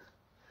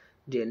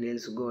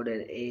 Daniel's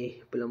Gordon,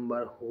 a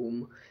plumber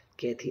whom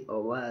Kathy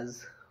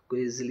was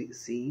casually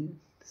seeing,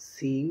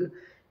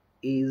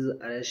 is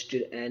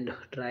arrested and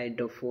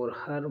tried for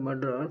her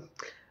murder,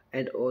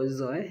 and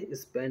Zoe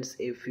spends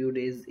a few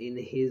days in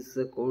his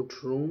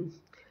courtroom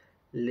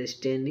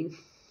listening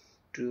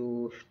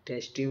to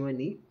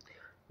testimony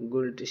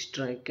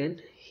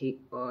Goldstriken. He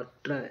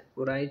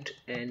write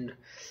and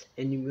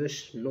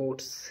anonymous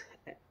notes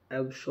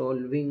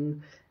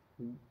absolving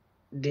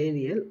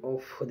Daniel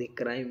of the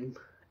crime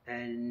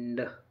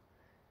and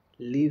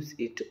leaves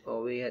it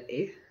where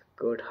a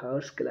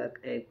courthouse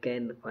clerk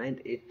can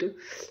find it,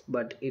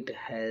 but it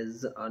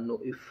has no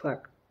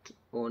effect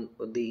on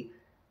the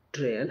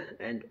trial,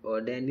 and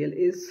Daniel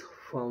is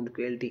found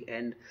guilty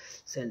and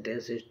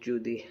sentenced to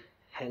the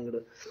hanged.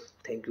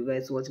 Thank you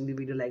guys for watching the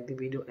video. Like the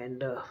video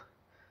and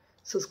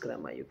subscribe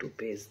my YouTube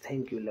page.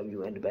 Thank you, love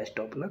you, and best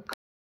of luck.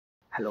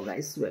 Hello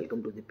guys,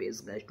 welcome to the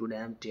page guys. Today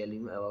I am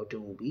telling you about a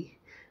movie.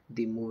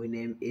 The movie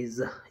name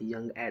is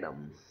Young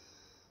Adam.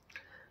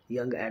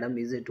 Young Adam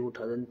is a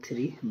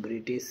 2003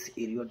 British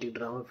erotic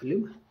drama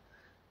film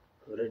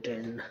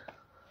written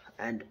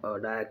and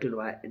directed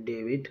by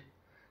David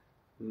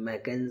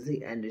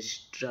Mackenzie and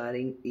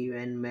starring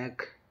Ewan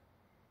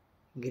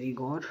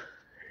McGregor,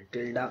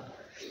 Tilda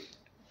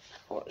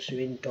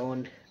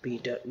Swinton,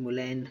 Peter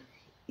Mullen,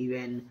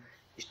 Ewan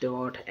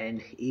Stewart,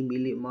 and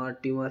Emily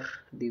Mortimer.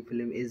 The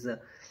film is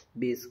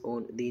based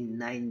on the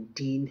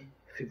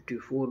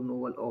 1954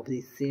 novel of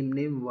the same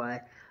name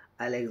by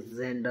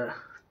Alexander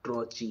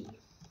Trotsky.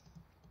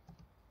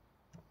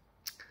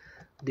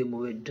 The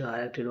movie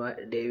directed by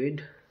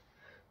David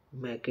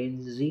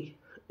Mackenzie,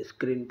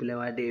 screenplay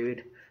by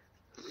David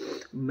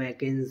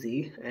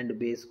Mackenzie, and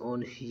based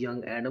on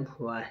Young Adam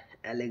by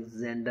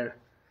Alexander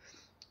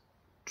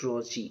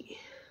Trotsky,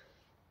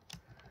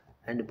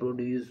 and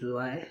produced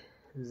by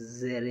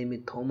Jeremy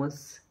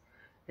Thomas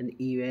and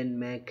Ewan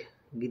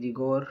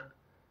McGregor,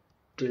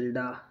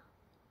 Tilda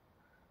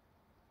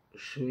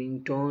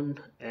Swinton,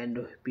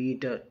 and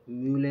Peter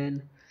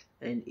Mullen,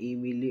 and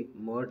Emily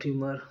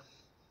Mortimer.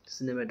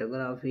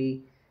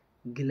 Cinematography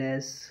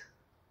Glass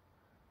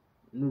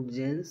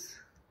Nugents,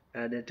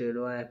 edited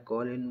by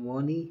Colin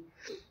Mooney,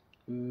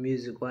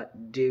 music by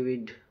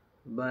David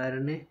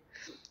Byrne,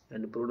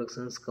 and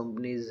productions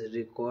companies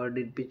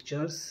Recorded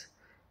Pictures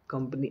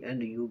Company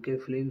and UK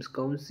Films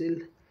Council,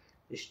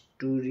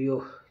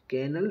 Studio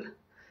Canal,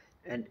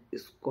 and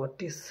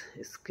Scottish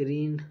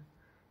Screen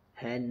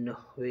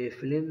Hanway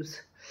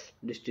Films,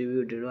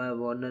 distributed by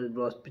Warner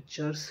Bros.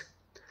 Pictures.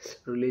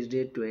 Release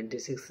date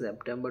 26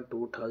 September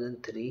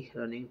 2003.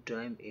 Running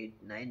time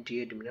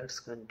 98 minutes.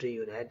 Country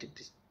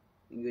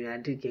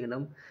United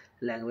Kingdom.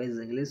 Language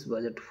English.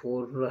 Budget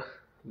 4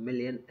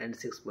 million and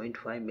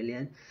 6.5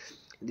 million.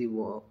 The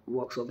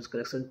box office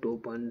collection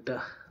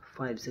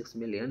 2.56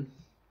 million.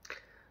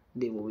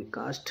 The movie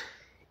cast: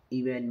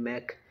 Ewan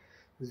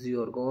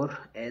McGregor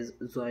as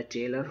Zoe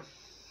Taylor,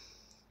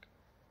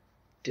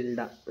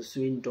 Tilda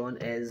Swinton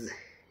as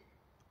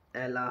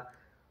Ella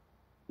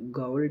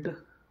Gould,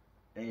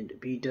 and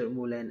Peter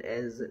Mullen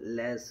as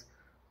Les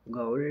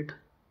Gould,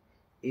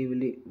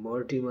 Emily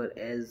Mortimer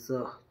as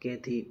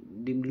Kathy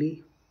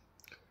Dimley,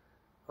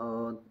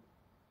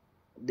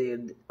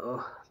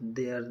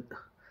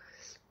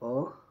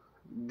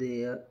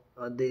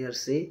 there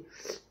say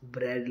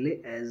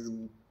Bradley as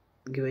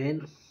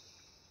Gwen,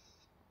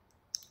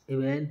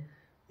 Ewan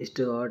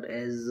Stewart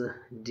as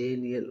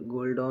Daniel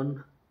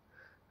Gordon,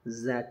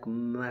 Zach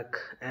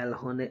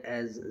McElhone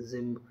as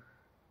Jim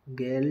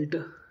Galt,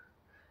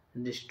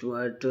 and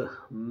Stuart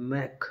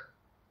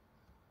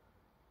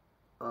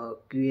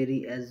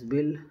McQuarrie as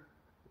Bill,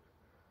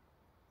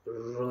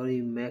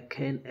 Rory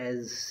McCann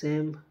as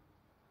Sam,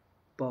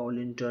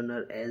 Pauline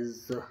Turner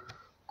as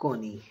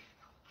Connie.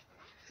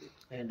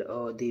 And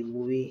the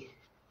movie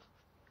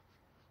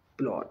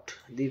plot: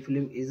 the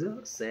film is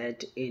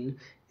set in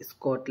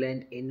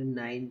Scotland in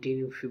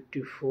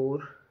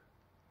 1954.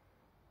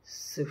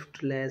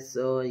 Shiftless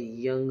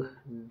young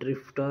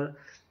drifter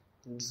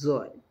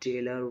Zoe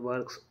Taylor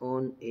works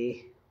on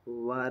a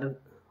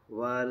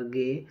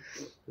vargay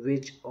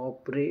which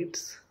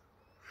operates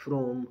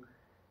from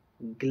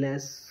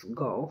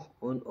Glasgow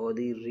on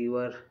the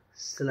River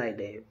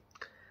Slide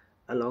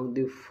along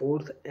the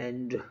Forth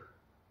and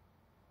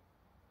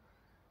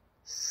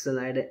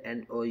Slide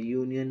and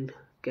Union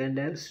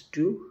Canals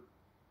to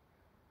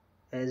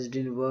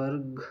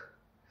Edinburgh.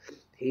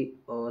 He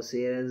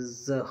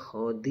shares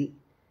the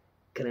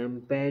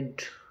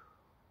cramped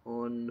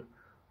on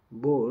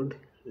board,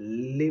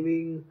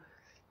 living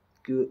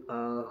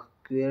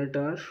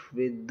quarter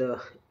with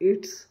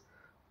its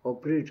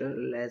operator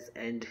Les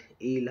and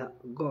Ella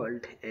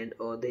Gold and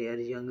their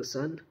young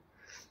son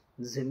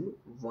Jim.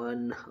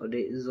 One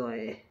day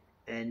Zoe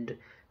and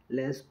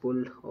Les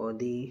pull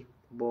the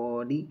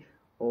body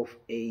of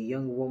a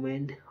young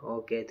woman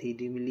Kathy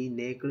Dimley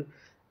naked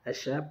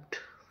except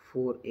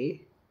for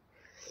a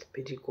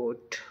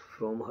petticoat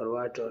from her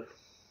water.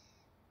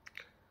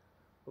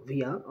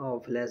 Via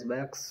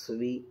flashbacks,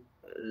 we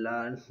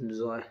learn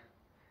Zoe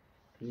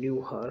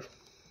knew her,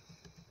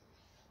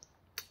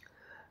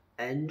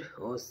 and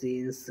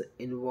scenes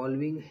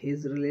involving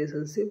his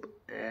relationship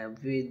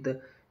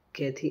with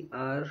Kathy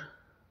are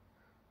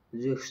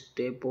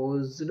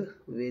juxtaposed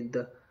with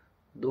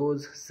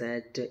those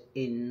set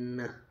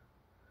in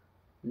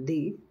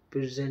the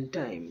present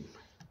time.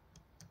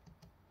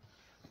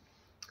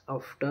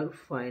 After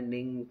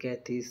finding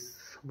Kathy's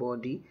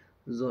body,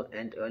 Zoe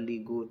and Ali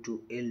go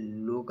to a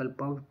local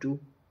pub to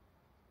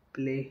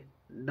play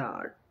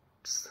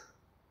darts.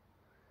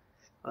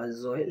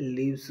 Zoe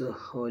leaves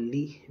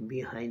Holly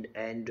behind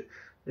and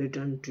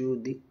returns to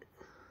the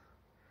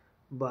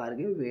bar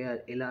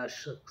where Ella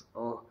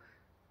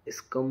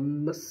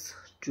succumbs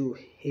to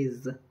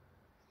his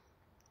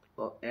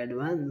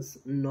advance,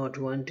 not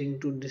wanting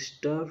to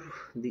disturb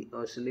the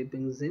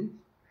sleeping Zim.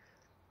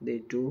 They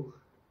two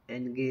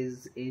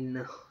engage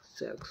in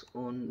sex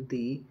on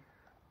the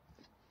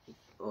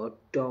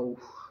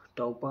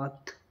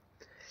towpath.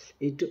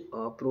 It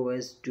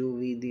proves to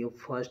be the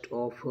first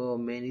of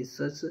many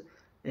such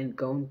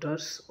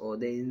encounters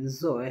they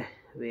enjoy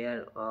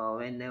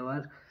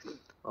whenever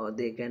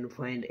they can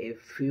find a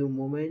few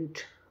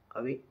moments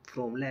away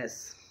from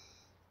less.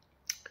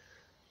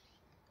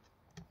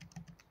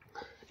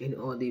 In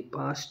the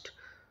past,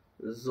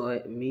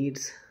 Zoe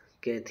meets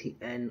Kathy,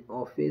 an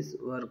office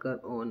worker,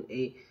 on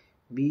a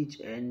beach,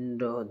 and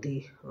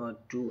the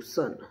two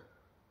sons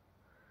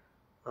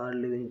are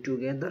living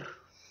together.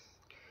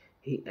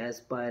 He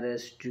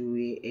aspires to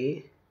be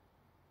a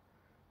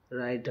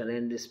writer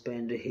and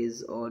spend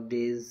his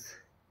days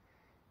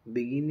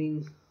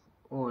beginning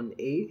on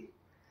a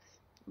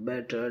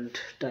battered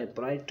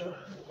typewriter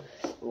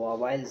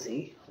while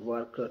he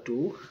works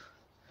to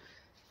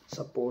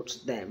support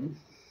them.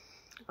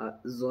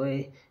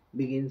 Zoe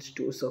begins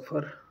to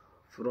suffer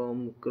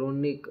from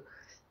chronic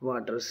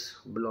water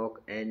block,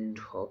 and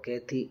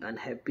Kathy,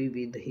 unhappy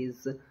with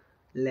his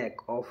lack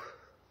of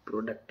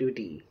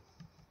productivity,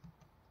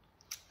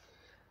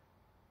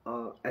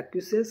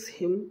 accuses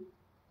him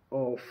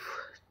of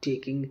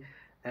taking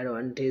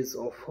advantage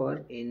of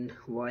her in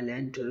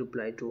violent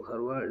reply to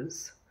her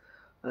words.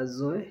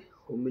 Zoe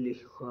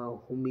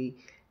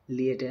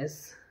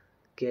humiliates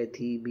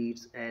Kathy,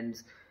 beats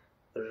and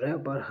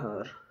rapes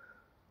her.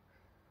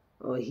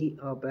 He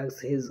packs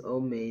his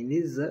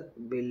man's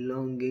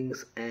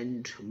belongings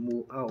and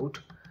moves out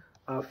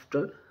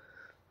after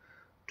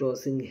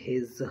tossing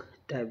his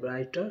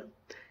typewriter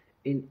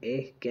in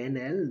a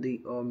canal.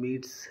 The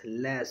meets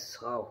Les,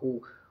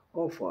 who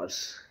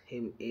offers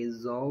him a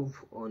job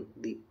on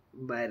the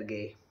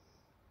barge.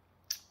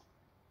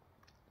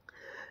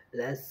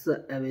 Les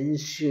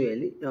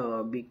eventually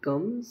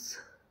becomes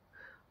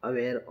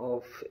aware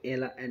of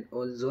Ella and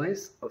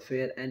Zoe's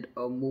affair and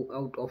move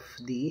out of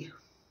the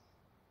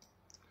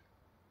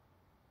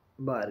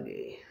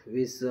barge,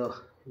 which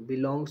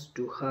belongs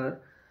to her,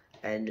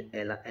 and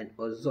Ella and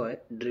Zoe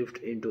drift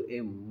into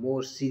a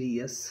more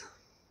serious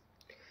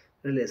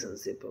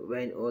relationship.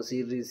 When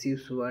Ozzy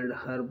receives word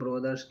her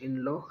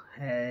brother-in-law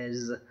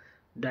has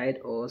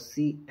died,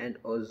 Ozzy and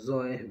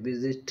Zoe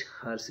visit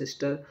her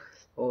sister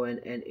Owen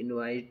and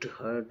invite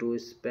her to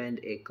spend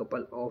a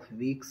couple of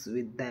weeks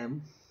with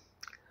them.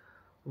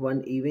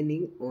 One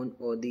evening, on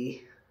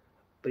the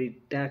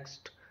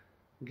pretext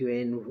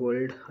Gwen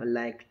would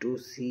like to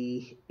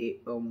see a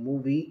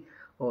movie,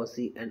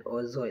 Ozzy and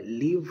Zoe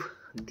leave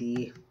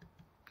the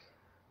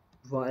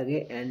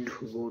barge and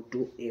go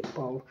to a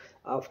pub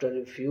after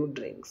a few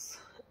drinks,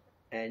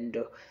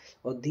 and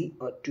the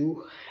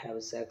two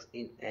have sex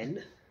in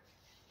an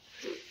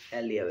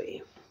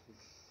alleyway.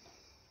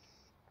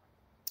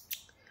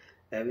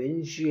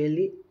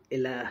 Eventually,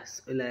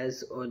 Elias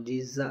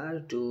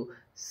desires to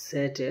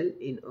settle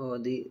in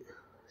the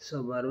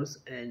suburbs,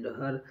 and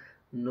her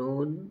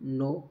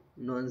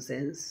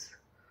no-nonsense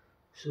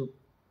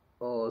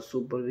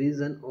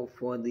supervision of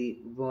the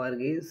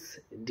bargain's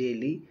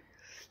daily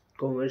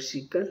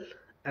commercial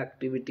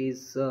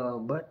activities,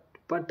 but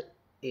put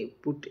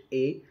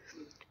a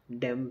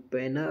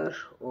dampener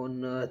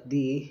on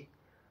the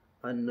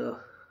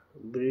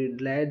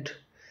unbridled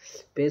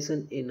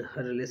passion in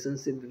her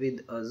relationship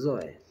with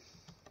Zoe,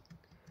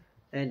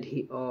 and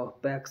he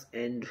packs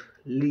and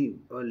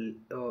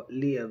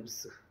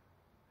leaves.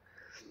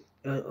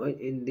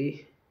 In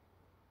the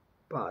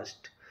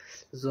past,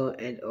 Zoe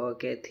and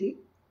Kathy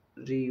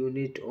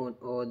reunite on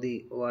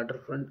the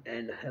waterfront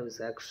and have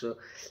sex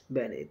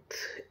beneath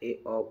a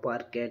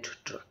parked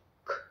truck.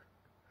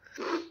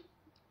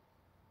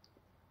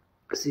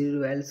 She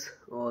reveals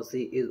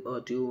she is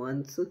 2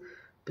 months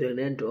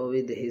pregnant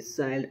with his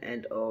child,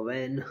 and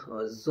when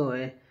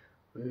Zoe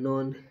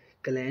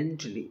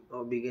nonchalantly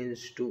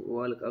begins to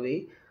walk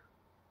away,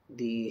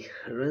 the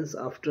runs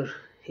after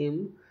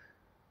him,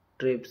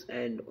 trips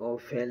and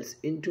falls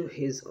into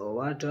his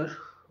water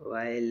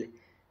while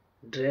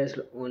dressed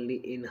only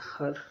in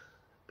her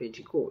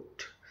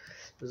petticoat.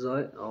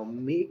 Zoe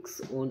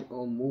makes on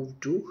a move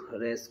to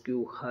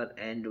rescue her,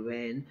 and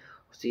when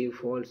she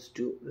falls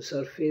to the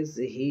surface,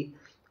 he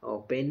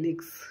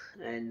panics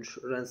and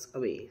runs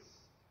away.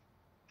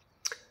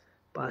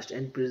 Past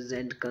and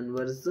present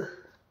converse.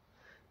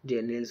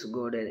 Daniel's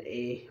Gordon,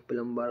 a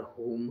plumber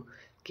whom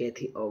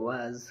Kathy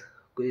was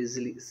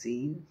casually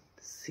seeing,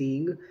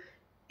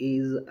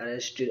 is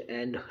arrested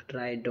and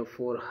tried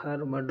for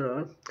her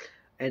murder,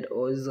 and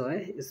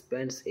Zoe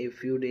spends a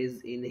few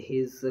days in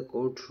his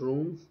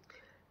courtroom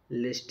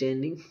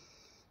listening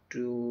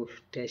to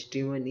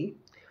testimony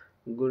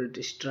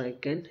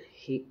guilt-stricken,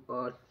 he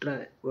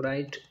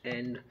writes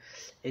and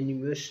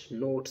anonymous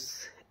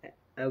notes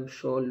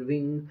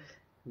absolving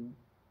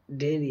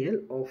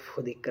Daniel of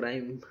the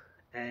crime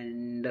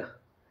and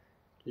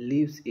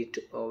leaves it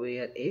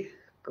where a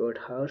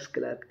courthouse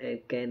clerk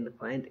can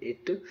find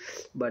it,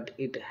 but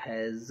it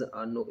has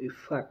no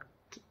effect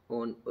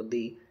on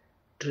the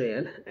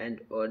trial,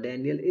 and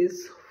Daniel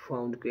is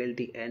found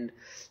guilty and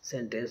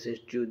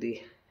sentenced to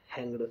the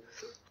hanged.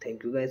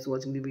 Thank you guys for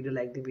watching the video.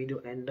 Like the video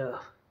and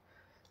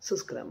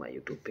subscribe my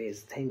YouTube page.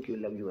 Thank you,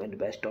 love you, and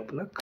best of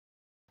luck.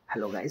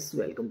 Hello guys,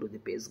 welcome to the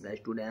page guys.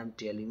 Today I am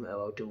telling you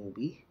about a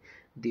movie.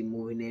 The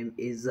movie name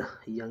is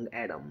Young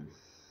Adam.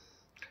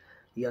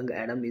 Young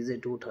Adam is a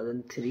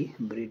 2003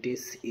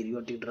 British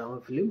erotic drama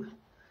film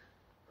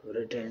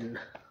written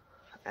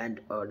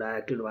and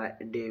directed by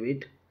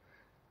David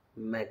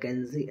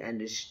Mackenzie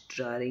and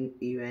starring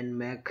Ewan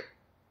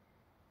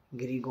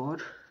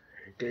McGregor,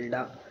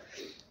 Tilda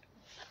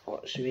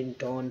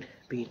Swinton,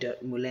 Peter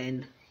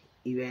Mullen,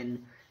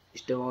 Ewan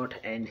Stewart,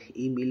 and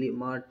Emily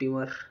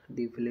Mortimer.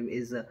 The film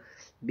is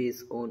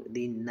based on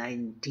the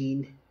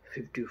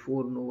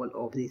 1954 novel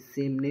of the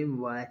same name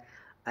by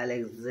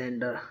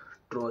Alexander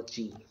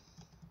Trotsky.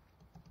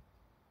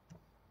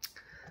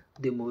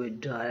 The movie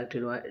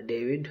directed by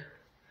David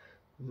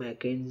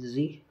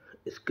Mackenzie,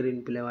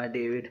 screenplay by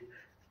David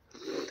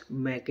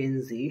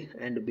Mackenzie,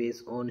 and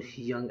based on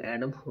Young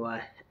Adam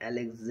by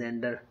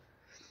Alexander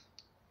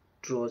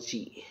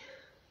Trotsky,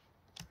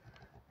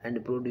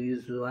 and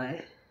produced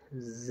by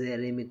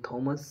Jeremy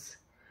Thomas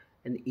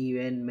and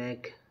Ewan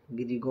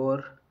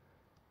McGregor,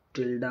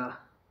 Tilda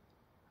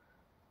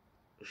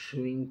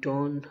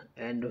Swinton,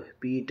 and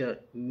Peter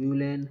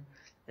Mullen,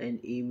 and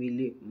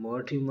Emily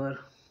Mortimer.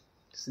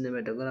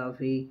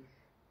 Cinematography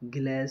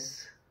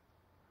Glass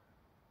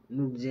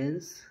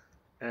Nugents,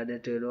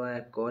 edited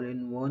by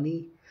Colin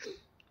Mooney,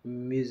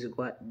 music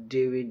by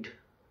David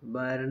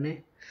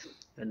Byrne,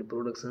 and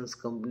productions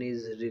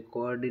companies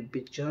Recorded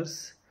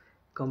Pictures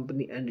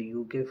Company and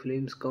UK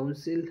Films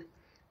Council,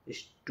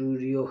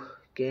 Studio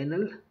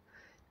Canal,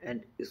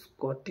 and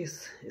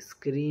Scottish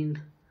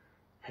Screen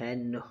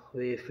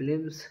Hanway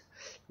Films,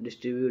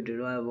 distributed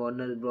by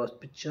Warner Bros.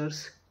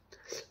 Pictures.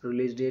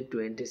 Release date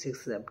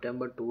 26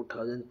 September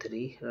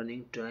 2003.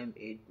 Running time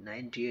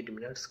 98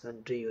 minutes.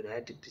 Country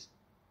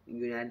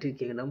United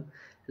Kingdom.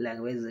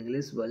 Language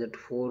English. Budget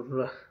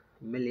 4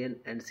 million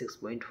and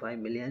 6.5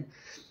 million.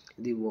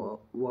 The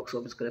box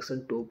office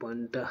collection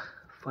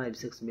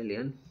 2.56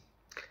 million.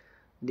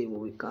 The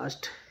movie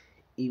cast: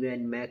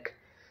 Ewan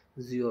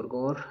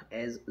McGregor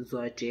as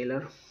Zoe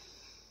Taylor,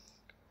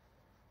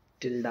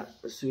 Tilda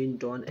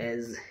Swinton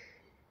as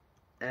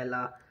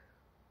Ella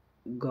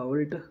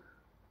Gould,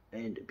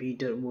 and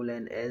Peter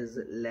Mullen as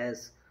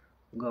Les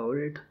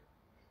Gould,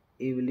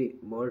 Emily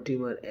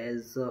Mortimer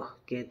as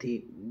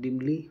Kathy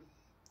Dimley,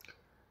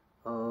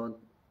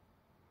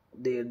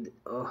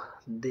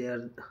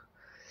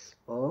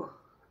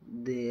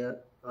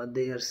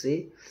 there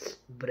say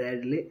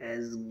Bradley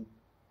as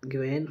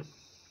Gwen,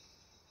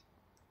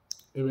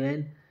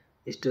 Ewan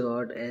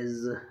Stewart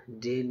as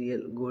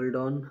Daniel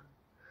Gordon,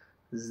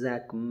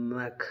 Zach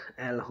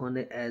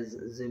McElhone as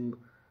Jim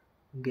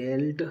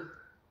Galt,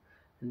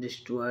 and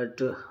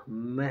Stuart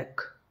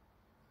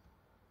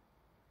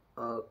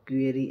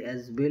McQuarrie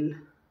as Bill,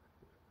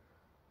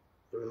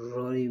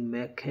 Rory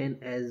McCann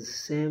as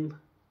Sam,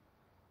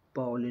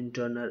 Pauline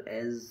Turner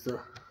as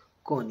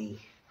Connie.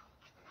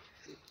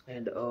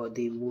 And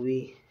the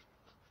movie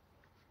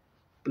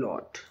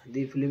plot: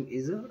 the film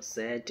is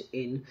set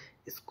in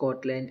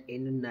Scotland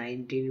in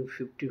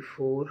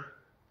 1954.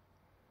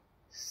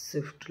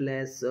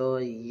 Shiftless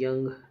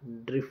young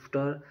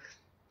drifter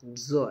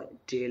Zoe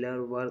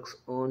Taylor works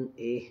on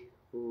a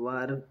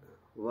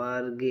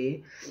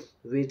vargay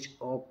which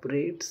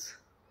operates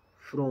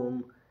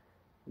from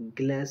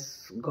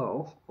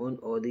Glasgow on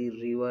the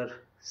River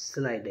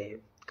Slide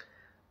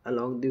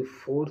along the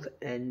Forth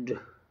and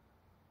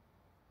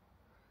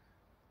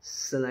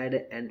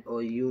Slide and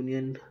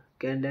Union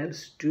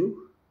Canals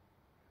to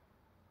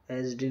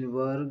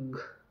Edinburgh.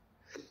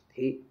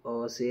 He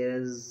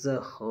shares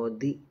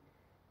the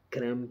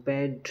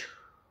cramped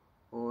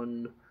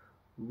on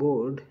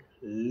board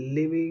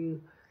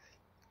living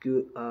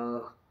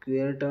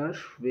quarters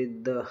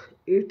with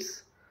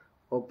its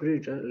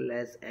operator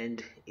Les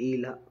and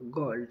Ella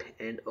Gold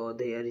and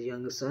their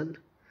young son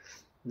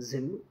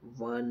Jim.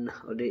 One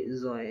day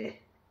Zoe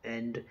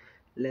and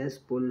Les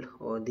pull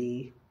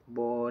the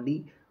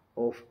body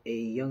of a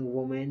young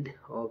woman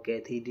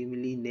Kathy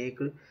Dimley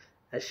naked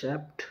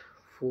except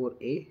for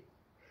a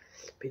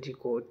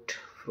petticoat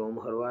from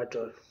her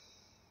water.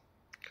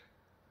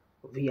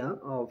 Via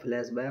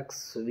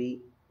flashbacks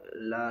we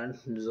learn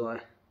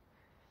Zoe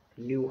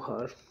knew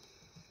her,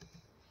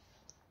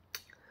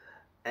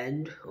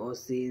 and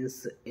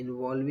scenes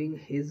involving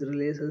his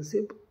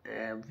relationship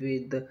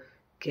with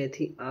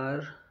Kathy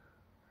are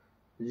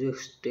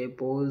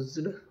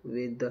juxtaposed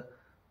with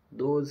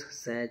those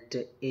set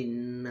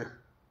in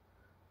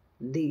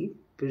the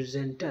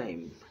present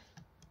time.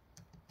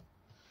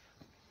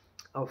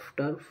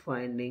 After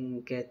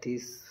finding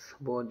Kathy's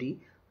body,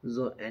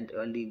 Zoe and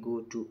Ali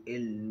go to a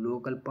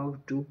local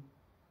pub to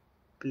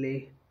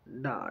play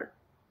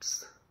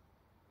darts.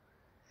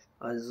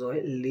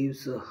 Zoe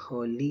leaves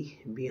Holly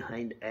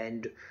behind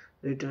and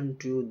returns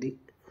to the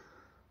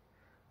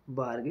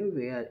bar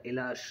where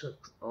Ella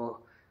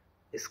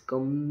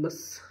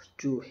succumbs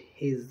to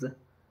his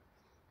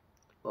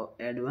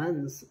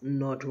advance,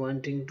 not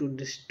wanting to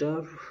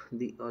disturb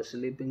the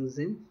sleeping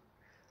Zim.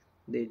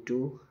 They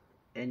two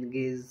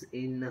engage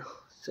in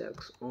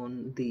sex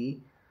on the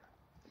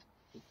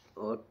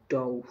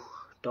tow,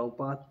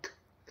 towpath.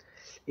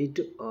 It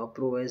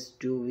proves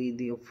to be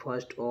the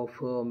first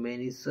of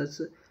many such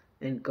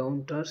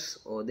encounters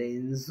they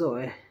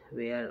enjoy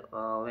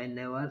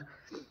whenever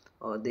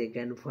they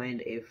can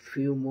find a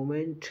few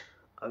moments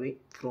away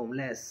from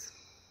less.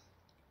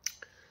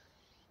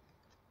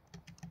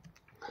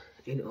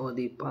 In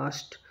the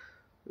past,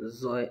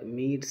 Zoe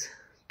meets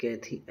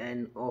Kathy,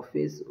 an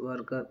office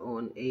worker,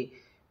 on a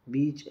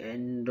beach,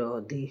 and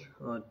the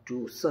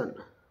two sons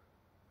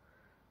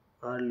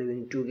are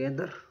living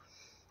together.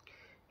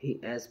 He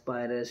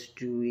aspires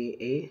to be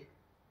a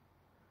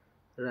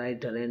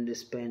writer and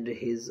spend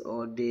his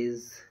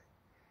days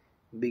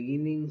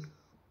beginning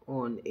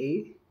on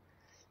a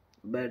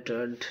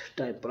battered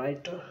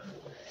typewriter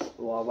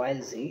while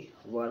he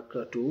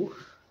works to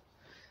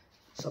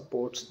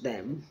support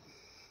them.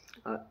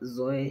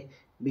 Zoe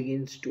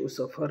begins to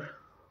suffer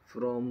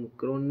from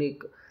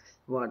chronic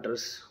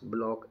water's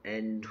block,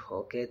 and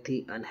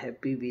Kathy,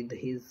 unhappy with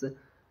his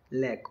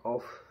lack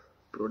of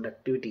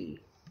productivity,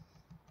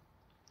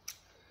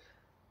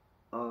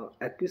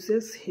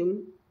 accuses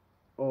him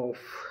of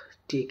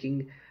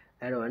taking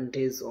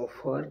advantage of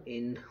her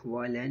in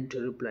violent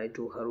reply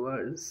to her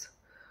words.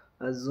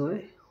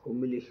 Zoe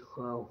humiliates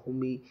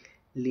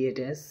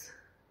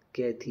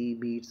Kathy,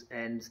 beats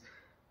and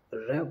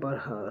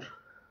rapes her.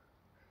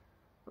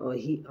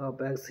 He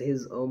packs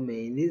his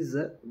many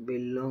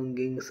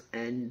belongings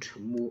and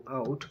moves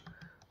out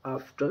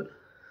after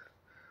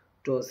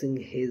tossing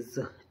his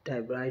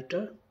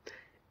typewriter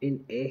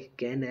in a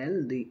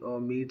canal. The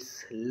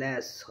meets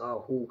Les,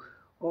 who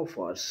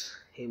offers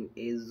him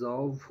a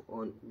job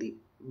on the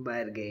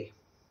barge.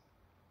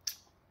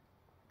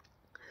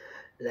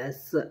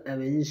 Les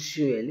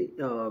eventually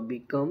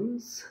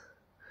becomes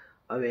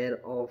aware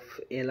of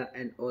Ella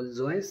and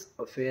Zoe's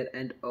affair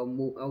and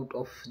move out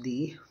of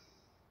the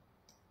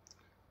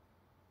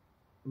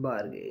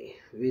barge,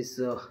 which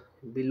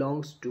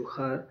belongs to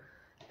her,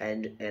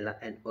 and Ella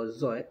and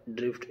Zoe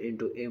drift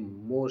into a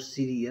more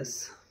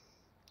serious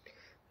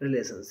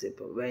relationship.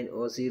 When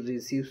she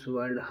receives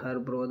word her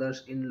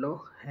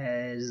brother-in-law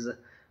has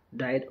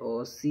died,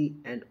 she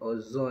and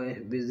Zoe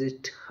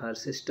visit her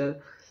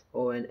sister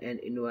Ewan and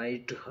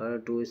invite her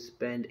to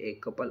spend a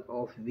couple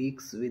of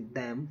weeks with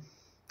them.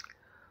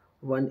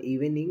 One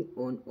evening,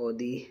 on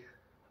the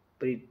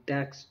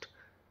pretext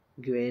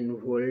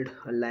Ewan would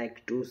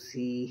like to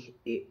see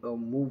a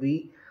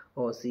movie,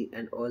 she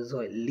and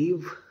Zoe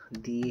leave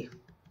the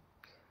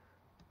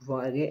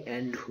barge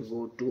and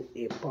go to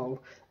a pub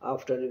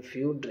after a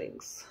few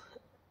drinks,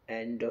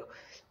 and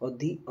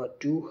the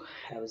two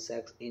have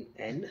sex in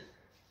an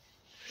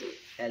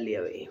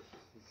alleyway.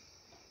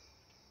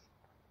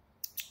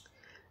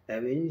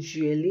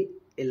 Eventually,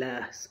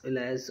 Elias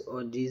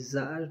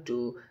desires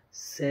to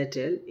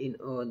settle in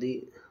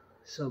the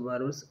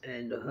suburbs,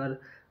 and her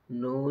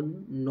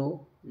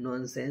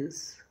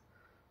no-nonsense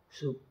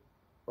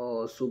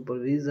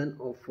supervision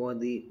for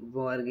the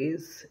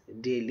barge's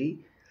daily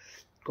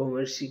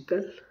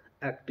commercial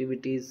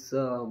activities,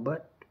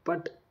 but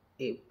put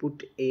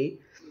a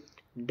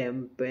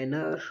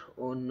dampener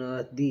on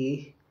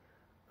the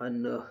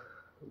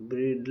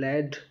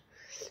unbridled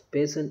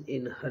passion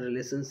in her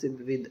relationship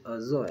with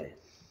Zoe,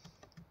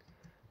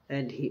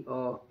 and he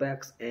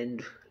packs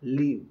and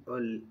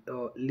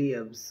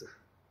leaves.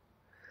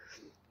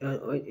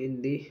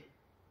 In the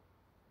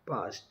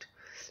past,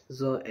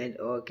 Zoe and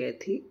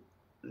Kathy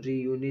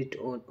reunite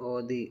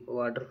on the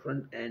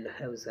waterfront and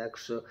have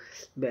sex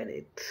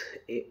beneath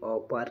a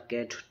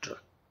parked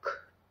truck.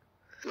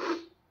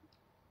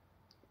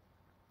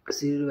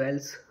 She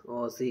reveals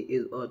she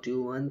is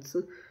 2 months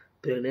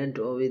pregnant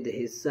with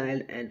his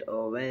child, and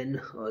when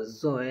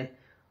Zoe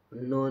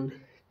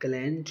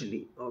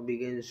nonchalantly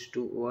begins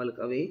to walk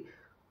away,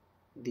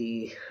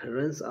 the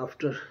runs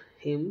after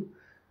him,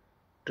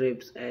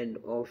 trips and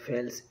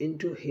falls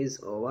into his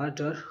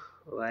water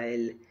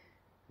while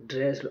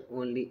dressed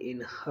only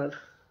in her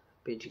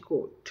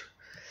petticoat.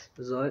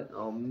 Zoe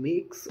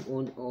makes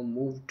on a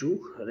move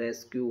to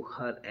rescue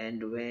her,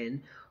 and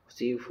when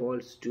she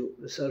falls to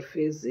the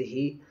surface,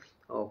 he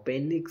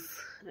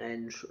panics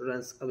and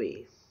runs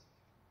away.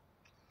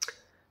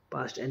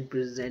 Past and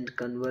present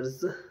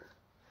converse.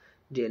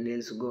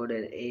 Daniels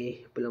Gordon,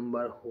 a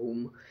plumber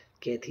whom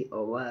Kathy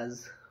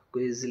was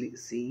casually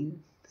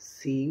seeing,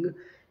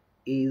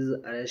 is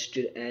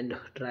arrested and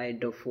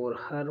tried for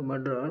her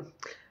murder,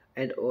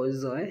 and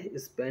Zoe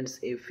spends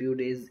a few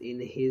days in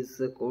his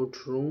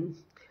courtroom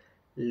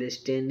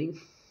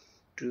listening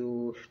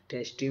to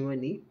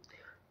testimony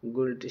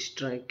guilt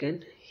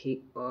stricken.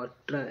 He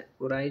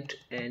write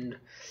and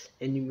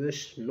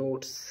anonymous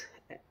notes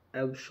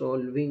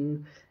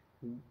absolving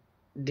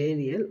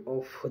Daniel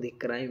of the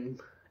crime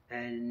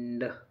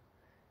and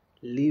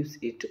leaves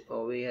it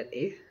where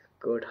a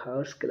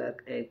courthouse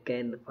clerk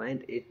can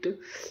find it,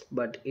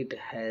 but it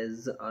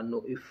has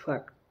no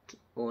effect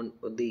on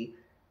the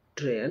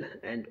trial,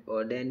 and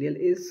Daniel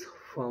is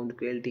found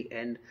guilty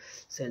and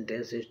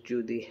sentenced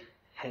to the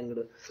hanged.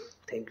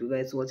 Thank you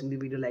guys for watching the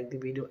video. Like the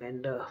video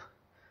and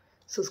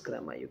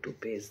subscribe my YouTube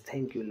page.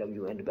 Thank you, love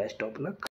you, and best of luck.